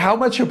 Like, how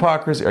much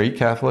hypocrisy? Are you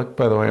Catholic,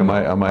 by the way? Am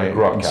I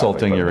insulting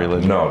Catholic, your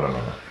religion? No.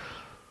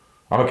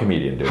 I'm a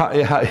comedian, dude.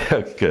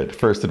 Good.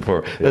 First and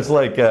foremost, it's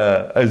like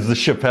as the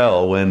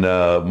Chappelle when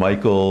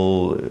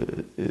Michael,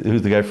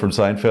 who's the guy from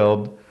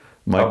Seinfeld.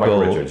 Michael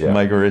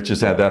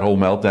Richards had that whole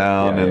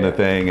meltdown and the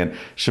thing, and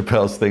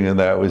Chappelle's thing, and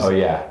that was. Oh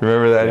yeah.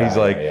 Remember that? He's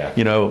like,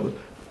 you know,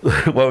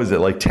 what was it?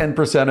 Like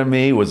 10% of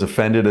me was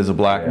offended as a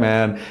black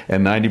man,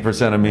 and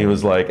 90% of me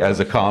was like, as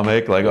a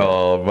comic, like,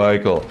 oh,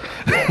 Michael,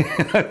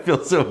 I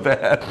feel so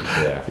bad.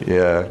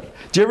 Yeah.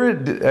 Do you ever?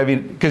 I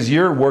mean, because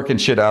you're working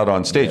shit out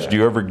on stage. Do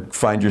you ever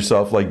find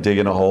yourself like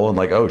digging a hole and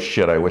like, oh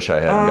shit, I wish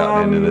I hadn't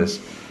gotten into this?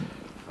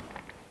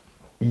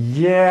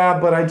 Yeah,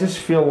 but I just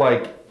feel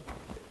like.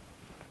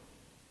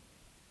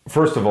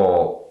 First of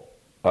all,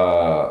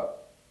 I've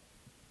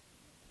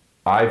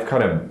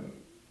kind of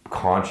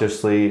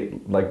consciously,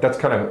 like, that's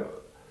kind of,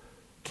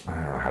 I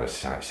don't know how to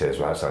say this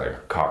without sounding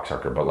like a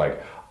cocksucker, but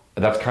like,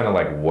 that's kind of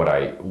like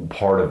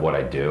part of what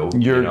I do.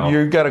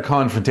 You've got a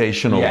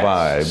confrontational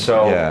vibe.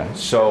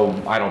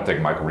 So I don't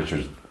think Michael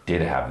Richards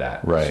did have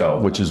that. Right. So,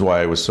 which is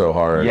why it was so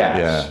hard.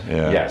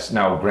 Yes.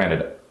 Now,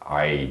 granted,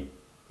 I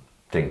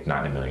think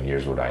not in a million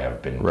years would I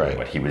have been doing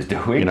what he was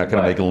doing. You're not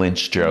going to make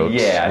Lynch jokes.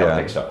 Yeah, I don't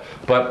think so.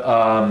 But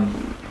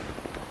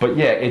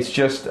yeah, it's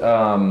just if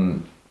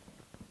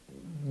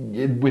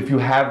you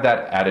have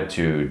that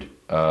attitude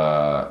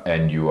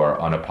and you are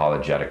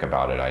unapologetic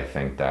about it, I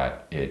think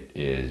that it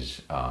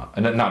is,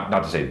 and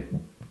not to say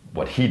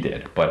what he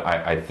did, but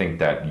I think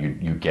that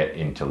you get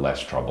into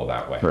less trouble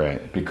that way.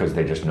 Right. Because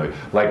they just know you.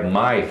 Like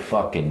my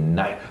fucking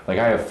like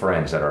I have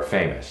friends that are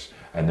famous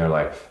and they're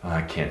like, oh,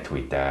 I can't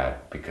tweet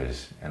that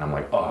and I'm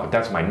like, oh,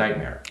 that's my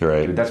nightmare.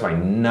 Right. Dude, that's my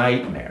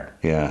nightmare.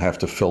 Yeah, I have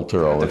to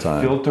filter all the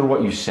time. Filter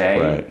what you say.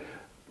 Right.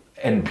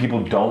 And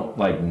people don't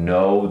like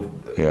know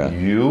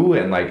you,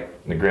 and like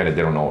granted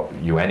they don't know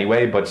you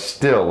anyway, but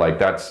still like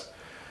that's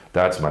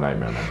my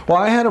nightmare, man. Well,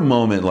 I had a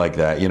moment like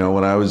that,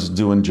 when I was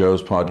doing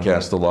Joe's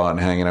podcast a lot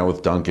and hanging out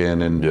with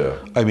Duncan and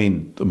I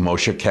mean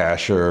Moshe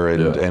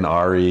Kasher and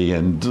Ari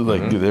and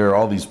like there are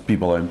all these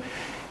people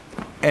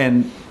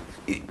and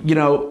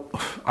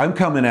I'm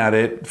coming at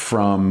it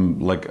from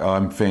like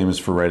I'm famous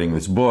for writing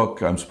this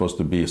book. I'm supposed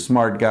to be a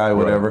smart guy,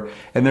 whatever. Right.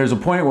 And there's a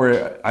point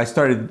where I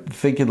started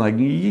thinking like,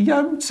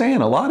 I'm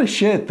saying a lot of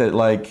shit that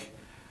like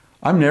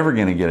I'm never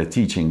going to get a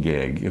teaching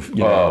gig if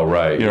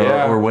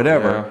or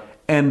whatever. Yeah.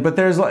 But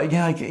there's like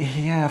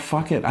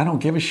fuck it. I don't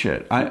give a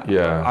shit.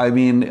 I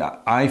mean,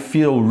 I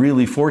feel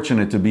really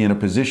fortunate to be in a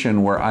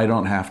position where I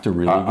don't have to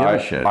really give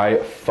a shit. I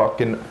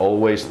fucking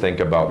always think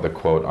about the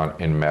quote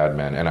in Mad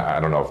Men, and I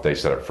don't know if they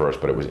said it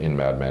first, but it was in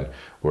Mad Men,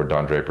 where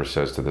Don Draper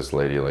says to this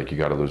lady, like, you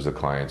got to lose the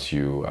clients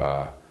you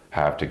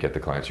have to get the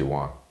clients you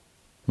want.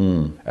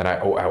 And I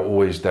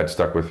always, that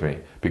stuck with me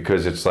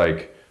because it's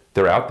like,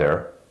 they're out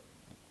there.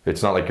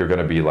 It's not like you're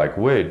going to be like,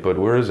 wait, but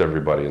where is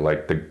everybody?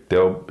 Like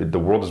the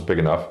world is big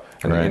enough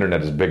and the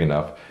internet is big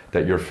enough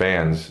that your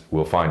fans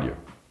will find you.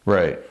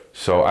 Right.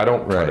 So I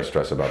don't try to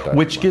stress about that.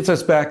 Which gets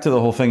us back to the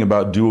whole thing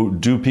about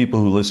do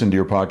people who listen to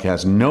your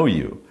podcast know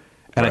you?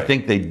 And I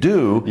think they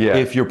do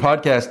if your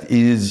podcast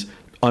is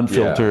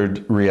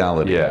unfiltered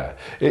reality.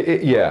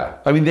 Yeah.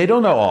 I mean, they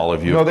don't know all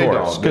of you, of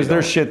course. Don't. Because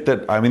there's shit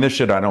there's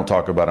shit I don't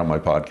talk about on my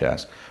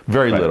podcast.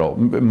 Very little.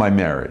 My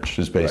marriage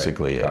is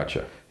basically it.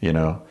 Gotcha.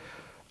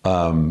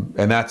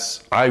 And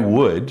that's,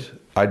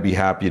 I'd be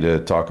happy to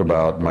talk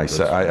about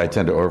myself. I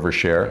tend to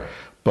overshare,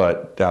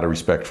 but out of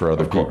respect for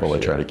other people, I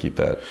try to keep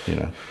that,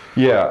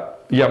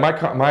 Yeah, my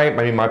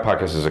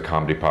podcast is a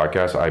comedy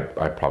podcast.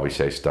 I probably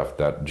say stuff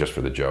that just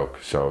for the joke.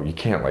 So you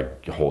can't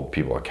like hold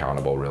people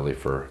accountable really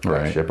for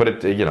that shit.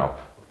 But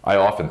I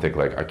often think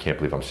like, I can't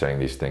believe I'm saying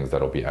these things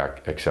that'll be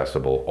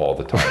accessible all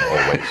the time,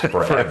 always,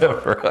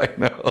 forever. I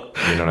know.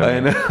 You know what I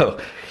mean? I know.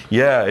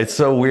 Yeah, it's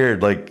so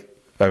weird. Like,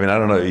 I mean, I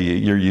don't know,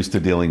 you're used to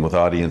dealing with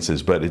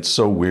audiences, but it's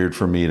so weird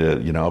for me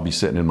to, I'll be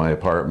sitting in my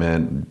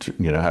apartment,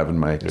 having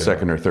my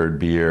second or third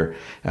beer,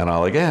 and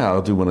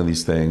I'll do one of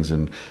these things,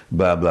 and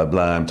blah, blah,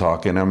 blah. I'm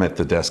talking, I'm at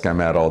the desk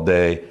I'm at all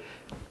day.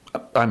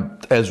 I'm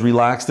as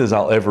relaxed as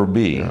I'll ever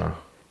be.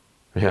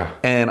 Yeah.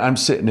 And I'm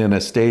sitting in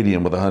a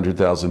stadium with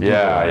 100,000 people.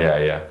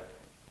 Yeah.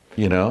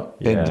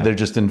 And they're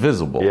just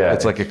invisible. Yeah,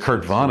 it's like a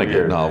Kurt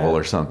Vonnegut novel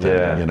or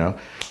something,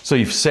 So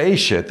you say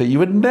shit that you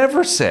would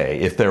never say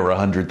if there were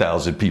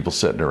 100,000 people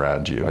sitting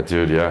around you.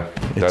 Dude, yeah.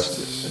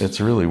 It's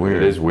really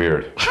weird. It is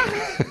weird.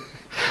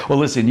 Well,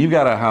 listen, you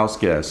got a house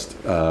guest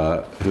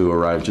who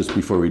arrived just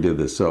before we did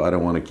this, so I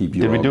don't want to keep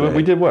you Did we do it?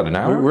 We did what, an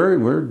hour?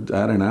 We're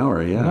at an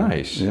hour, yeah.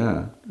 Nice.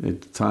 Yeah.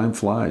 Time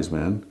flies,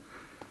 man.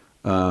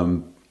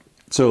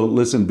 So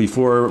listen,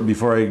 before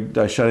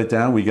I shut it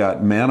down, we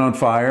got Man on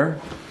Fire.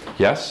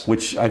 Yes.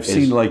 Which I've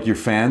seen, like, your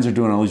fans are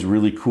doing all these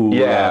really cool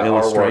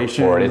illustrations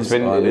for it. It's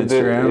been, on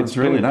Instagram. It's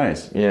really been,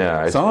 nice.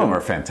 Yeah. Some of them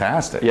are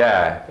fantastic.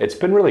 Yeah. It's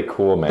been really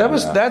cool, man.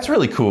 That's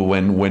really cool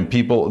when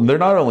people, they're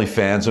not only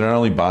fans, they're not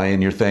only buying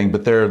your thing,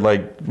 but they're,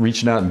 like,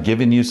 reaching out and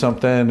giving you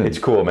something. It's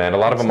cool, man. A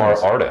lot of them are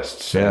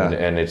artists.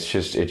 And it's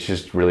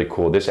just really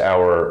cool. This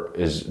hour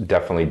is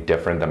definitely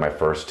different than my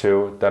first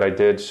two that I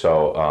did.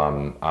 So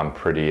I'm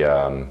pretty...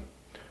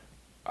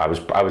 I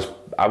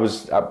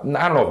don't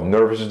know if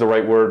nervous is the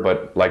right word,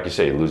 but like you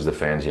say, you lose the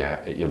fans,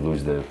 you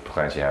lose the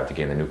clients you have to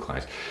gain the new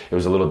clients. It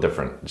was a little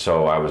different.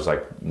 So I was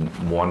like,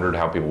 wondered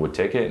how people would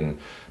take it, and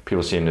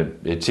people seemed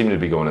to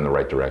be going in the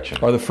right direction.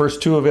 Are the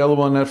first two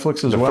available on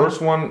Netflix as well? The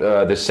first one,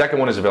 the second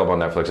one is available on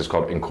Netflix. It's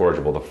called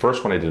Incorrigible. The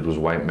first one I did was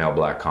White Male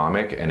Black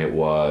Comic, and it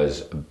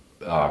was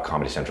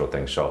Comedy Central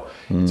thing. So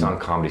it's on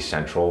Comedy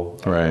Central.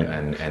 Right.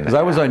 And because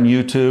I was on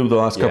YouTube the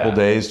last couple of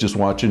days just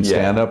watching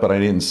stand-up, but I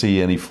didn't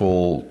see any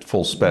full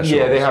specials.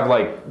 Yeah, they have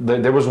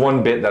there was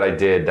one bit that I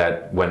did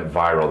that went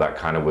viral. That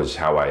kind of was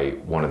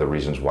one of the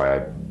reasons why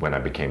when I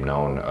became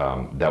known,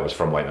 that was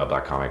from White Male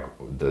Black Comic,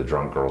 the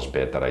drunk girls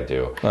bit that I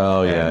do.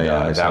 Oh,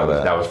 yeah, I saw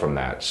that. That was from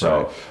that.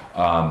 So,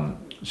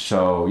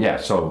 So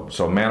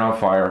Man on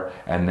Fire,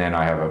 and then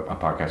I have a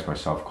podcast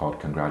myself called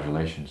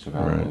Congratulations.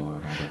 Available.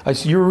 Right. I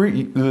see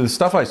the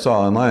stuff I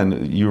saw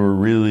online. You were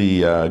really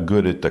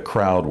good at the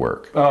crowd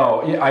work.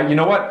 Oh, yeah. You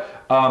know what?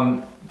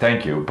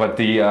 Thank you. But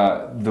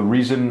the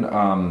reason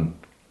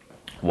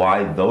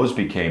why those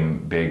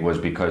became big was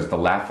because the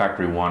Laugh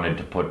Factory wanted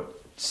to put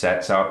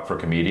sets out for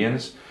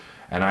comedians,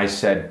 and I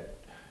said,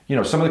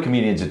 some of the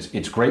comedians,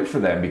 it's great for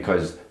them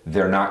because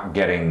they're not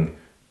getting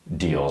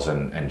deals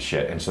and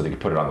shit, and so they could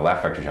put it on the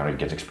Laugh Factory channel. It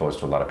gets exposed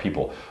to a lot of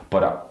people.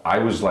 But I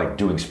was like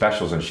doing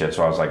specials and shit,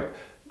 so I was like,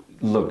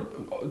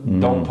 look,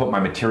 don't put my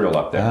material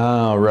up there.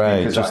 Oh,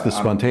 right. Just the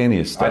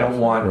spontaneous stuff. I don't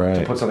want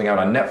to put something out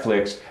on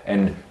Netflix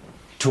and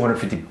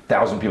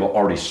 250,000 people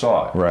already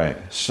saw it. Right.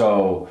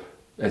 So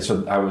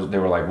they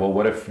were like, well,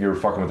 what if you're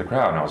fucking with the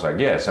crowd? And I was like,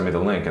 yeah, send me the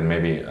link and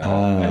maybe.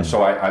 And so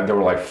there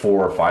were like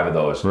 4 or 5 of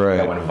those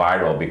that went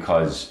viral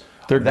because.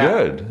 They're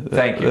good.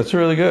 Thank you. That's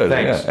really good.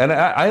 Thanks. Yeah. And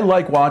I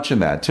like watching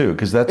that too,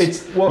 because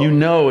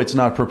it's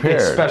not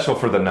prepared. It's special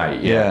for the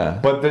night. Yeah.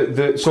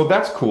 But so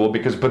that's cool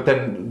but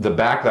then the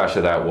backlash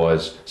of that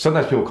was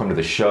sometimes people come to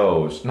the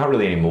shows, not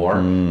really anymore,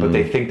 but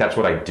they think that's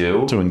what I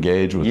do to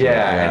engage with.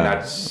 Yeah, and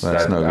that's no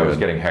good. I was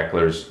getting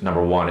hecklers,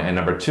 number one, and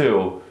number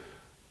two.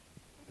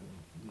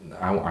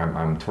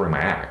 I'm touring my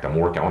act. I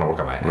want to work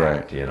on my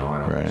act. You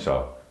know.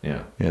 So.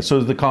 Yeah. So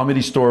is the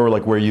Comedy Store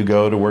like where you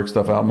go to work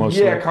stuff out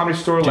mostly? Yeah, Comedy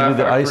Store, Laugh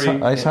Factory,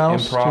 the Ice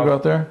House. Improv. Do you go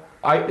out there?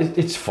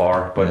 It's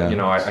far, but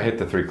I hit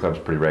the 3 clubs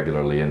pretty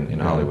regularly in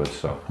Hollywood.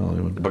 So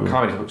Hollywood. But cool.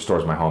 Comedy Store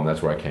is my home.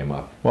 That's where I came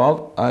up.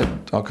 Well,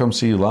 I'll come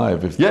see you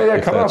live if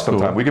come out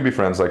sometime. Cool. We could be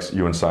friends like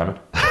you and Simon.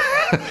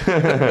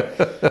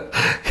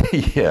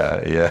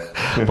 Yeah.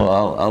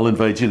 Well, I'll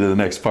invite you to the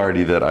next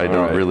party that I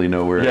don't really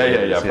know where.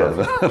 Yeah.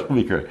 Perfect. That'll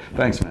be great.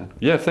 Thanks, man.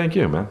 Yeah, thank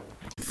you, man.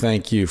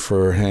 Thank you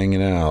for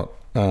hanging out.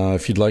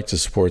 If you'd like to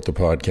support the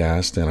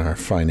podcast and are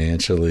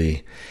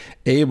financially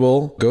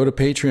able, go to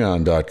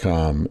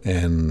patreon.com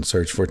and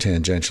search for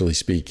Tangentially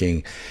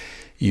Speaking.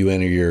 You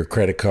enter your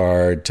credit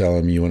card, tell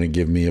them you want to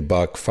give me $1,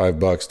 $5,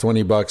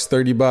 $20, $30,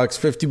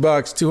 $50,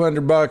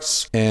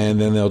 $200,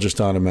 and then they'll just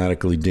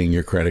automatically ding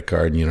your credit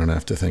card and you don't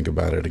have to think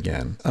about it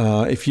again.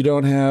 If you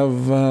don't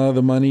have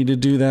the money to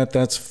do that,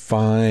 that's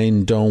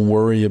fine. Don't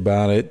worry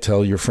about it.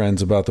 Tell your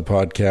friends about the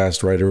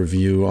podcast, write a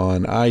review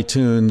on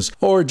iTunes,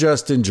 or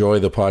just enjoy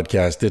the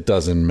podcast. It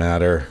doesn't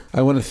matter.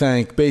 I want to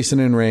thank Basin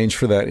and Range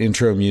for that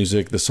intro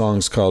music. The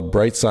song's called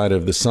Bright Side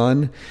of the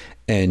Sun.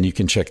 And you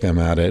can check them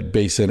out at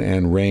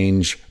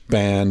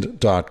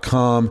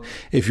basinandrangeband.com.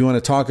 If you want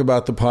to talk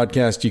about the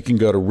podcast, you can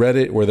go to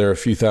Reddit, where there are a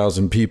few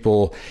thousand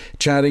people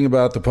chatting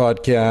about the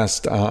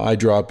podcast. I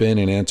drop in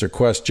and answer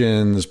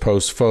questions,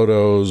 post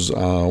photos,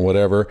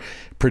 whatever.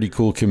 Pretty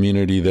cool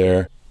community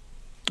there.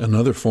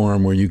 Another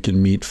forum where you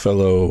can meet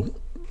fellow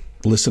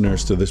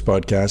listeners to this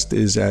podcast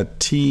is at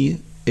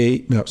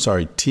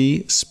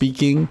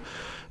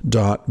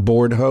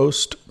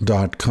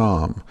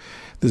tspeaking.boardhost.com.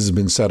 This has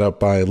been set up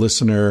by a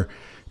listener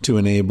to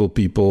enable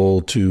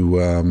people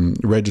to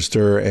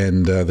register,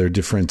 and there are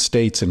different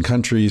states and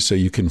countries, so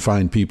you can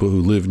find people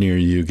who live near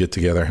you, get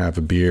together, have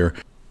a beer,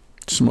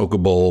 smoke a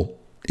bowl,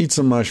 eat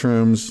some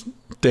mushrooms,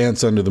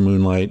 dance under the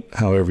moonlight.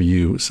 However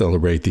you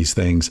celebrate these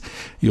things,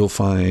 you'll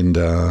find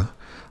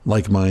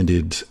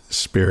like-minded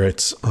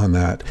spirits on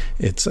that.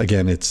 It's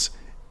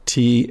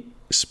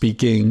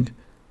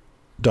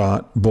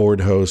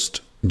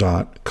tspeaking.boardhost.com.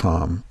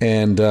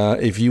 And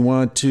if you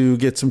want to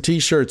get some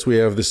t-shirts, we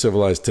have the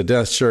Civilized to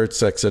Death shirts,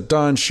 Sex at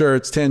Dawn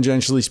shirts,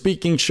 Tangentially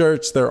Speaking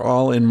shirts. They're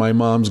all in my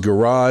mom's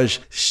garage.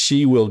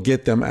 She will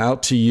get them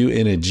out to you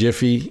in a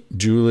jiffy.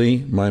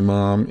 Julie, my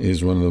mom,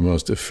 is one of the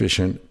most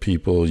efficient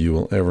people you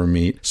will ever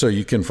meet. So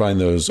you can find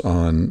those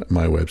on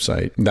my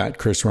website. That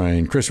Chris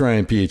Ryan,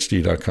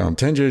 chrisryanphd.com,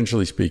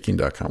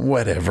 tangentiallyspeaking.com,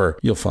 whatever.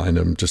 You'll find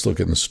them. Just look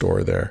in the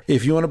store there.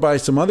 If you want to buy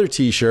some other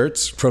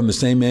t-shirts from the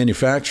same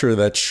manufacturer,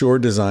 that's Sure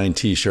Design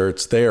t-shirts.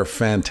 They are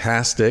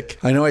fantastic.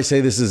 I know I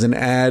say this is an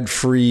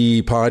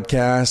ad-free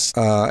podcast,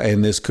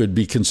 and this could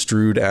be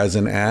construed as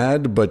an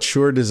ad, but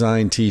Sure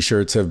Design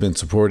t-shirts have been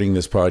supporting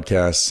this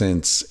podcast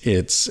since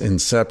its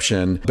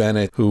inception.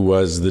 Bennett, who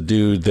was the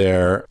dude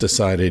there,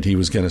 decided he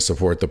was going to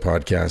support the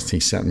podcast. He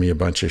sent me a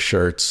bunch of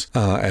shirts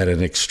at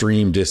an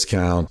extreme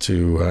discount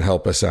to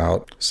help us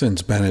out.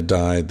 Since Bennett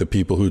died, the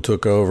people who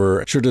took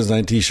over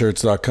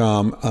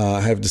SureDesignT-shirts.com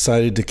have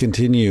decided to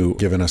continue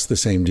giving us the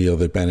same deal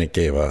that Bennett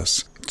gave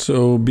us.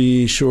 So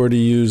be sure to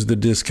use the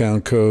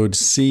discount code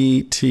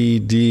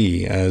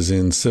CTD, as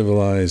in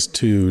Civilized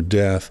to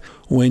Death,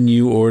 when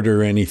you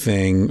order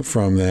anything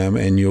from them,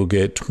 and you'll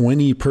get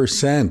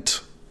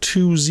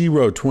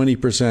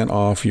 20%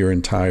 off your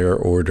entire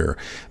order.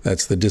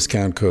 That's the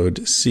discount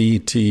code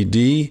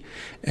CTD,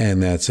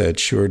 and that's at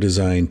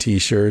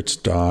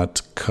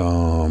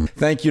SureDesignT-shirts.com.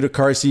 Thank you to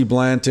Carsey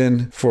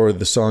Blanton for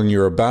the song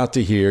you're about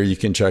to hear. You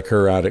can check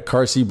her out at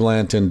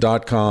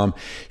CarseyBlanton.com.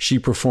 She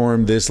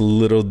performed this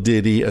little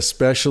ditty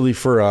especially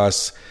for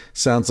us.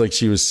 Sounds like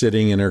she was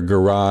sitting in her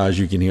garage.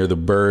 You can hear the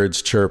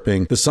birds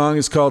chirping. The song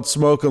is called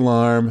Smoke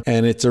Alarm,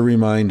 and it's a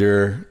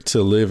reminder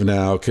to live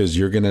now, because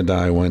you're going to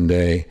die one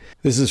day.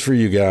 This is for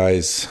you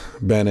guys,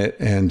 Bennett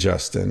and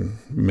Justin.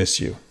 Miss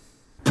you.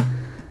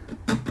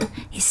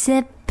 He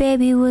said,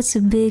 baby, what's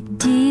a big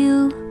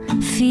deal?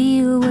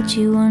 Feel what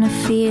you want to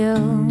feel.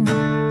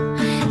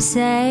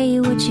 Say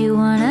what you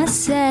want to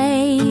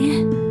say.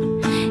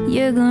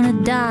 You're gonna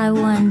die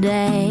one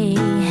day.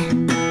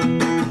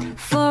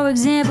 For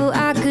example,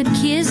 I could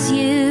kiss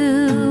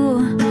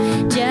you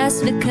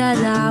just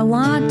because I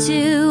want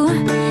to.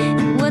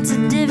 And what's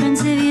the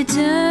difference if you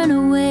turn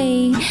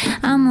away?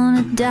 I'm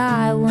gonna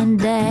die one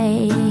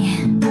day.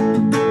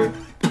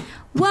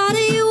 Why do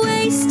you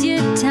waste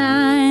your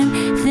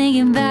time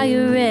thinking about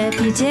your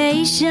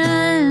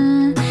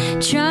reputation?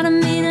 Trying to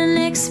meet an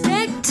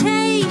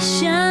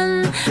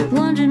expectation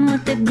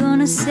what they're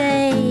gonna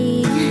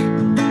say.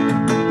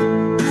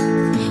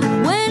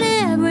 When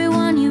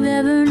everyone you've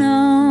ever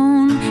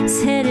known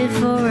is headed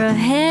for a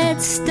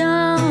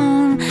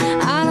headstone,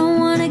 I don't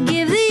wanna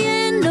give the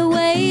end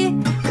away,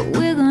 but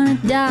we're gonna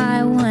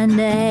die one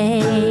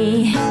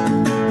day.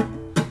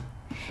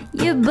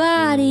 Your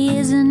body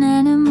is an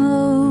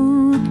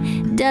animal,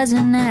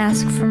 doesn't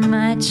ask for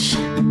much.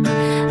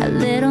 A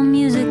little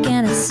music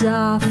and a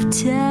soft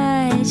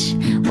touch.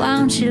 Why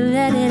don't you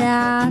let it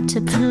out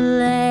to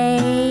play?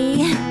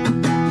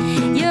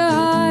 Your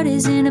heart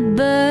is in a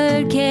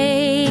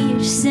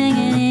birdcage,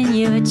 singing in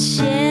your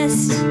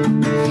chest.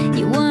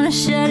 You wanna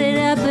shut it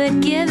up but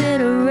give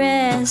it a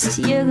rest.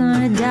 You're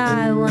gonna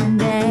die one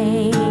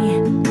day.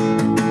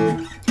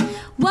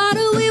 Why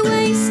do we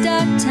waste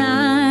our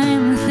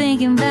time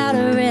thinking about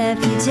a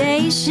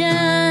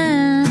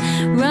reputation,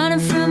 running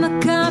from a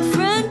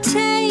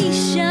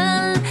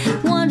confrontation,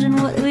 wondering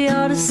what we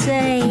ought to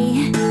say?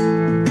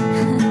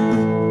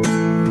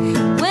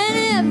 When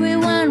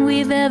everyone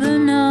we've ever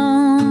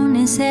known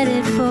is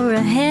headed for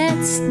a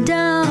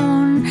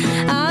headstone,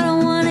 I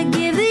don't want to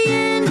give the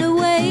end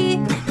away,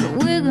 but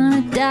we're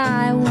gonna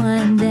die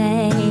one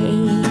day.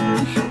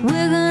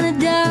 We're gonna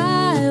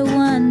die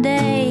one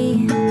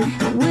day.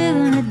 We're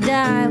gonna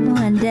die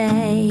one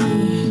day.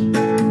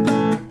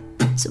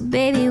 So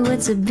baby,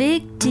 what's a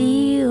big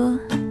deal?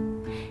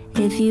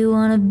 If you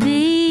wanna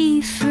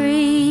be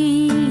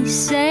free,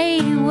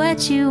 say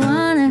what you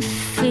wanna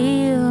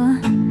feel.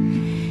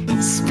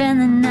 Spend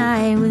the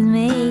night with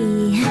me.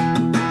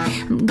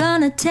 I'm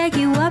gonna take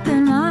you up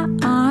in my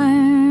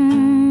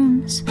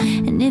arms,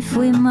 and if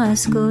we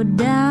must go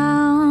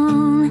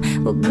down,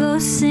 we'll go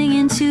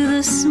singing to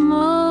the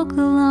smoke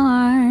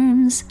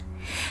alarms.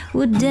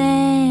 We'll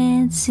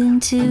dance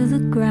into the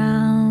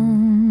ground.